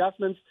making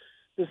adjustments.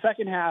 The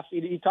second half,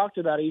 he talked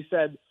about it. He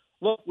said,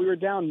 look, we were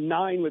down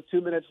 9 with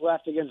 2 minutes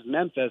left against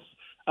Memphis.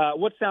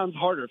 What sounds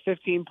harder,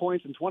 15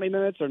 points in 20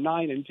 minutes or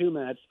 9 in 2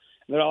 minutes?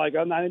 And they're all like,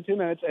 9 in 2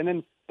 minutes. And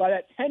then by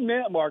that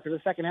 10-minute mark of the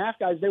second half,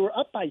 guys, they were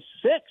up by 6.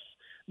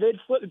 They'd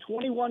flipped a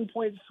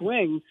 21-point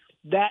swing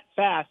that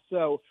fast.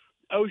 So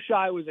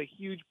Oshai was a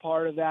huge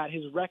part of that,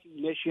 his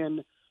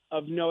recognition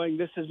of knowing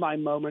this is my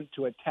moment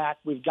to attack.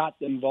 We've got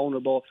them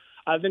vulnerable.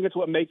 I think it's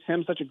what makes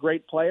him such a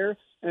great player,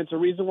 and it's a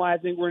reason why I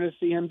think we're going to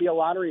see him be a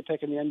lottery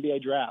pick in the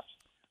NBA draft.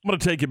 I'm going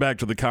to take you back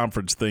to the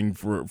conference thing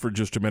for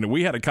just a minute.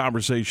 We had a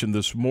conversation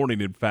this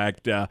morning, in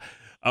fact,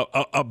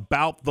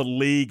 about the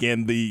league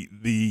and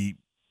the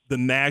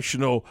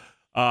national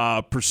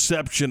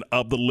perception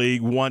of the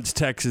league once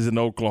Texas and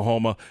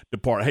Oklahoma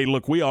depart. Hey,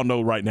 look, we all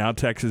know right now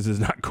Texas is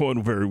not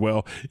going very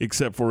well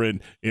except for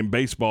in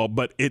baseball,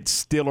 but it's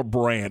still a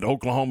brand.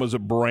 Oklahoma's a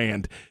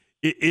brand.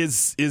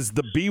 Is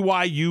the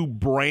BYU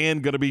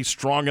brand going to be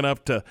strong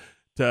enough to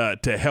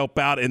help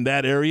out in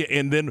that area?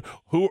 And then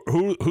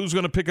who's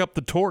going to pick up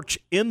the torch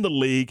in the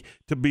league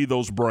to be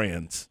those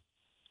brands?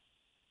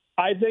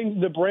 I think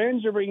the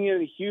brands you're bringing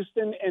in,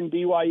 Houston and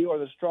BYU, are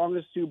the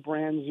strongest two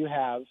brands you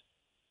have.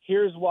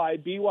 Here's why.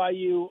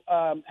 BYU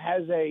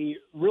has a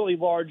really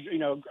large,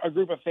 a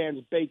group of fans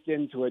baked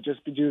into it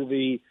just due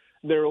to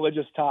their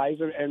religious ties,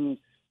 and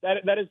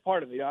that is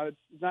part of it.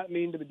 It's not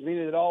mean to be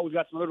demeaning at all. We've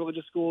got some other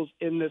religious schools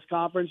in this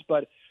conference,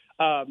 but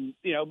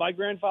my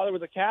grandfather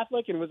was a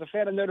Catholic and was a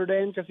fan of Notre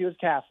Dame because he was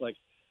Catholic.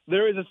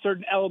 There is a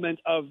certain element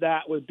of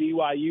that with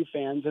BYU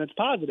fans, and it's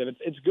positive.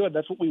 It's good.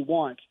 That's what we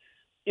want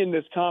in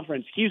this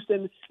conference.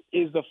 Houston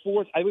is the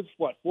fourth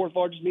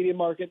largest media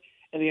market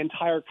in the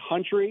entire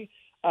country.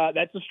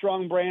 That's a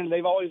strong brand.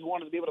 They've always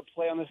wanted to be able to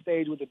play on the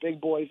stage with the big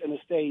boys in the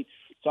state.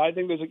 So I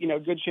think there's a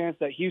good chance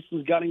that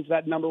Houston's gunning for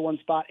that number one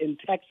spot in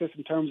Texas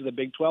in terms of the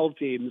Big 12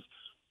 teams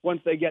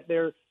once they get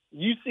there.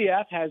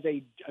 UCF has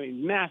a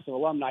massive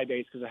alumni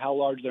base because of how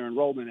large their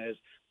enrollment is,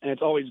 and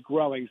it's always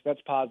growing, so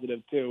that's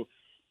positive too.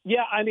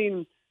 Yeah,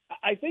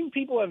 I think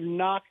people have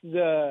knocked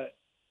the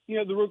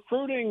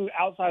recruiting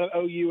outside of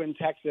OU and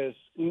Texas.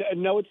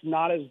 No, it's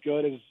not as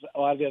good as a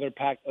lot of the other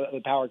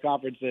the power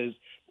conferences.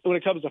 When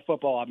it comes to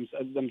football,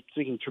 I'm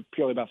speaking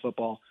purely about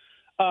football.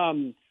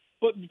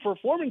 But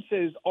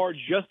performances are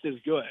just as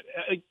good.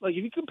 Like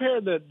if you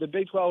compare the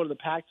Big 12 to the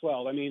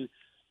Pac-12,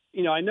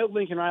 I know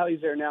Lincoln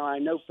Riley's there now. I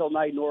know Phil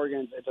Knight in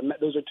Oregon.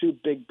 Those are two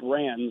big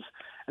brands,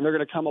 and they're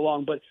going to come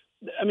along. But,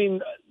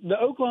 the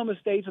Oklahoma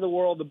States of the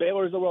world, the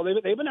Baylors of the world,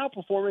 they've been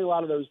outperforming a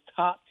lot of those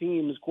top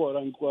teams, quote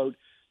unquote,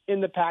 in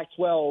the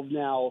Pac-12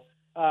 now.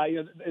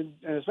 And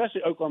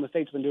especially Oklahoma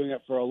State's been doing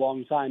it for a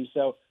long time.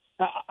 So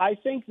I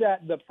think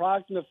that the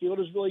product in the field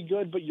is really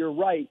good, but you're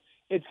right.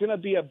 It's going to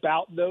be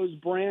about those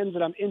brands,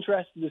 and I'm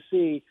interested to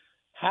see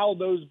how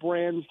those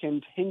brands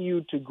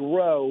continue to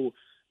grow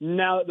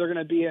now that they're going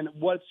to be in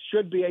what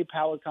should be a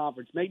power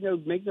conference. Make no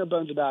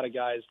bones about it,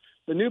 guys.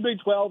 The new Big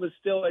 12 is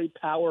still a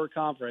power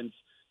conference,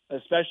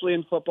 especially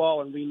in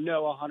football, and we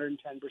know 110%.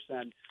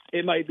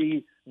 It might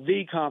be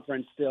the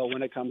conference still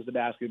when it comes to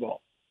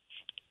basketball.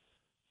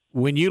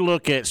 When you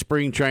look at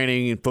spring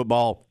training and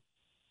football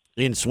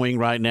in swing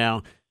right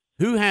now,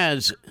 who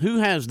has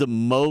the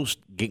most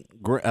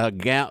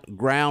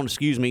ground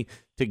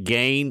to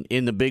gain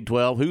in the Big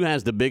 12? Who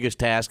has the biggest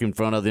task in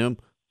front of them?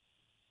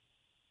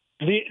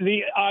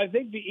 I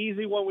think the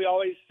easy one we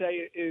always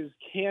say is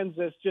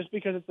Kansas, just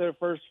because it's their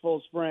first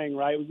full spring,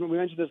 right? We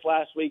mentioned this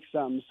last week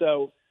some.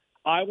 So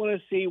I want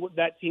to see what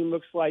that team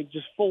looks like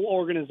just full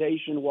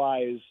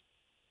organization-wise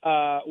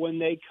when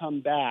they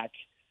come back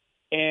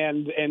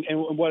and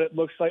what it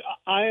looks like.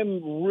 I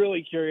am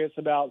really curious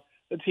about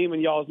the team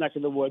in y'all's neck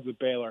of the woods with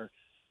Baylor.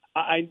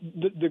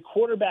 The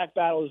quarterback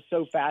battle is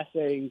so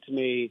fascinating to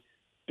me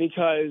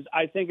because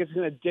I think it's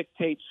going to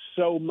dictate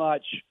so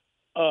much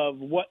of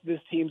what this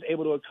team's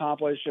able to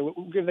accomplish and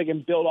if they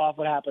can build off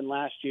what happened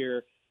last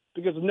year.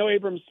 Because with no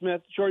Abram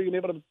Smith, sure, you're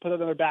going to be able to put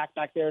another back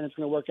there and it's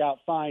going to work out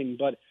fine.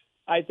 But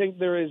I think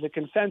there is a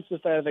consensus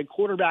that if a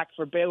quarterback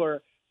for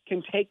Baylor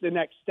can take the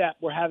next step,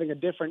 we're having a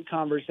different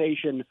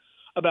conversation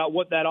about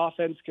what that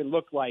offense can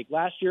look like.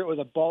 Last year it was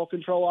a ball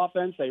control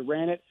offense. They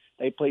ran it.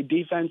 They played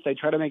defense. They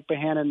tried to make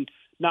Bohannon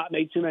not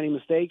make too many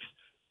mistakes.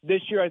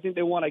 This year I think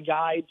they want a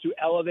guy to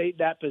elevate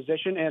that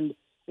position. And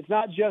it's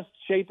not just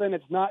Chapin.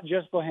 It's not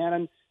just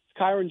Bohannon. It's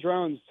Kyron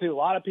Drones, too. A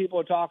lot of people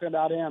are talking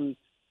about him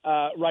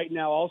right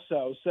now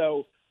also.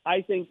 So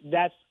I think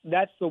that's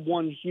the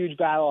one huge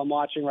battle I'm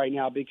watching right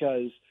now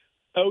because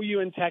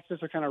OU and Texas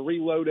are kind of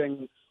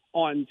reloading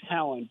on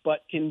talent.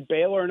 But can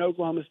Baylor and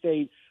Oklahoma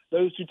State,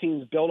 those two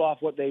teams, build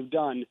off what they've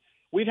done?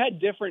 We've had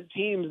different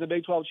teams in the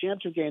Big 12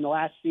 championship game the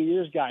last few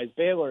years, guys.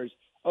 Baylor's,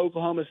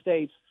 Oklahoma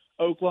State's,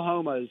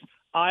 Oklahoma's,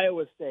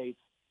 Iowa State's.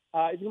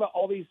 You think about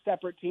all these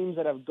separate teams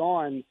that have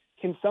gone.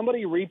 Can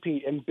somebody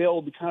repeat and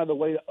build kind of the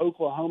way that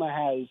Oklahoma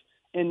has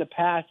in the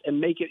past and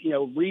make it,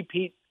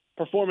 repeat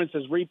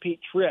performances, repeat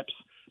trips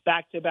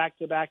back to back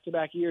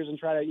years and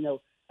try to,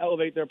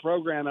 elevate their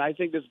program? And I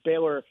think this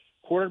Baylor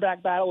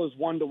quarterback battle is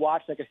one to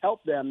watch that could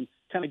help them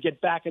kind of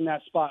get back in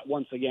that spot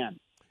once again.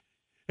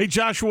 Hey,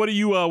 Josh, what do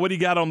you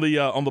got on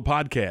the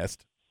podcast?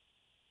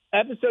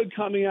 Episode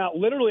coming out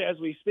literally as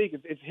we speak.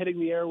 It's hitting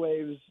the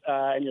airwaves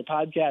and your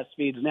podcast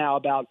feeds now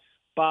about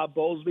Bob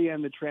Bowlesby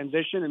and the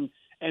transition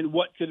and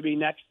what could be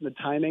next in the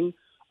timing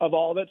of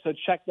all of it. So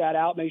check that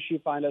out. Make sure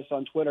you find us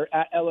on Twitter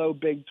at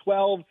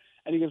LOBig12,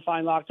 and you can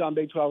find Locked On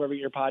Big 12 every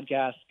your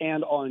podcast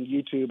and on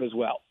YouTube as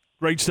well.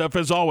 Great stuff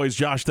as always,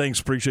 Josh. Thanks.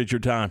 Appreciate your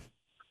time.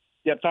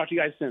 Yep. Talk to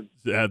you guys soon.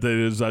 That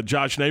is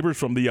Josh Neighbors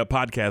from the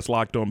podcast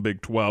Locked On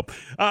Big 12.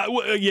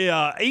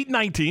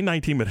 8:19,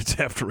 19 minutes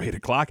after 8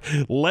 o'clock.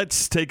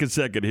 Let's take a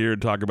second here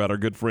and talk about our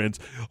good friends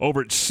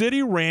over at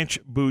City Ranch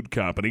Boot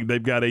Company.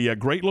 They've got a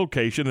great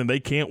location, and they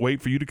can't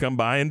wait for you to come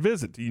by and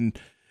visit.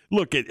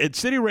 look, at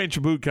City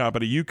Ranch Boot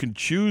Company, you can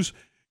choose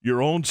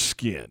your own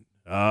skin.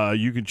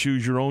 You can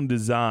choose your own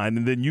design,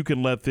 and then you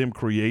can let them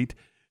create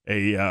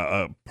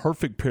a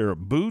perfect pair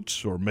of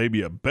boots, or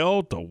maybe a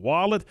belt, a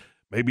wallet,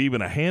 maybe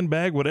even a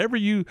handbag, whatever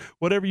you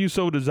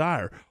so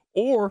desire.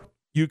 Or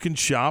you can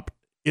shop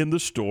in the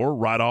store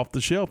right off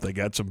the shelf. They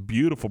got some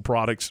beautiful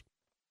products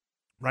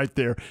right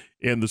there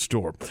in the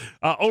store.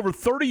 Over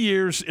 30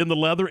 years in the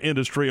leather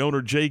industry,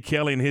 owner Jay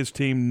Kelly and his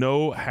team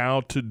know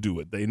how to do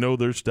it. They know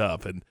their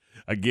stuff. And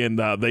again,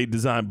 they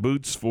design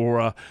boots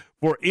for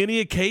any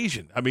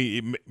occasion. I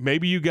mean,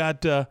 maybe you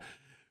got a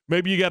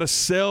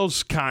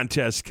sales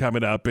contest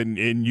coming up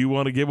and you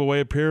want to give away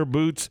a pair of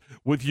boots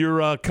with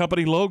your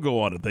company logo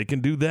on it. They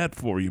can do that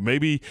for you.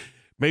 Maybe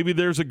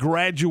there's a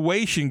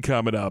graduation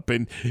coming up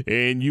and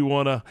you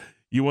want to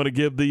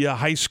give the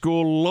high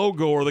school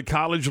logo or the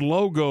college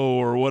logo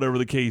or whatever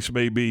the case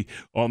may be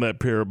on that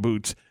pair of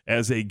boots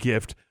as a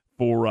gift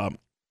for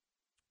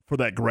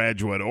that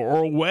graduate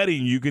or a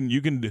wedding. You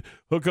can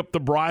hook up the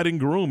bride and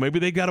groom. Maybe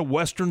they got a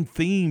Western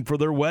theme for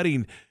their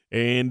wedding,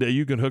 and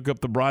you can hook up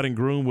the bride and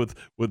groom with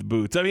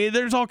boots. I mean,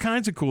 there's all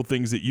kinds of cool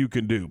things that you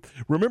can do.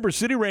 Remember,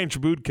 City Ranch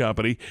Boot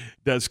Company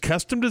does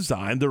custom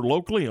design. They're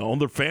locally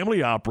owned. They're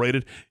family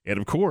operated, and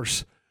of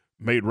course,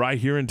 made right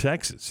here in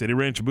Texas. City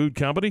Ranch Boot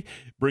Company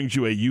brings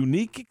you a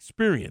unique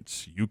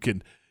experience. You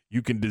can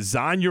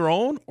design your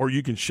own, or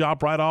you can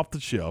shop right off the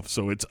shelf,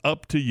 so it's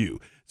up to you.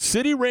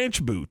 City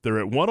Ranch Boot, they're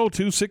at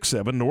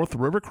 10267 North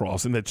River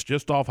Crossing. That's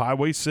just off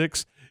Highway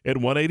 6 at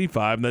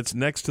 185, and that's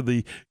next to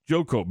the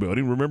Joco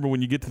building. Remember, when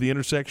you get to the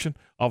intersection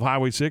of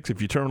Highway 6, if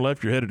you turn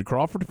left, you're headed to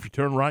Crawford. If you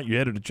turn right, you're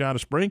headed to China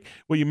Spring.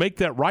 Well, you make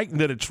that right, and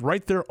then it's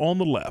right there on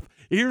the left.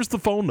 Here's the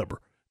phone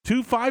number,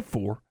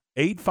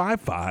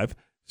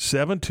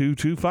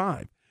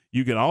 254-855-7225.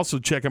 You can also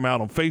check them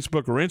out on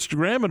Facebook or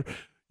Instagram, and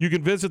you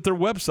can visit their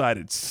website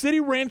at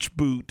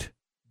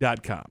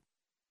cityranchboot.com.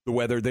 The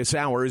weather this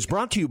hour is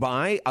brought to you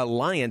by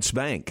Alliance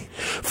Bank.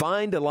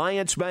 Find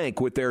Alliance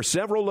Bank with their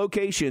several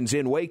locations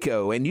in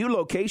Waco and new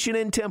location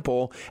in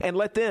Temple, and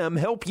let them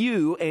help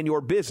you and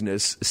your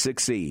business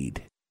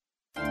succeed.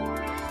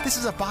 This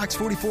is a Fox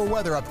 44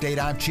 weather update.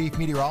 I'm Chief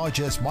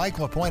Meteorologist Mike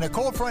LaPointe. A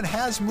cold front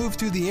has moved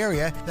through the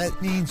area.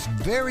 That means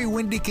very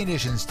windy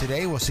conditions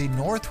today. We'll see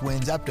north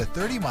winds up to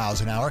 30 miles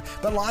an hour,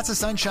 but lots of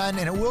sunshine,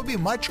 and it will be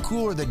much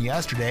cooler than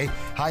yesterday.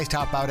 Highs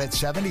top out at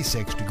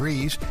 76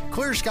 degrees.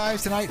 Clear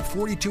skies tonight,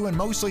 42 and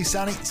mostly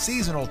sunny.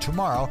 Seasonal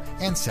tomorrow,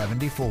 and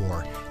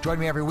 74. Join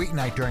me every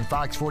weeknight during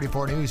Fox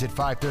 44 News at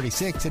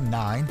 5:36 and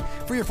 9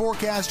 for your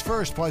forecast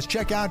first. Plus,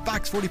 check out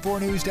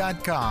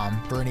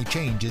fox44news.com for any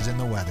changes in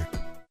the weather.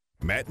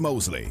 Matt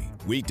Mosley,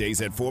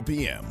 weekdays at 4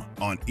 p.m.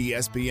 on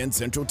ESPN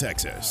Central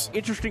Texas.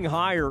 Interesting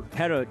hire,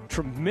 had a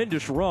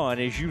tremendous run,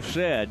 as you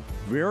said,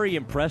 very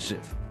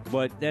impressive.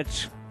 But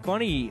that's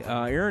funny,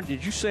 Aaron,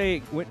 did you say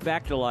it went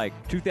back to like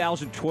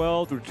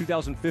 2012 or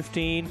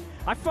 2015?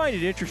 I find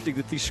it interesting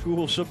that these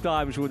schools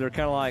sometimes when they're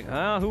kind of like,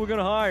 who are we going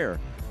to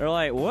hire? They're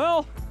like,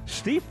 well,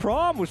 Steve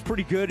Prohm was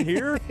pretty good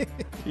here,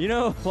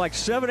 like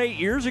 7-8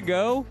 years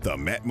ago. The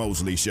Matt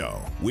Mosley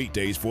Show,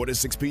 weekdays 4 to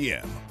 6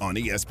 p.m. on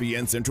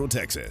ESPN Central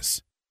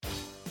Texas.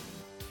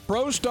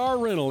 ProStar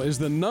Rental is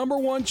the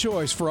 #1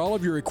 choice for all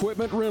of your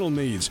equipment rental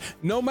needs.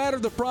 No matter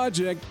the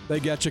project, they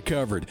got you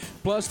covered.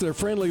 Plus, their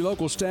friendly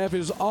local staff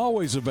is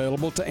always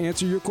available to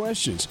answer your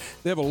questions.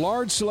 They have a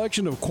large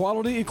selection of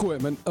quality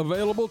equipment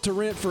available to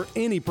rent for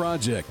any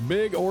project,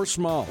 big or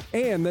small.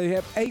 And they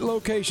have 8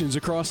 locations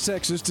across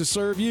Texas to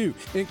serve you,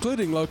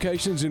 including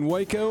locations in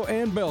Waco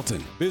and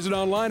Belton. Visit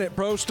online at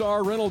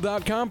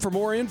ProStarRental.com for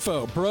more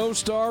info.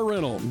 ProStar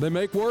Rental. They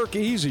make work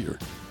easier.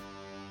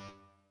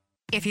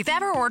 If you've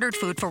ever ordered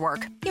food for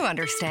work, you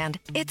understand.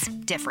 It's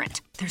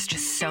different. There's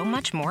just so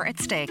much more at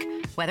stake.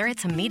 Whether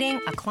it's a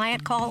meeting, a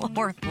client call,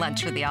 or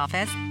lunch with the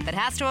office that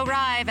has to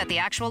arrive at the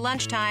actual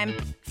lunchtime,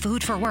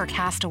 food for work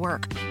has to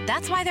work.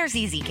 That's why there's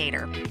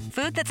EasyCater.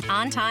 Food that's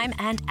on time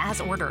and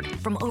as ordered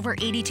from over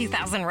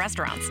 82,000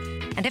 restaurants.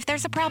 And if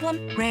there's a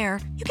problem,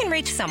 rare, you can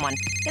reach someone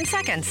in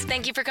seconds.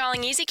 Thank you for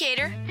calling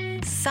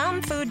EasyCater.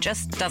 Some food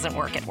just doesn't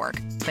work at work,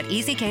 but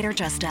EasyCater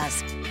just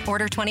does.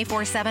 Order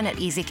 24/7 at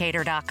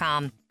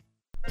EasyCater.com.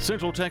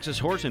 Central Texas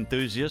horse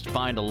enthusiasts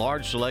find a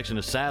large selection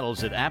of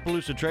saddles at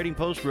Appaloosa Trading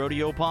Post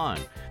Rodeo Pond.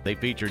 They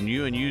feature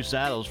new and used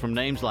saddles from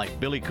names like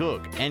Billy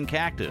Cook and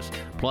Cactus.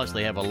 Plus,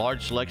 they have a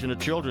large selection of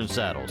children's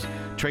saddles.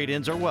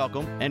 Trade-ins are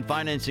welcome and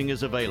financing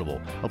is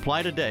available.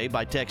 Apply today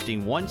by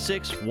texting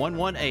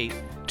 16118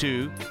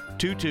 to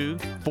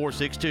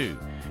 22462.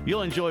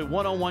 You'll enjoy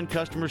one-on-one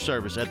customer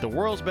service at the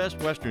world's best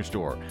Western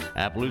store,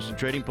 Appaloosa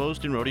Trading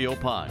Post in Rodeo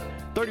Pond,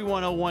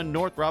 3101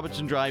 North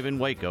Robinson Drive in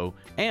Waco,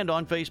 and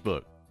on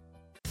Facebook.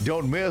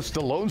 Don't miss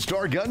the Lone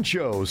Star Gun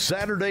Show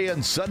Saturday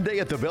and Sunday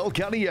at the Bell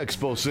County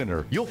Expo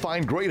Center. You'll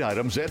find great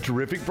items at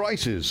terrific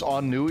prices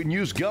on new and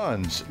used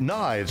guns,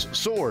 knives,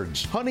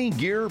 swords, hunting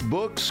gear,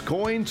 books,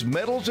 coins,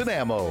 medals, and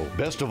ammo.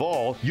 Best of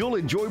all, you'll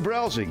enjoy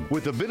browsing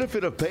with the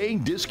benefit of paying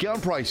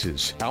discount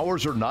prices.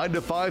 Hours are 9 to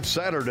 5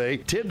 Saturday,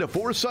 10 to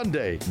 4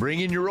 Sunday.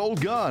 Bring in your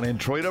old gun and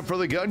trade up for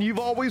the gun you've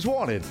always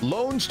wanted.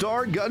 Lone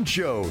Star Gun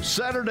Show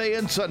Saturday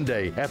and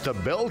Sunday at the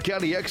Bell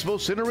County Expo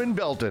Center in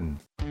Belton.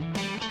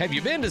 Have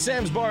you been to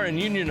Sam's Bar in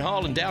Union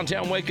Hall in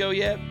downtown Waco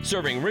yet?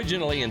 Serving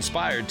originally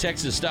inspired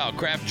Texas-style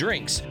craft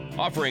drinks,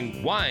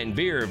 offering wine,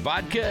 beer,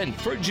 vodka, and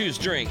fruit juice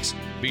drinks.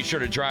 Be sure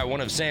to try one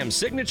of Sam's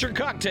signature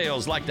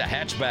cocktails like the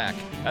Hatchback,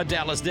 a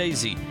Dallas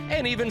Daisy,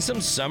 and even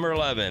some Summer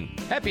Lovin'.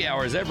 Happy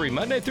hours every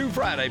Monday through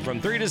Friday from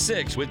 3 to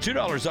 6 with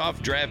 $2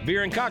 off draft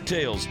beer and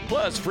cocktails,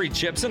 plus free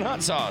chips and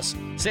hot sauce.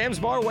 Sam's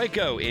Bar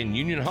Waco in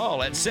Union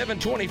Hall at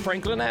 720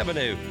 Franklin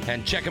Avenue.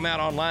 And check them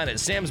out online at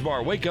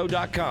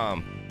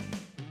samsbarwaco.com.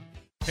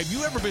 Have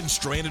you ever been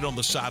stranded on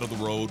the side of the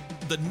road?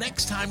 The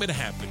next time it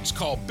happens,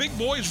 call Big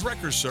Boys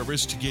Wrecker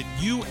Service to get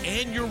you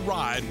and your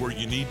ride where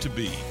you need to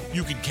be.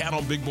 You can count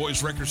on Big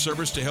Boys Wrecker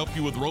Service to help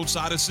you with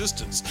roadside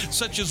assistance,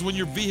 such as when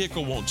your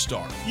vehicle won't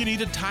start, you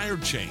need a tire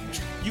change,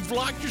 you've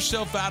locked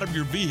yourself out of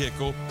your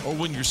vehicle, or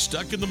when you're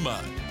stuck in the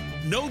mud.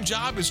 No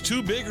job is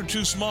too big or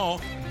too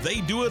small. They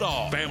do it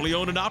all. Family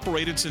owned and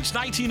operated since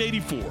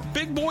 1984.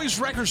 Big Boys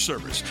Wrecker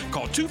Service.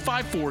 Call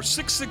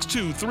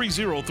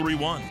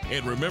 254-662-3031.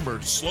 And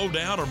remember, slow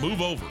down or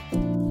move over.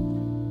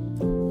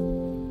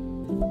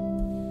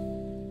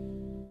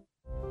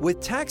 With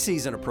tax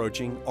season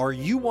approaching, are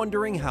you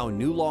wondering how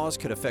new laws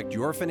could affect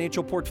your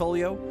financial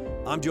portfolio?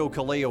 I'm Joe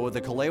Kaleo with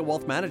the Kaleo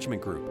Wealth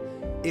Management Group.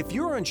 If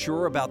you're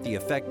unsure about the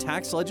effect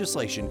tax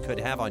legislation could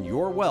have on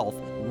your wealth,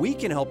 we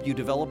can help you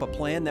develop a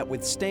plan that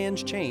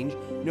withstands change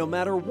no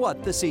matter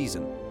what the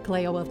season.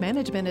 Kaleo Wealth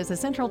Management is a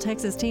Central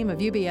Texas team of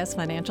UBS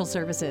Financial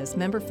Services,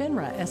 member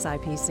FINRA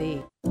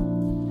SIPC.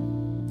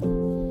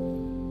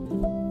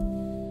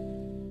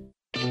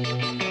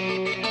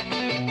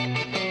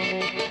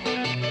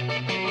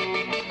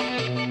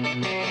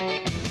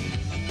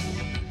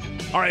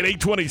 All right,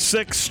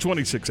 8:26,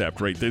 26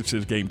 after 8. This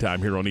is Game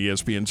Time here on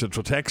ESPN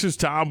Central Texas.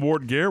 Tom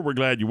Ward Garrett, we're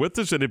glad you're with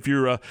us. And if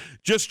you're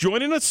just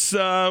joining us,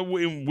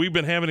 we've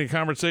been having a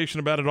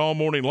conversation about it all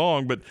morning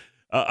long. But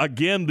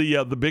again,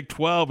 the Big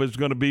 12 is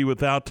going to be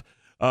without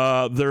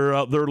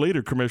their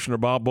leader, Commissioner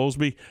Bob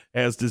Bowlesby,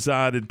 has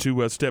decided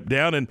to step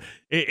down. And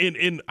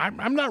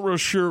I'm not real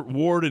sure,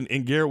 Ward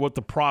and Garrett, what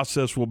the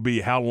process will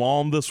be, how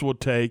long this will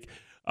take.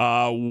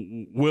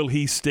 Will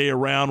he stay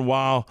around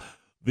while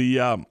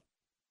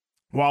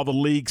the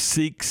league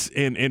seeks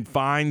and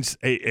finds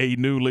a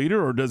new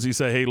leader, or does he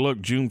say, hey,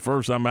 look, June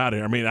 1st, I'm out of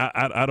here? I mean,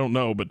 I don't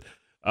know, but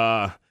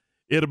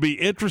it'll be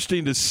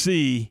interesting to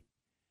see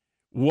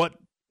what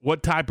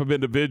type of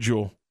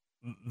individual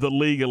the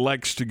league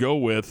elects to go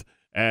with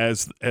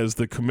as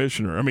the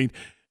commissioner. I mean,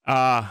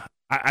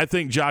 I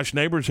think Josh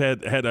Neighbors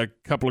had a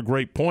couple of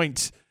great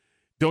points.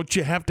 Don't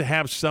you have to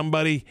have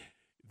somebody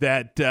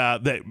that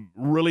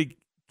really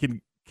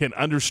can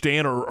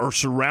understand or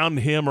surround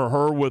him or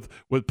her with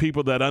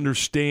people that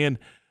understand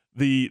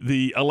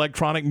the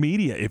electronic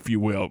media, if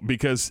you will,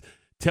 because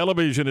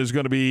television is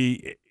going to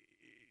be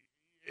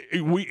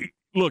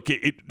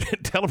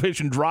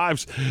television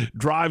drives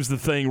the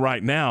thing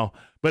right now,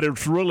 but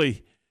it's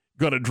really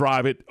going to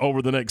drive it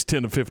over the next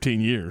 10 to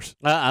 15 years.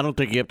 I don't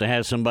think you have to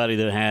have somebody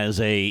that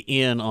has a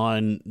in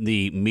on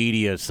the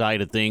media side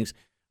of things.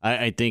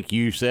 I think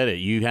you said it.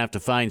 You have to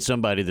find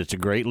somebody that's a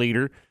great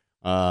leader,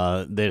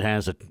 that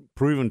has a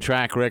proven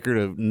track record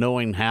of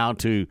knowing how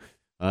to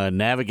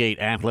navigate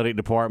athletic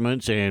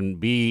departments and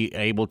be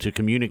able to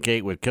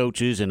communicate with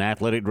coaches and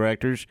athletic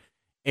directors,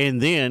 and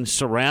then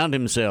surround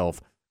himself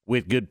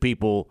with good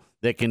people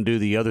that can do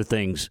the other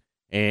things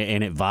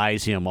and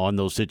advise him on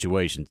those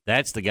situations.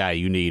 That's the guy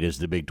you need as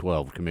the Big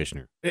 12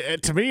 commissioner.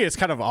 To me, it's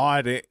kind of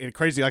odd and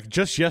crazy. Like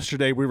just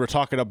yesterday, we were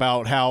talking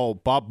about how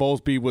Bob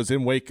Bowlesby was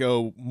in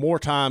Waco more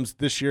times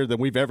this year than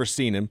we've ever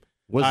seen him.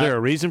 Was there a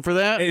reason for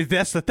that?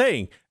 That's the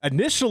thing.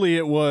 Initially,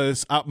 it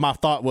was my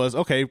thought was,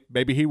 okay,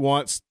 maybe he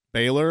wants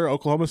Baylor,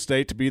 Oklahoma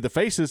State to be the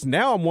faces.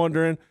 Now I'm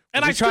wondering,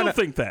 and I still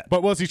think that.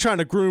 But was he trying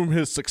to groom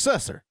his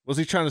successor? Was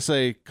he trying to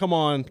say, "Come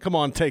on,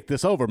 take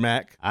this over,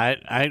 Mac"?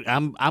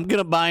 I'm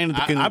gonna buy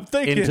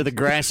into the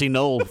grassy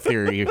knoll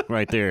theory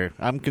right there.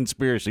 I'm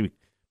conspiracy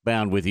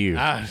bound with you.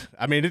 I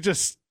mean,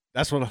 that's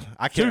what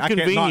I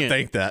can't not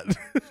think that.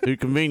 Too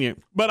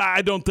convenient. But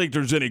I don't think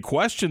there's any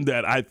question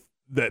that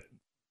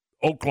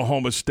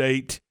Oklahoma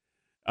State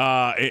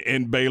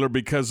and Baylor,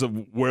 because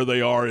of where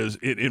they are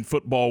in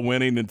football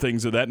winning and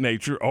things of that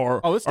nature,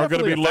 are going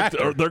to be looked.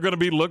 They're going to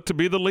be looked to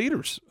be the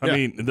leaders. I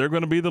mean, they're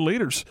going to be the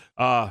leaders.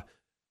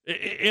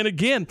 And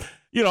again,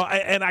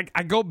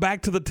 I go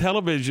back to the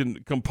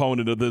television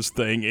component of this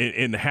thing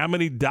and how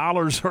many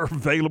dollars are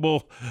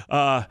available.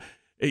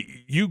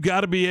 You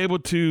got to be able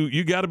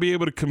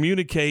to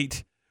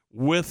communicate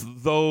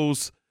with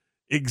those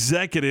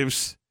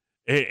executives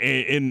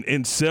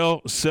and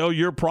sell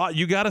your product.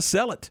 You got to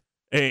sell it.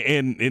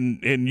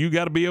 and you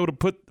got to be able to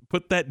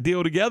put that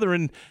deal together.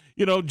 And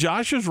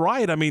Josh is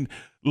right. I mean,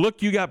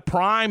 look, you got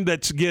Prime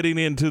that's getting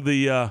into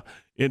the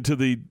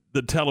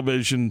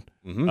television.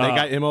 Mm-hmm. They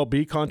got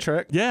MLB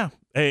contract. Yeah.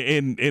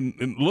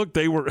 And look,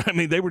 they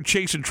were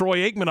chasing Troy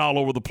Aikman all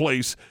over the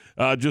place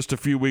just a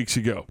few weeks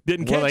ago.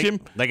 Didn't catch him.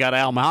 They got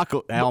Al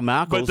Michaels.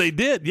 But they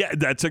did. Yeah,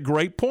 that's a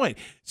great point.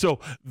 So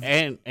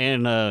and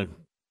the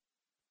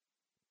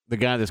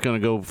guy that's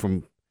going to go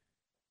from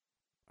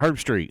Herb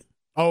Street.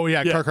 Oh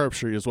yeah, Kirk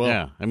Herbstreit as well.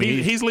 Yeah, I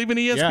mean he's leaving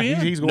ESPN.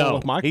 Yeah, he's going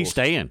with Michaels. He's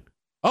staying.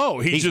 Oh,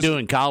 he's just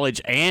doing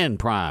college and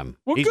Prime.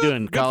 Well, he's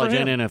doing college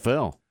and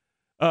NFL.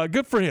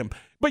 Good for him.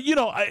 But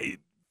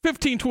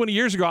 15, 20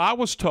 years ago, I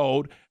was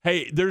told,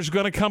 hey, there's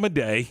going to come a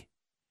day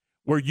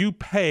where you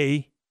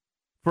pay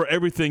for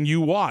everything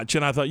you watch.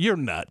 And I thought, you're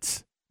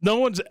nuts. No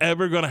one's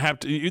ever going to have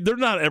to – they're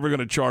not ever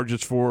going to charge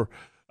us for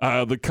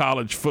the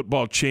college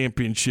football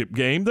championship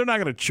game. They're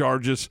not going to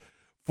charge us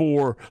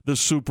for the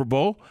Super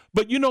Bowl.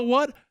 But you know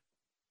what?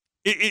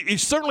 It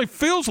certainly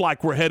feels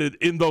like we're headed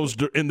in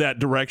that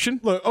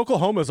direction. Look,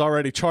 Oklahoma's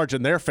already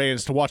charging their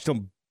fans to watch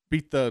them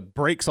beat the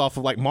brakes off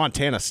of, like,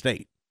 Montana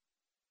State.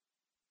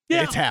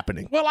 Yeah, it's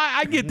happening. Well,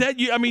 I get that.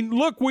 I mean,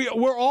 look,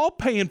 we're all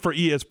paying for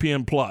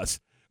ESPN Plus.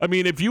 I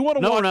mean, if you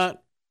want to watch, we're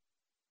not.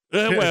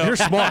 Well, you're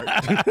smart.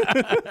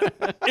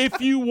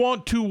 If you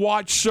want to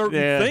watch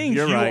certain things,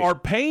 you are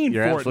paying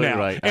for it now.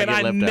 Right. And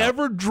I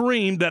never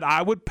dreamed that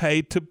I would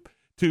pay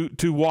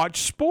to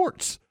watch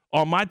sports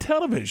on my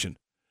television.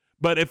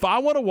 But if I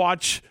want to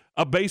watch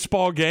a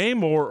baseball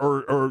game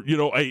or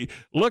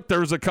look,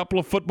 there's a couple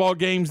of football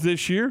games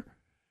this year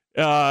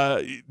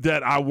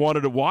that I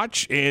wanted to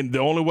watch, and the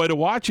only way to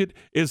watch it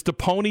is to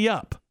pony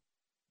up.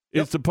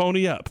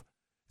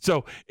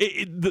 So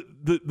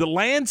the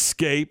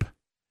landscape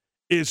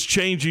is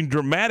changing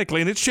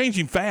dramatically, and it's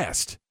changing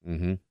fast.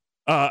 Mm-hmm.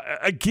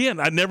 Again,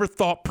 I never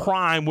thought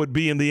Prime would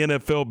be in the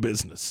NFL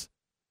business.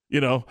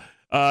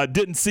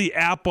 Didn't see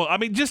Apple. I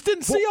mean, just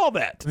didn't see all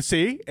that.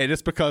 See, and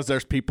it's because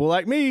there's people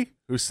like me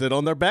who sit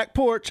on their back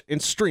porch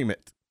and stream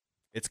it.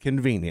 It's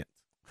convenient.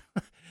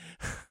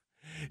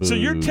 So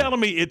you're telling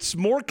me it's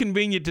more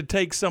convenient to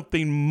take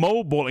something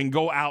mobile and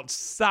go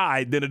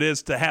outside than it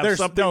is to have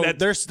something that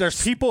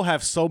there's people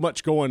have so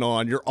much going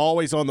on. You're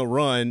always on the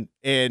run,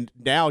 and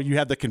now you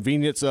have the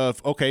convenience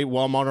of, okay,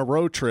 well, I'm on a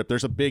road trip.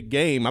 There's a big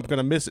game. I'm going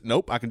to miss it.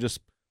 Nope, I can just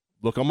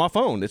look on my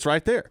phone. It's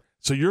right there.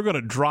 So you're going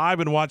to drive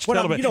and watch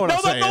television. You know what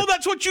I'm saying. No,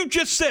 that's what you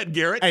just said,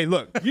 Garrett. Hey,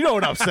 look, you know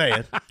what I'm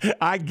saying.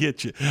 I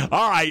get you.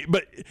 All right,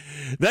 but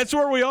that's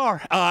where we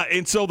are.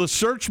 And so the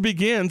search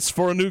begins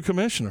for a new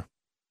commissioner.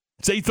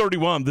 It's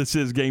 8:31. This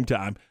is Game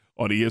Time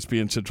on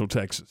ESPN Central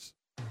Texas.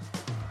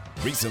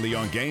 Recently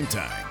on Game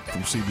Time.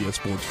 From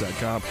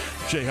CBSSports.com,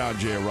 Shehan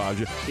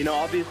Jayaraja.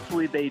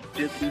 Obviously they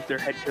did lose their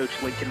head coach,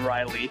 Lincoln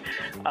Riley.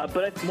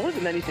 But it's more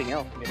than anything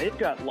else. I mean, they've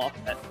got lost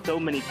at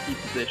so many key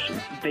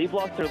positions. They've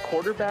lost their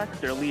quarterback,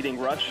 their leading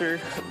rusher,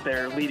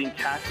 their leading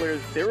tacklers.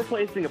 They're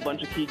replacing a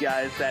bunch of key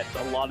guys at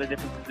a lot of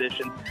different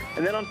positions.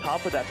 And then on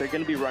top of that, they're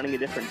going to be running a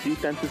different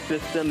defensive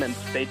system, and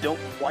they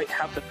don't quite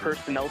have the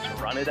personnel to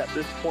run it at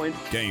this point.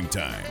 Game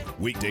Time,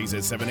 weekdays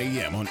at 7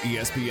 a.m. on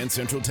ESPN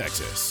Central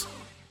Texas.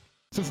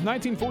 Since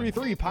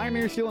 1943,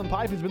 Pioneer Steel &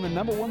 Pipe has been the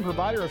 #1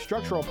 provider of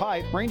structural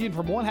pipe, ranging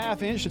from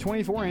 1/2 inch to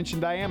 24 inch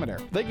in diameter.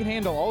 They can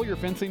handle all your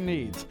fencing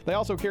needs. They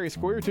also carry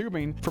square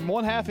tubing from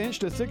 1/2 inch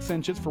to 6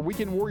 inches for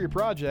weekend warrior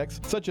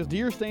projects such as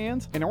deer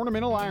stands and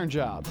ornamental iron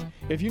jobs.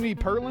 If you need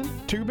purlin,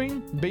 tubing,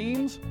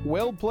 beams,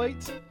 weld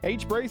plates,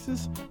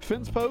 H-braces,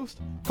 fence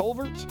posts,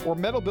 culverts, or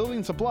metal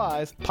building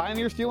supplies,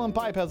 Pioneer Steel &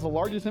 Pipe has the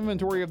largest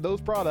inventory of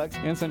those products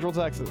in Central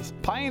Texas.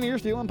 Pioneer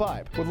Steel &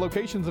 Pipe, with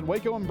locations in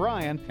Waco and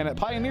Bryan and at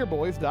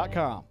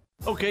pioneerboys.com.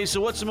 Okay, so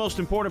what's the most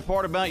important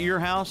part about your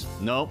house?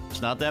 Nope,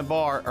 it's not that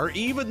bar or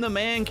even the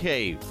man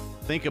cave.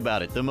 Think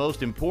about it. The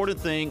most important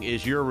thing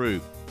is your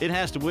roof. It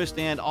has to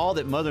withstand all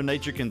that Mother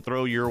Nature can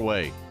throw your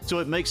way. So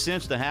it makes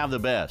sense to have the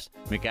best.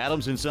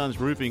 McAdams & Sons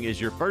Roofing is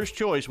your first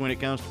choice when it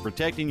comes to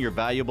protecting your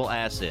valuable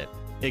asset.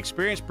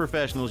 Experienced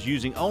professionals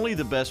using only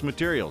the best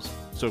materials.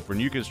 So for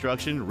new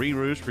construction,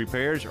 re-roofs,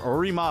 repairs, or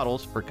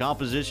remodels for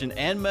composition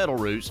and metal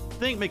roofs,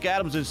 think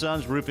McAdams &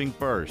 Sons Roofing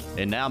first.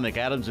 And now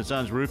McAdams &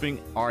 Sons Roofing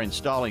are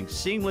installing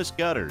seamless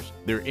gutters.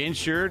 They're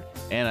insured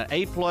and an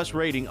A+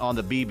 rating on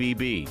the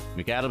BBB.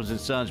 McAdams &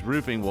 Sons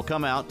Roofing will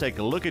come out, take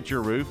a look at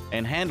your roof,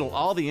 and handle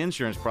all the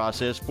insurance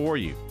process for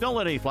you. Don't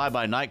let any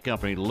fly-by-night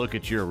company look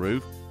at your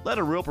roof. Let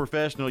a real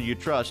professional you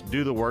trust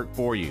do the work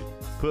for you.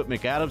 Put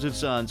McAdams &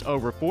 Sons,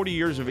 over 40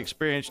 years of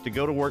experience, to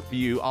go to work for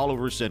you all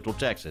over Central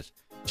Texas.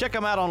 Check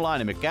them out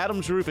online at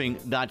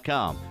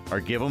McAdamsRoofing.com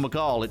or give them a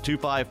call at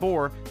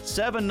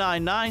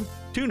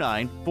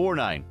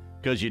 254-799-2949,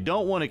 because you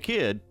don't want a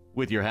kid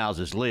with your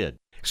house's lid.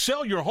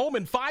 Sell your home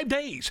in 5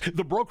 days.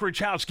 The Brokerage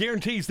House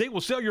guarantees they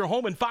will sell your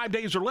home in 5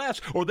 days or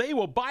less, or they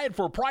will buy it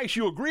for a price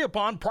you agree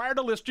upon prior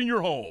to listing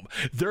your home.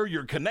 They're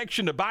your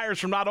connection to buyers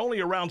from not only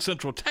around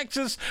Central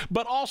Texas,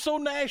 but also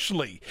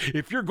nationally.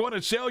 If you're going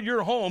to sell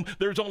your home,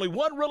 there's only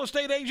one real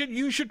estate agent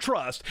you should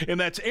trust, and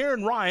that's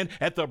Aaron Ryan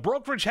at the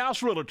Brokerage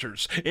House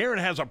Realtors. Aaron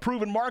has a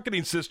proven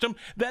marketing system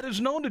that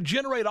is known to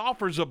generate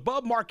offers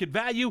above market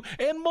value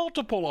and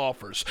multiple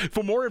offers.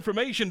 For more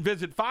information,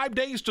 visit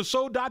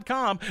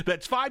 5daystosow.com.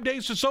 That's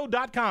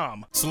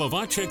 5daystosow.com.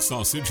 Slovacek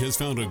Sausage has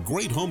found a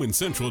great home in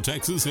Central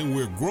Texas, and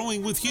we're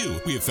growing with you.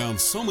 We have found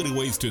so many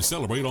ways to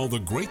celebrate all the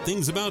great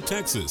things about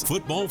Texas.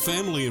 Football,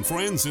 family, and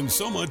friends, and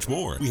so much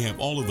more. We have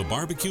all of the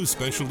barbecue,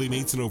 specialty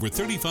meats, and over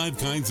 35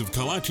 kinds of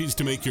kolaches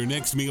to make your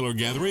next meal or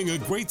gathering a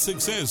great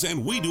success,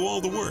 and we do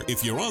all the work.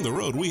 If you're on the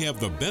road, we have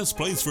the best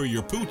place for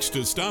your pooch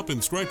to stop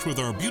and stretch with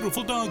our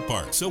beautiful dog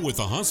park. So with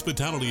the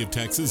hospitality of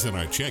Texas and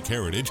our Czech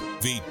heritage,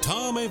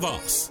 Vítame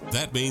vás.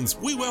 That means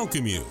we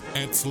welcome you.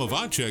 At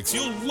Slovacek's,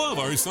 you'll love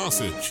our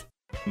sausage.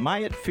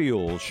 Myatt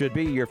Fuels should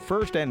be your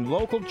first and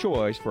local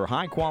choice for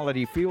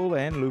high-quality fuel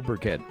and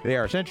lubricant. They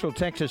are Central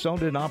Texas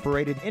owned and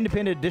operated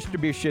independent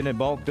distribution and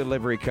bulk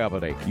delivery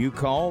company. You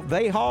call,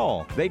 they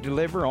haul. They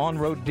deliver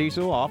on-road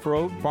diesel,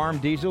 off-road, farm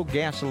diesel,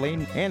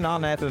 gasoline, and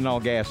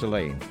non-ethanol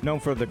gasoline. Known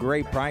for the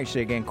great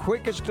pricing and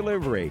quickest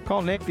delivery.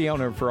 Call Nick, the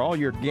owner, for all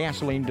your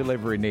gasoline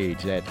delivery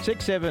needs at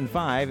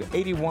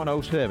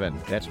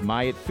 675-8107. That's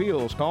Myatt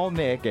Fuels. Call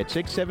Nick at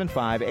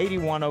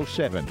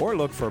 675-8107 or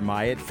look for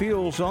Myatt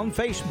Fuels on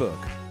Facebook.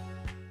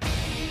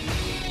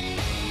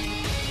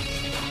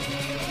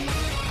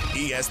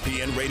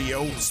 ESPN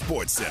Radio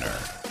Sports Center.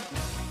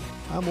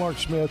 I'm Mark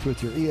Smith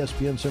with your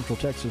ESPN Central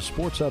Texas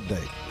Sports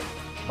Update.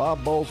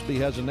 Bob Bowlesby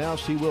has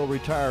announced he will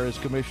retire as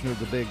commissioner of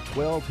the Big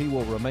 12. He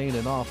will remain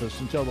in office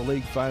until the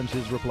league finds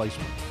his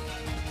replacement.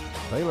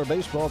 Baylor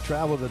baseball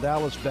traveled to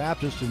Dallas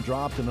Baptist and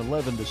dropped an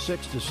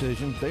 11-6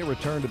 decision. They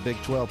return to Big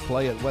 12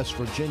 play at West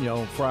Virginia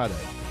on Friday.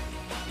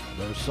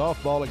 There's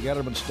softball at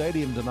Getterman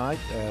Stadium tonight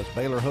as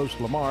Baylor hosts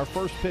Lamar.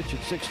 First pitch at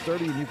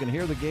 6:30, and you can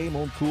hear the game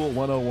on Cool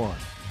 101.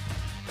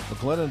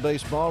 McLennan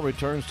baseball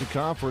returns to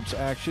conference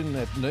action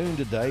at noon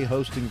today,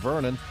 hosting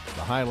Vernon.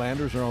 The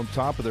Highlanders are on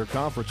top of their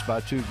conference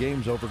by 2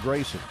 games over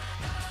Grayson.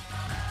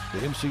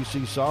 The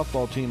MCC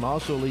softball team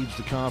also leads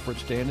the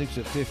conference standings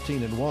at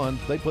 15-1.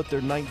 They put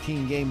their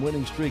 19-game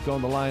winning streak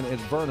on the line at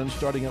Vernon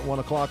starting at 1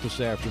 o'clock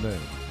this afternoon.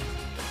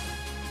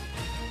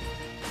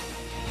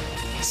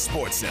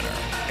 Sports Center,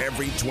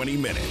 every 20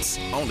 minutes,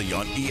 only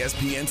on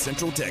ESPN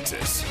Central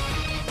Texas.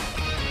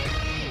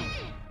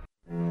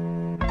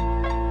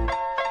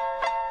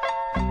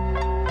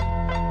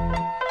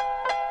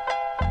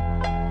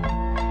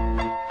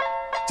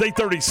 It's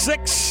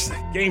 8:36,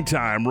 game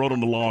time,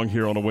 rolling along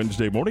here on a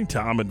Wednesday morning.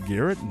 Tom and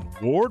Garrett and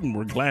Ward, and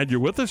we're glad you're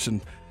with us.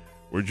 And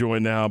we're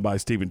joined now by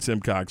Stephen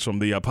Simcox from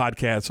the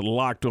podcast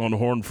Locked on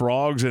Horned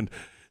Frogs. And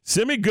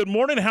Simmy, good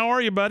morning. How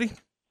are you, buddy?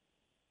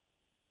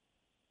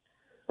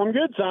 I'm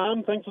good,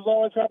 Tom. Thanks as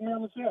always for having me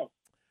on the show.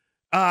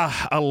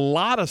 A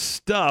lot of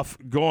stuff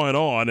going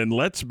on, and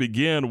let's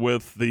begin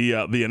with the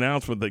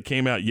announcement that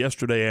came out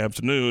yesterday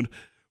afternoon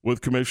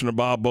with Commissioner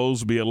Bob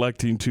Bowlesby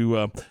electing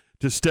to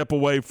step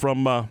away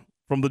from the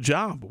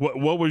job.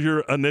 What were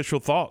your initial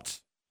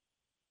thoughts?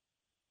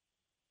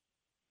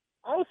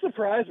 I was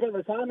surprised by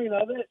the timing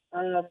of it.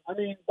 I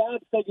mean,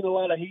 Bob's taken a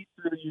lot of heat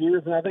through the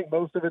years, and I think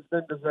most of it's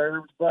been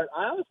deserved. But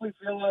I honestly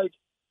feel like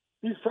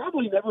he's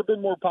probably never been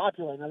more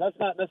popular. Now, that's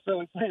not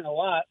necessarily saying a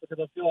lot because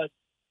I feel like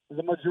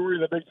the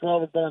majority of the Big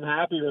 12 has been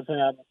unhappy with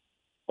him.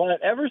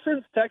 But ever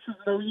since Texas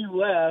and OU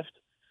left,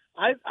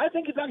 I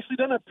think he's actually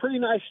done a pretty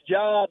nice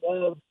job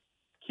of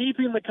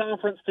keeping the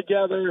conference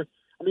together.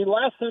 I mean,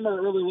 last summer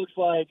it really looks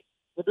like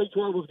the Big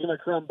 12 was going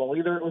to crumble.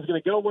 Either it was going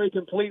to go away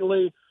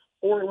completely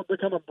or it would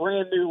become a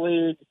brand-new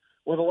league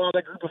with a lot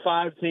of Group of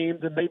 5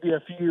 teams and maybe a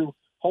few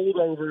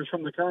holdovers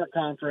from the current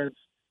conference.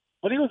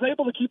 But he was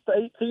able to keep the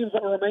 8 teams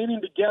that were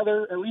remaining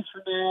together, at least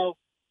for now.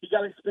 He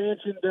got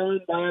expansion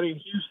done by adding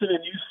Houston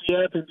and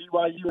UCF and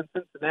BYU and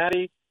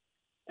Cincinnati.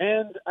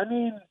 And, I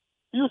mean,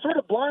 he was sort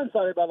of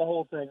blindsided by the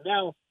whole thing.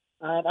 Now,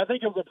 I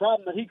think it was a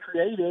problem that he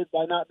created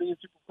by not being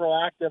super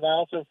proactive. I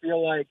also feel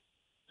like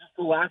just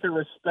the lack of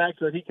respect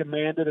that he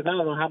commanded, and I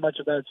don't know how much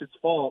of that's his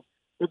fault,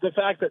 but the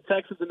fact that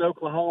Texas and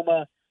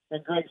Oklahoma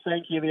and Greg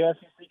Sankey, the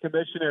SEC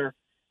commissioner,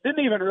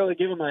 didn't even really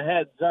give him a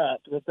heads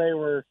up that they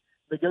were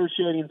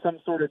negotiating some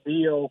sort of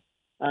deal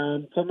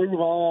to move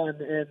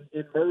on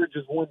and merge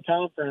as one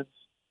conference,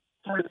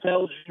 sort of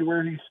tells you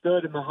where he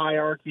stood in the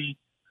hierarchy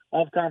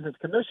of conference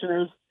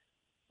commissioners.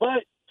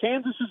 But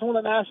Kansas just won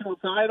a national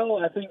title.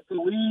 I think the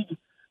league,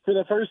 for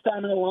the first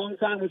time in a long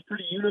time, was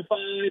pretty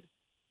unified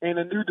in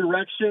a new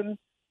direction.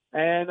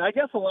 And I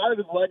guess a lot of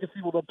his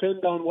legacy will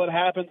depend on what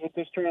happens with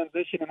this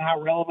transition and how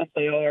relevant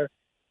they are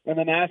in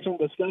the national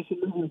discussion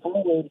moving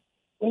forward.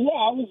 But yeah,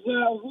 I was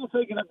a little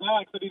taken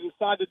aback that he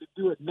decided to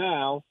do it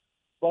now.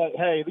 But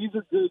hey, these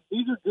are good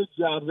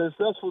jobs. They're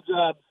stressful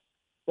jobs,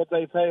 but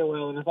they pay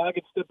well. And if I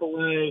could step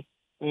away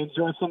and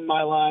enjoy some of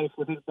my life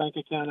with his bank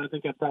account, I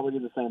think I'd probably do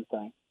the same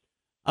thing.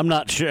 I'm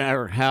not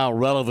sure how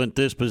relevant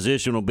this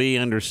position will be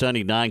under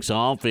Sonny Dykes'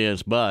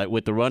 offense, but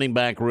with the running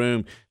back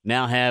room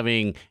now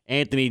having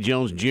Anthony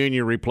Jones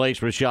Jr. replace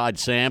Rashad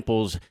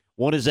Samples,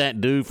 what does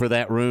that do for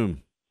that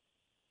room?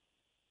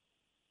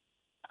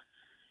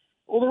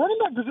 Well, the running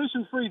back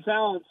position is pretty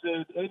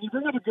talented, and you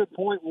bring up a good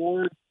point,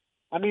 Ward.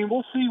 I mean,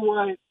 we'll see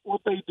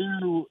what they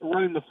do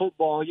running the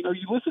football. You know,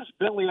 Ulysses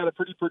Bentley had a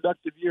pretty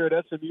productive year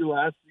at SMU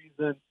last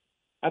season.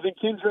 I think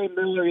Kendre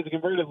Miller, he's a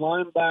converted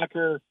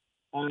linebacker,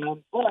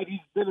 but he's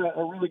been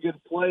a really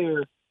good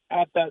player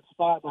at that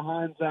spot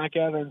behind Zach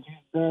Evans. He's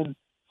been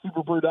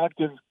super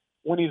productive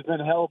when he's been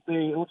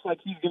healthy. It looks like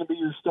he's going to be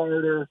your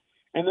starter.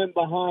 And then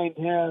behind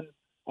him,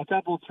 a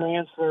couple of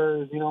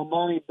transfers. You know,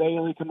 Monty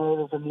Bailey come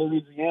over from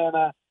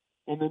Louisiana,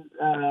 and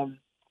then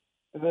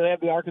they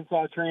have the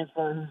Arkansas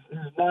transfer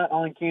who's not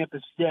on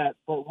campus yet,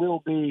 but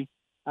will be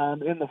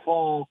in the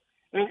fall.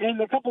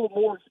 And a couple of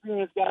more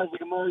experienced guys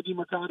like Amari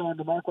DiMercado and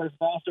DeMarquez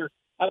Foster.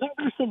 I think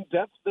there's some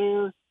depth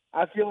there.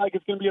 I feel like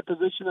it's going to be a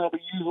position that will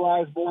be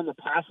utilized more in the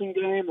passing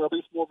game. There'll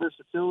be some more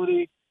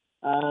versatility.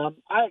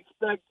 I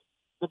expect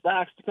the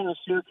backs to kind of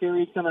share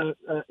carries kind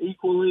of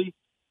equally,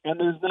 and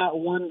there's not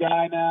one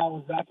guy now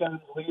with Zach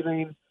Evans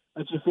leaving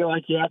that you feel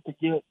like you have to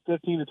get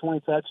 15 to 20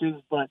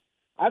 touches, but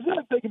I feel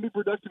like they can be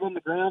productive on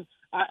the ground.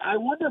 I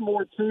wonder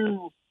more,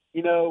 too,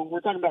 you know,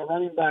 we're talking about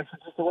running backs,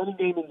 but just the running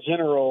game in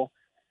general.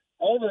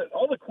 All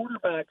the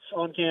quarterbacks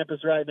on campus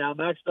right now,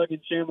 Max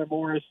Duggan, Chandler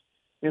Morris,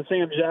 and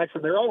Sam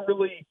Jackson, they're all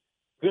really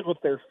good with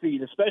their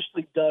feet,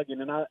 especially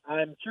Duggan. And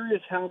I'm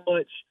curious how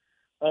much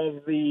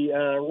of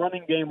the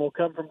running game will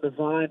come from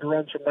designed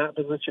runs from that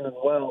position as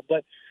well.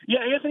 But, yeah,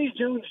 Anthony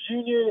Jones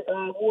Jr.,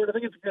 Ward, I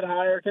think it's a good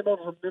hire. Came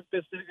over from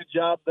Memphis, did a good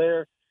job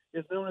there.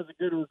 Is known as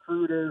a good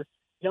recruiter.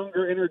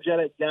 Younger,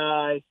 energetic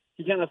guy.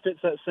 He kind of fits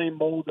that same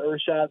mold that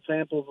Rashad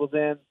Samples was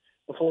in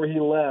before he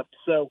left.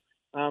 So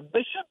they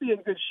should be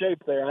in good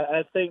shape there.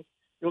 I think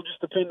it'll just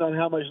depend on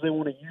how much they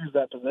want to use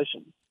that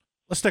position.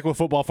 Let's stick with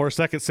football for a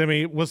second,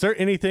 Simi. Was there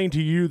anything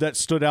to you that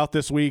stood out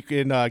this week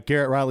in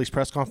Garrett Riley's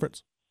press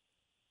conference?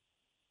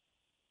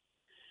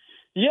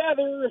 Yeah,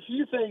 there were a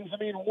few things. I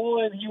mean,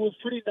 one, he was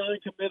pretty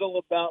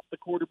non-committal about the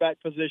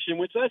quarterback position,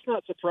 which that's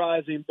not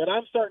surprising, but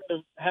I'm starting to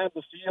have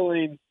the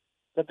feeling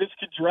that this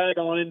could drag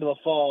on into the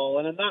fall,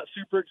 and I'm not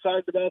super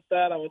excited about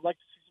that. I would like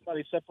to see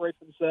somebody separate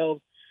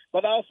themselves,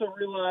 but I also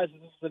realize that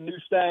this is a new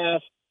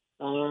staff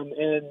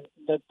and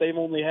that they've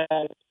only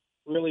had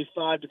really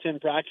 5 to 10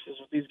 practices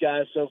with these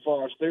guys so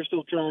far, so they're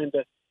still trying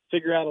to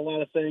figure out a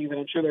lot of things, and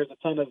I'm sure there's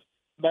a ton of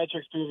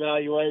metrics to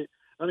evaluate.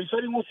 I mean, he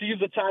said he wants to use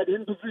the tight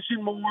end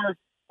position more.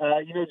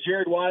 You know,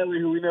 Jared Wiley,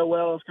 who we know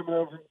well, is coming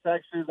over from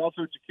Texas.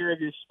 Also,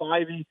 Jacarius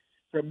Spivey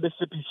from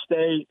Mississippi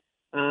State.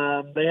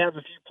 They have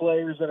a few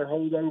players that are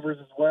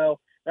holdovers as well.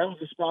 That was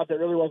a spot that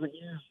really wasn't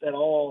used at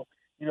all,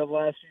 you know, the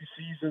last few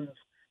seasons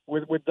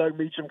with Doug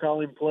Meacham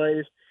calling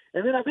plays.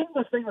 And then I think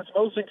the thing that's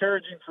most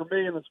encouraging for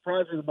me and that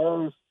surprised me the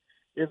most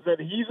is that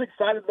he's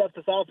excited about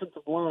this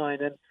offensive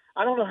line. And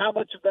I don't know how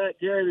much of that,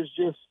 Garrett, is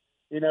just,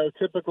 you know,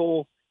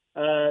 typical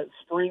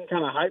spring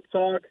kind of hype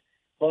talk.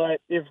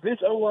 But if this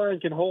O-line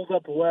can hold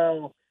up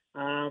well,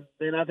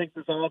 then I think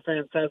this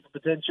offense has the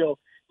potential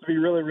to be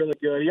really, really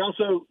good. He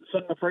also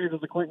sung the praises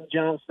of Quentin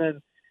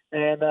Johnston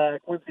and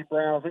Quincy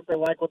Brown. I think they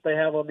like what they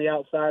have on the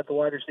outside, the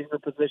wide receiver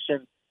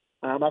position.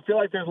 I feel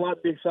like there's a lot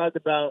to be excited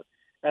about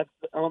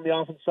on the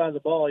offensive side of the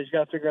ball. He's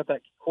got to figure out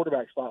that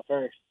quarterback spot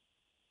first.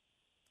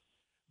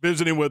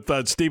 Visiting with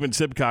Steven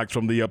Sibcox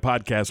from the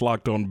podcast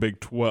Locked on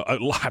Big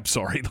 12.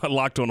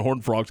 Locked on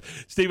Horned Frogs.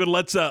 Steven,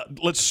 let's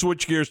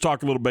switch gears,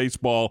 talk a little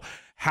baseball.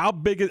 How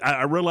big?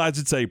 I realize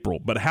it's April,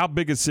 but how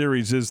big a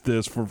series is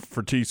this for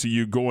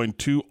TCU going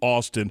to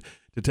Austin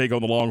to take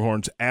on the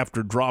Longhorns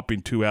after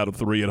dropping 2 out of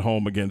 3 at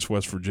home against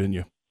West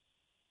Virginia?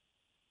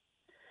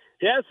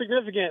 Yeah, it's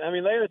significant. I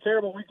mean, they had a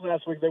terrible week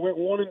last week. They went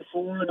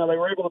 1-4. Now they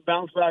were able to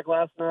bounce back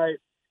last night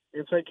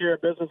and take care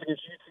of business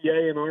against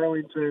UTA in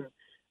Arlington.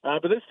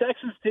 But this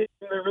Texas team,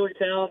 they're really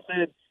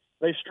talented.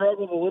 They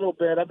struggled a little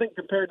bit, I think,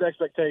 compared to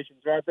expectations,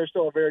 right? They're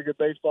still a very good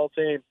baseball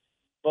team.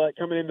 But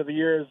coming into the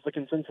year as the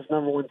consensus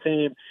 #1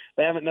 team,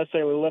 they haven't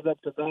necessarily lived up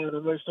to that.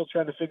 And they're still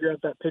trying to figure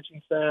out that pitching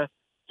staff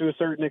to a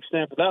certain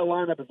extent. But that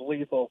lineup is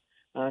lethal.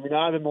 You know,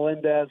 Ivan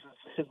Melendez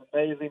is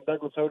amazing.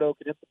 Douglas Hodo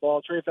can hit the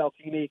ball. Trey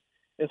Faltini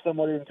is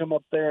somebody who can come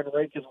up there and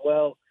rake as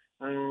well.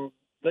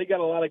 They got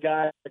a lot of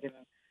guys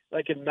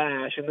that can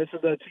mash. And this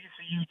is a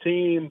TCU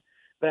team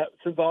that,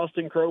 since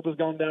Austin Crope has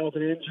gone down with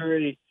an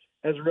injury,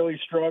 has really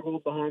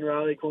struggled behind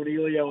Riley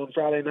Cornelio on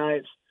Friday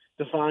nights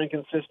to find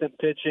consistent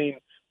pitching,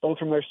 both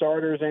from their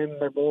starters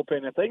and their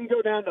bullpen. If they can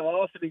go down to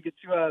Austin and get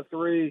 2 out of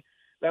 3,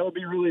 that would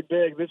be really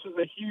big. This is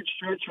a huge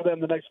stretch for them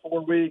the next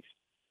 4 weeks.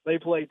 They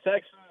play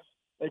Texas.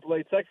 They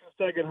play Texas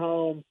Tech at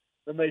home.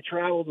 Then they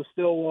travel to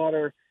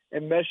Stillwater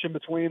and mesh in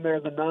between there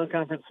in the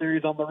non-conference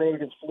series on the road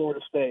against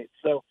Florida State.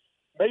 So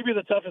maybe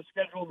the toughest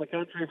schedule in the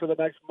country for the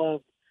next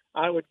month.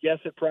 I would guess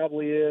it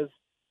probably is.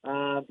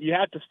 You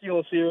have to steal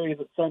a series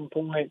at some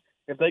point.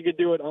 If they could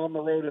do it on the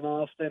road in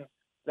Austin,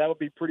 that would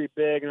be pretty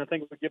big, and I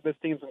think it would give this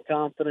team some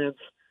confidence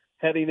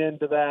heading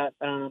into that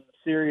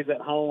series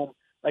at home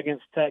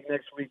against Tech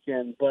next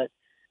weekend. But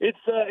it's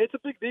a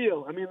big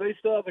deal. I mean, they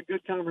still have a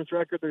good conference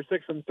record. They're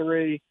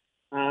 6-3,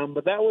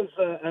 but that was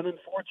an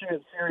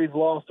unfortunate series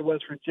loss to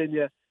West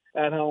Virginia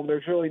at home.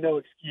 There's really no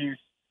excuse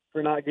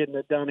for not getting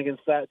it done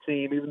against that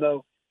team, even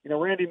though,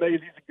 Randy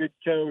Mays, he's a good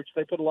coach.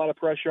 They put a lot of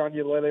pressure on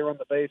you the way they run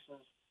the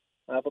bases.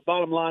 But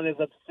bottom line is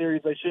that's a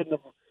series they shouldn't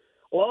have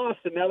lost,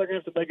 and now they're going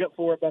to have to make up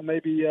for it by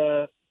maybe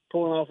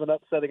pulling off an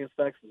upset against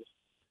Texas.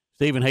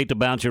 Stephen, hate to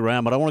bounce you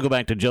around, but I want to go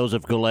back to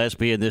Joseph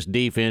Gillespie and this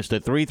defense, the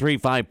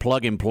 3-3-5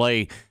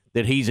 plug-and-play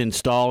that he's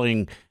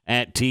installing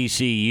at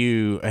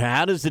TCU.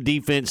 How does the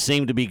defense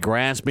seem to be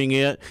grasping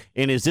it?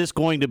 And is this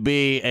going to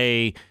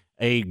be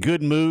a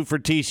good move for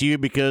TCU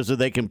because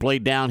they can play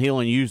downhill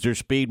and use their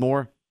speed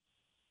more?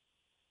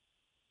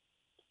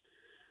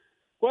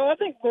 Well, I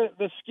think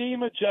the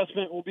scheme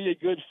adjustment will be a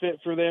good fit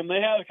for them. They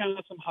have kind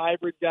of some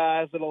hybrid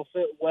guys that'll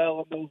fit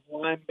well in those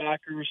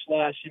linebackers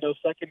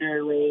 /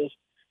 secondary roles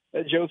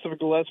that Joseph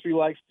Gillespie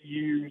likes to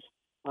use.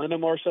 I know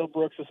Marcel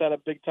Brooks has had a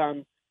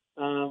big-time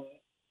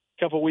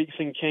couple weeks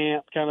in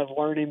camp, kind of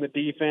learning the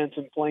defense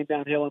and playing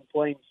downhill and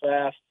playing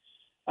fast.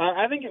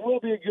 I think it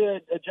will be a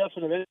good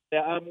adjustment of it.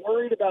 I'm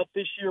worried about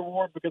this year,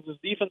 Ward, because this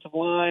defensive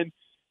line,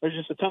 there's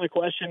just a ton of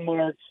question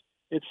marks.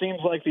 It seems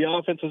like the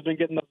offense has been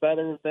getting the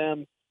better of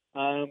them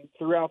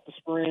throughout the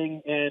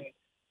spring. And,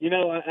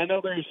 I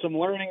know there's some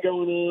learning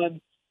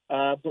going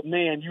on, but,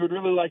 man, you would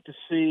really like to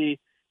see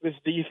this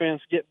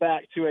defense get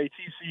back to a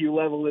TCU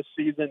level this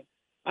season.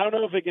 I don't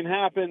know if it can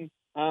happen,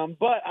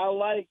 but I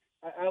like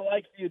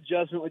the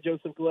adjustment with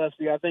Joseph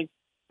Gillespie. I think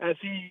as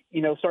he,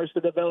 starts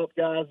to develop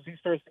guys, as he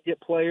starts to get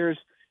players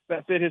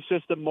that fit his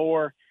system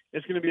more,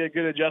 it's going to be a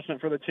good adjustment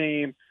for the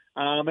team.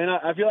 And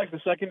I feel like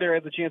the secondary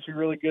has a chance to be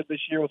really good this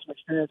year with some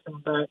experience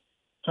coming back.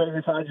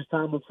 Travis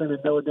Hodges-Tomlinson and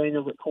Noah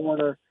Daniels at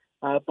corner.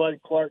 Bud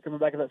Clark coming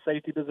back in that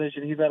safety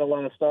position. He's had a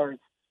lot of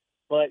starts.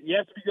 But you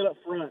have to be good up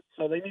front,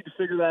 so they need to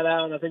figure that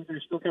out. And I think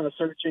they're still kind of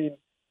searching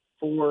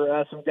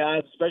for some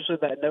guys, especially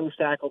at that nose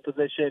tackle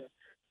position,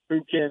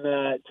 who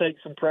can take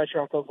some pressure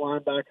off those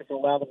linebackers and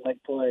allow them to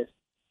make plays.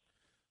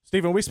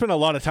 Stephen, we spent a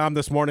lot of time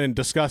this morning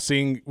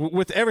discussing,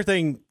 with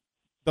everything,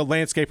 the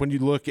landscape when you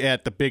look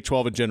at the Big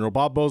 12 in general.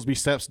 Bob Bowlesby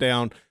steps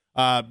down.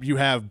 You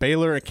have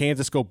Baylor and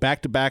Kansas go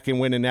back-to-back and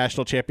win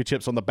national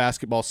championships on the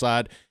basketball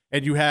side.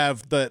 And you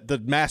have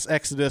the mass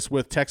exodus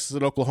with Texas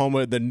and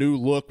Oklahoma, the new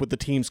look with the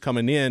teams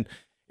coming in.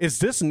 Is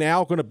this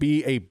now going to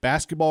be a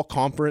basketball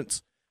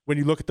conference when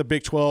you look at the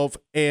Big 12?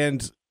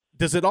 And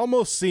does it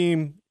almost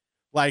seem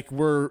like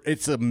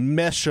it's a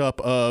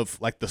mesh-up of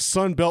like the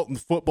Sun Belt in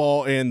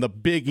football and the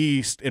Big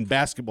East in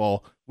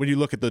basketball when you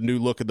look at the new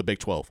look of the Big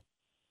 12?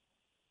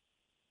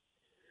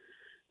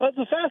 Well, it's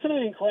a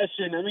fascinating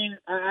question. I mean,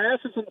 I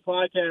asked this on the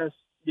podcast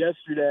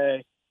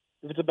yesterday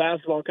if it's a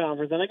basketball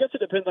conference, and I guess it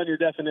depends on your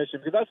definition,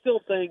 because I still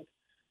think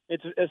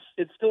it's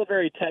still a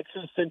very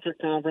Texas-centric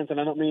conference, and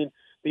I don't mean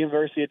the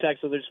University of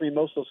Texas. I just mean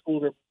most of the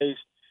schools are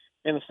based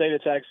in the state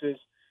of Texas.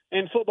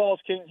 And football is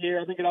king here.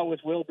 I think it always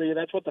will be.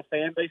 That's what the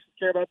fan bases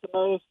care about the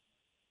most.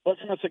 But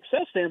from a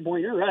success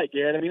standpoint, you're right,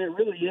 Garrett. I mean, it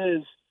really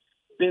is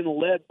been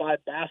led by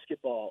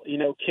basketball.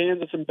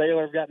 Kansas and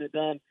Baylor have gotten it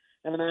done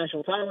in the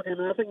national title game.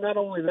 And I think not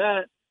only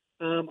that,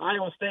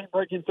 Iowa State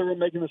breaking through and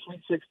making the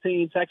Sweet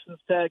 16. Texas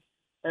Tech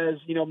has,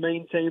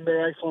 maintained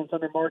their excellence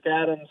under Mark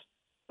Adams.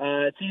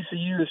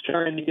 TCU is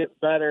trying to get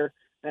better,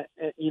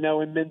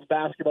 in men's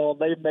basketball.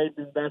 They've made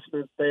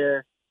investments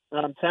there.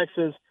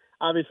 Texas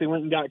obviously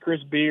went and got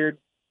Chris Beard,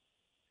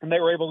 and they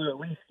were able to at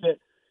least get,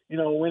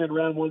 a win in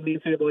round one of the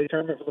NCAA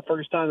tournament for the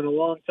first time in a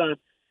long time.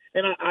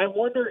 And I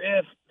wonder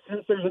if,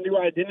 since there's a new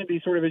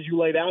identity sort of as you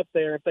laid out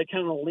there, if they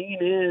kind of lean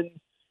in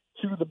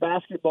to the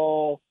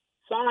basketball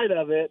side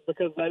of it,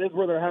 because that is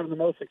where they're having the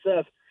most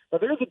success.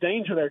 But there's a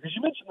danger there, because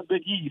you mentioned the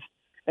Big East,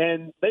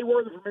 and they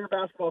were the premier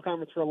basketball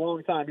conference for a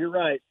long time. You're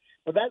right.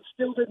 But that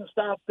still didn't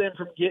stop them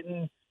from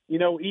getting,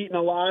 eaten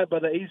alive by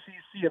the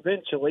ACC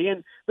eventually.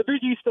 And the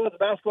Big East still has a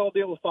basketball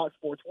deal with Fox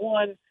Sports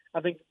 1. I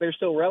think they're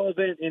still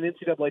relevant in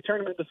NCAA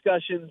tournament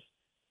discussions.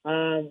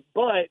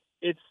 But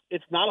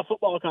it's not a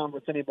football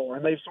conference anymore.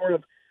 And they've sort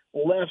of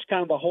left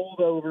kind of the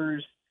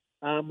holdovers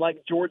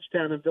like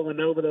Georgetown and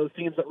Villanova, those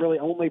teams that really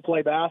only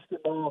play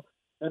basketball,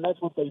 and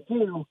that's what they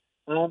do.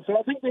 So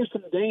I think there's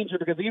some danger,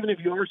 because even if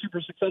you are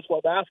super successful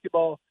at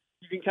basketball,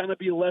 you can kind of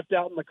be left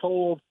out in the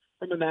cold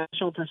from a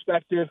national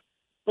perspective.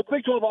 But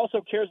Big 12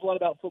 also cares a lot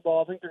about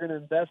football. I think they're going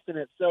to invest in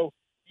it. So,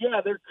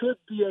 yeah, there could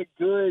be a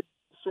good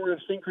sort of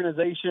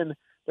synchronization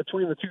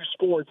between the two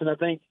sports, and I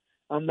think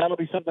that'll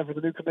be something for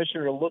the new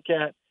commissioner to look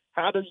at.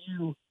 How do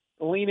you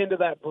lean into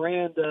that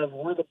brand of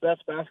we're the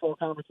best basketball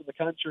conference in the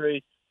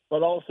country,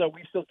 but also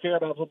we still care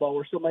about football.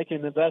 We're still making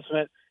an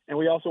investment, and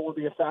we also want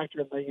to be a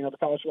factor in the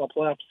college football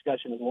playoff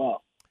discussion as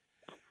well.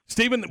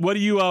 Stephen, what do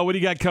you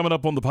got coming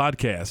up on the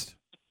podcast?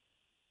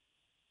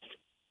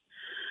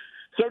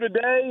 So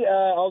today,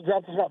 I'll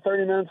drop this about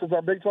 30 minutes. It's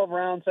our Big 12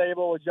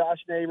 roundtable with Josh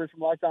Neighbors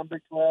from Lifetime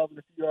Big 12 and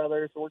a few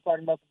others. So we're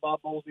talking about the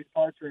Bob Bowlesby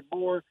departure and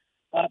more.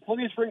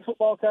 Plenty of spring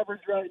football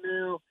coverage right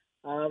now.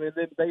 And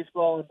then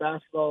baseball and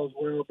basketball as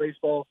well.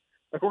 Baseball,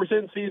 of course,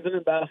 in season,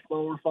 and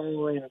basketball, we're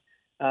following,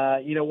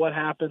 what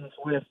happens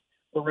with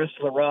the rest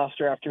of the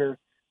roster after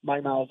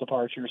Mike Miles'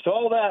 departure. So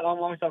all that on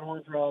Locked On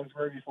Horned Frogs,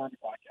 wherever you find the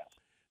podcast.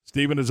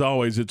 Stephen, as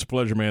always, it's a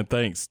pleasure, man.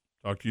 Thanks.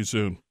 Talk to you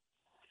soon.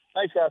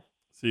 Thanks, guys.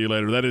 See you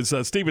later. That is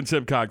Stephen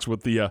Simcox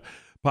with the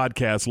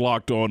podcast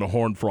Locked On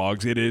Horned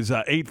Frogs. It is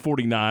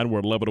 8:49. We're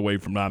 11 away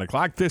from 9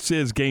 o'clock. This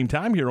is Game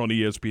Time here on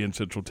ESPN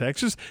Central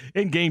Texas,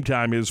 and Game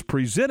Time is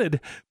presented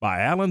by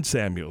Allen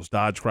Samuels,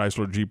 Dodge,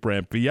 Chrysler, Jeep,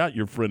 Ram, Fiat,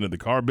 your friend in the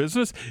car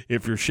business.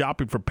 If you're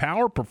shopping for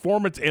power,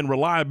 performance, and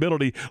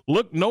reliability,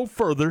 look no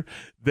further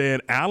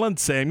than Allen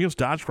Samuels,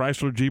 Dodge,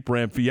 Chrysler, Jeep,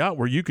 Ram, Fiat,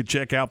 where you could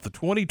check out the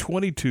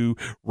 2022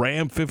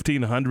 Ram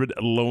 1500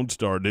 Lone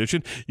Star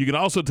Edition. You can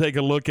also take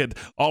a look at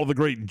all of the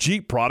great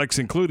Jeep products,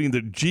 including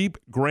the Jeep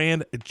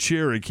Grand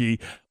Cherokee,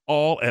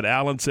 all at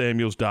Allen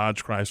Samuels,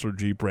 Dodge, Chrysler,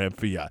 Jeep, Ram,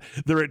 Fiat.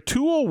 They're at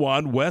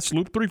 201 West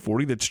Loop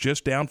 340. That's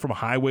just down from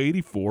Highway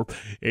 84.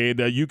 And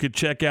you can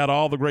check out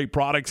all the great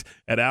products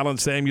at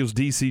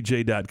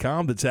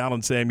AllenSamuelsDCJ.com. That's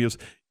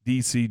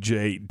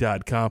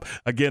AllenSamuelsDCJ.com.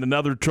 Again,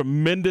 another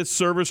tremendous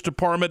service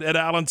department at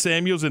Allen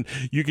Samuels, and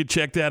you can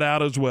check that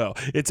out as well.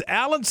 It's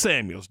Allen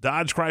Samuels,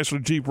 Dodge,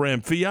 Chrysler, Jeep, Ram,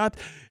 Fiat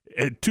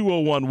at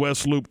 201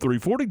 West Loop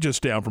 340,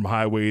 just down from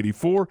Highway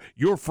 84,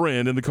 your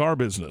friend in the car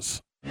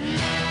business.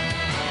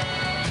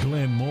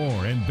 Glenn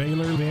Moore and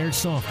Baylor Bears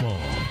softball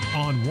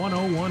on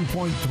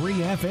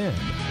 101.3 FM.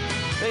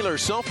 Baylor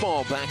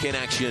softball back in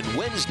action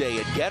Wednesday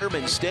at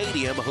Getterman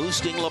Stadium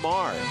hosting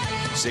Lamar.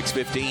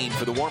 6:15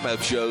 for the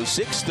warm-up show,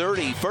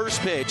 6:30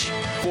 first pitch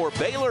for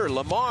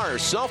Baylor-Lamar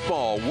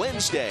softball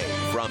Wednesday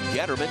from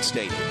Getterman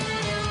Stadium.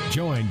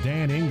 Join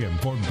Dan Ingham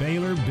for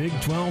Baylor Big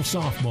 12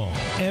 softball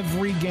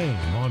every game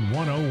on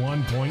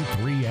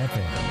 101.3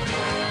 FM.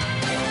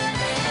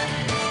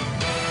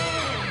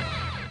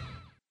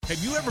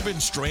 Have you ever been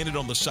stranded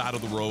on the side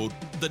of the road?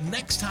 The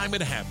next time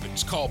it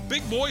happens, call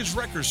Big Boys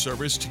Wrecker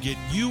Service to get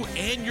you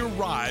and your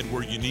ride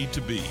where you need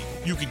to be.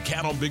 You can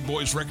count on Big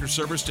Boys Wrecker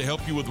Service to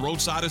help you with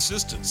roadside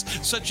assistance,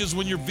 such as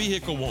when your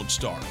vehicle won't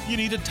start, you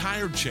need a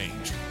tire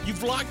change,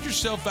 you've locked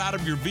yourself out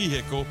of your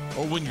vehicle,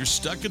 or when you're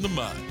stuck in the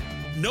mud.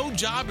 No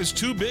job is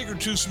too big or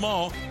too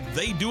small.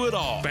 They do it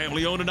all.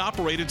 Family owned and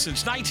operated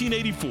since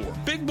 1984.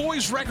 Big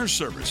Boys Wrecker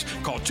Service.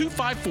 Call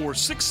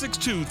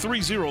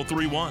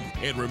 254-662-3031.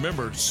 And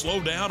remember, slow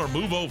down or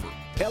move over.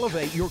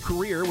 Elevate your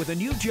career with a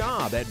new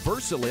job at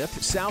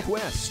Versalift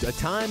Southwest, a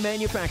time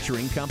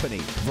manufacturing company.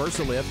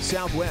 Versalift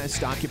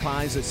Southwest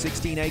occupies a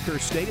 16-acre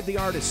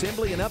state-of-the-art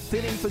assembly and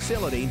upfitting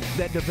facility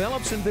that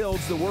develops and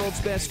builds the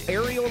world's best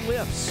aerial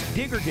lifts,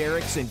 digger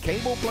derricks, and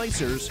cable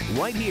placers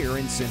right here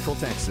in Central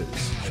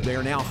Texas. They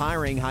are now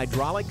hiring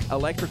hydraulic,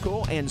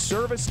 electrical, and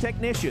service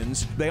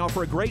technicians. They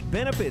offer a great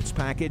benefits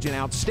package and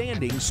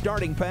outstanding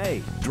starting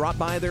pay. Drop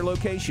by their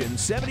location,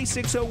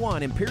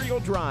 7601 Imperial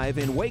Drive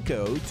in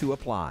Waco, to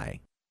apply.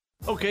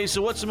 Okay,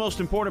 so what's the most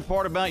important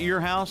part about your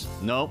house?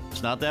 No,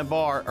 it's not that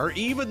bar or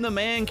even the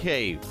man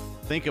cave.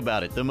 Think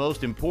about it. The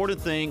most important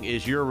thing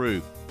is your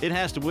roof. It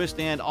has to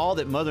withstand all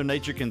that Mother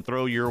Nature can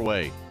throw your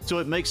way. So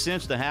it makes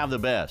sense to have the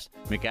best.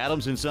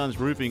 McAdams & Sons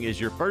Roofing is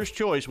your first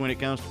choice when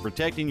it comes to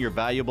protecting your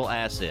valuable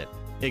asset.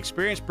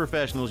 Experienced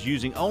professionals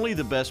using only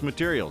the best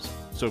materials.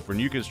 So for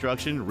new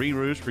construction,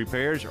 re-roofs,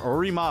 repairs, or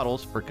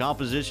remodels for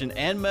composition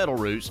and metal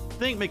roofs,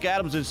 think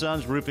McAdams &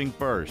 Sons Roofing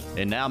first.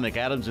 And now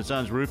McAdams &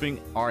 Sons Roofing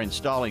are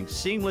installing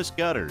seamless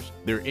gutters.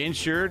 They're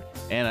insured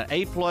and an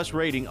A+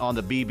 rating on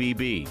the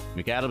BBB.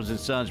 McAdams &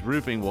 Sons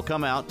Roofing will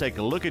come out, take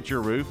a look at your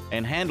roof,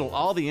 and handle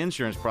all the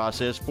insurance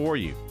process for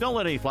you. Don't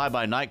let any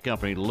fly-by-night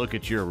company look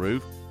at your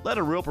roof. Let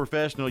a real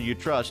professional you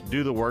trust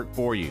do the work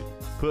for you.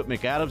 Put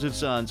McAdams &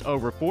 Sons,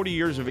 over 40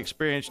 years of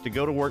experience, to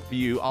go to work for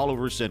you all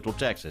over Central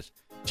Texas.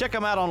 Check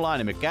them out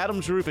online at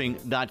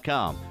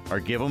McAdamsRoofing.com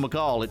or give them a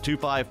call at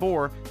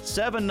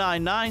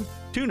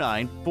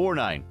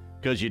 254-799-2949,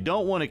 because you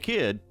don't want a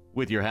kid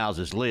with your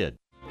house's lid.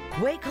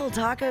 Waco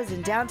Tacos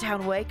in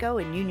downtown Waco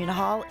and Union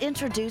Hall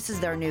introduces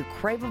their new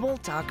craveable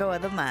taco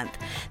of the month,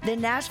 the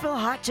Nashville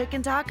Hot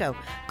Chicken Taco.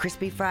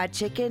 Crispy fried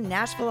chicken,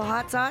 Nashville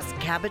hot sauce,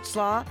 cabbage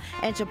slaw,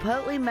 and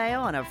chipotle mayo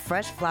on a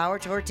fresh flour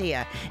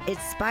tortilla.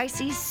 It's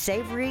spicy,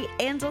 savory,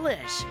 and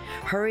delish.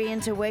 Hurry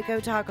into Waco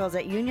Tacos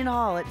at Union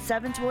Hall at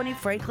 720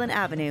 Franklin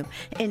Avenue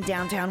in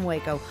downtown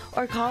Waco,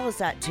 or call us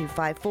at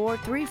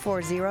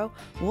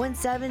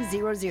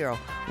 254-340-1700.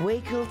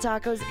 Waco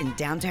Tacos in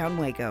downtown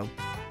Waco.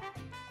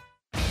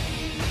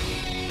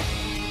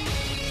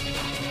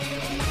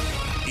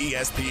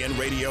 ESPN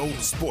Radio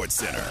Sports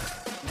Center.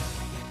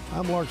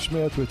 I'm Lark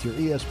Smith with your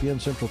ESPN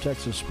Central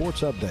Texas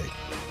Sports Update.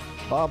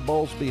 Bob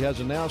Bowlesby has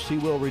announced he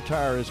will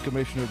retire as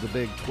commissioner of the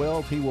Big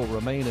 12. He will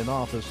remain in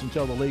office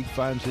until the league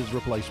finds his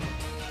replacement.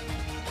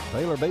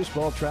 Baylor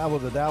baseball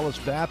traveled to Dallas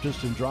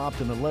Baptist and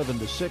dropped an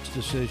 11-6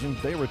 decision.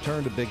 They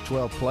return to Big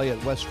 12 play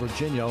at West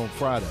Virginia on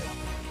Friday.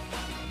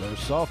 There's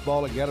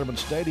softball at Getterman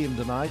Stadium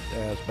tonight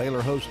as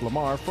Baylor hosts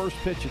Lamar. First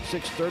pitch at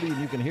 6:30,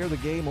 and you can hear the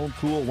game on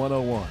Cool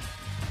 101.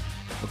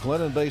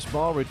 McLennan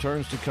baseball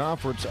returns to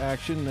conference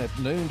action at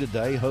noon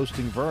today,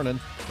 hosting Vernon.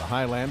 The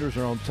Highlanders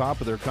are on top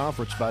of their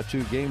conference by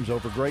 2 games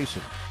over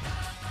Grayson.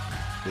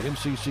 The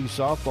MCC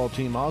softball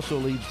team also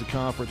leads the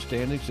conference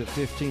standings at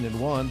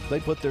 15-1. They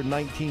put their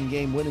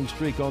 19-game winning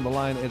streak on the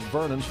line at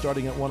Vernon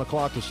starting at 1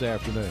 o'clock this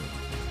afternoon.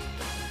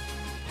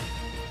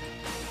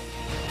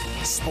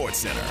 Sports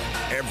Center,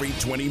 every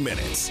 20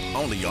 minutes,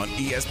 only on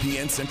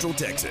ESPN Central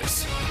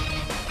Texas.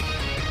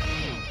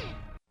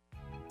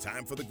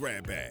 Time for the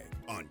grab bag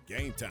on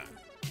Game Time.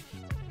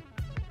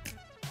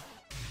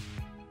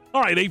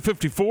 All right,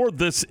 8:54.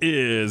 This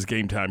is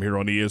Game Time here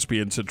on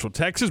ESPN Central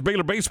Texas.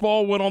 Baylor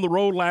baseball went on the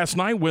road last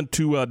night, went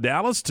to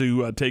Dallas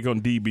to take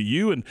on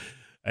DBU,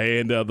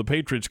 and the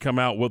Patriots come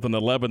out with an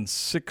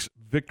 11-6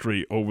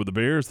 victory over the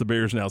Bears. The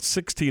Bears now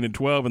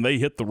 16-12, and they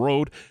hit the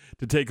road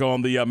to take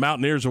on the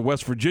Mountaineers of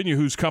West Virginia,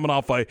 who's coming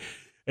off a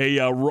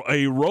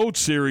road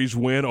series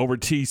win over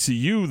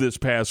TCU this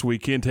past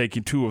weekend,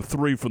 taking 2 of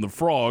 3 from the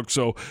Frogs.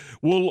 So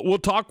we'll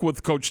talk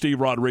with Coach Steve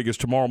Rodriguez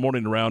tomorrow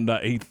morning around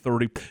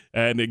 8:30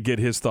 and get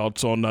his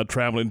thoughts on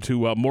traveling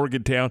to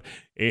Morgantown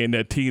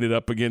and teeing it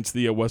up against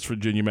the West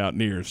Virginia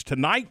Mountaineers.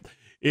 Tonight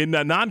in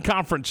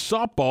non-conference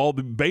softball,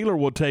 the Baylor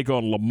will take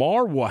on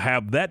Lamar. We'll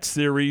have that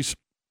series,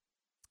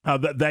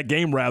 that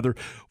game rather,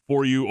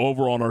 for you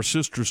over on our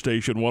sister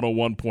station,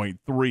 101.3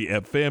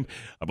 FM.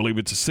 I believe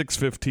it's a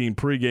 6:15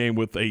 pregame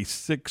with a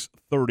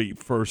 6:30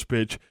 first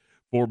pitch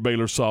for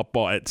Baylor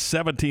softball at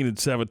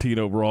 17-17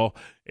 overall,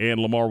 and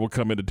Lamar will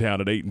come into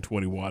town at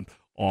 8-21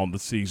 on the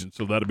season.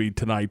 So that'll be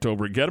tonight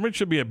over at Getterman.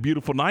 Should be a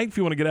beautiful night. If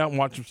you want to get out and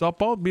watch some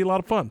softball, it'll be a lot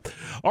of fun.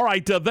 All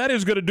right, that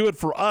is going to do it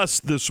for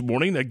us this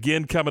morning.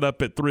 Again, coming up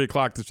at 3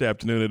 o'clock this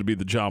afternoon, it'll be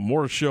the John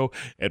Morris Show.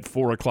 At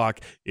 4 o'clock,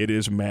 it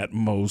is Matt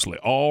Mosley.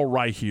 All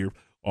right here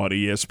on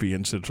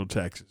ESPN Central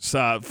Texas.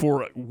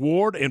 For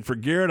Ward and for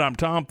Garrett, I'm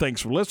Tom.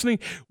 Thanks for listening.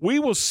 We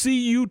will see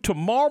you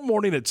tomorrow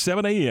morning at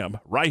 7 a.m.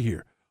 right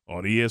here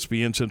on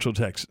ESPN Central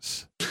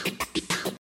Texas.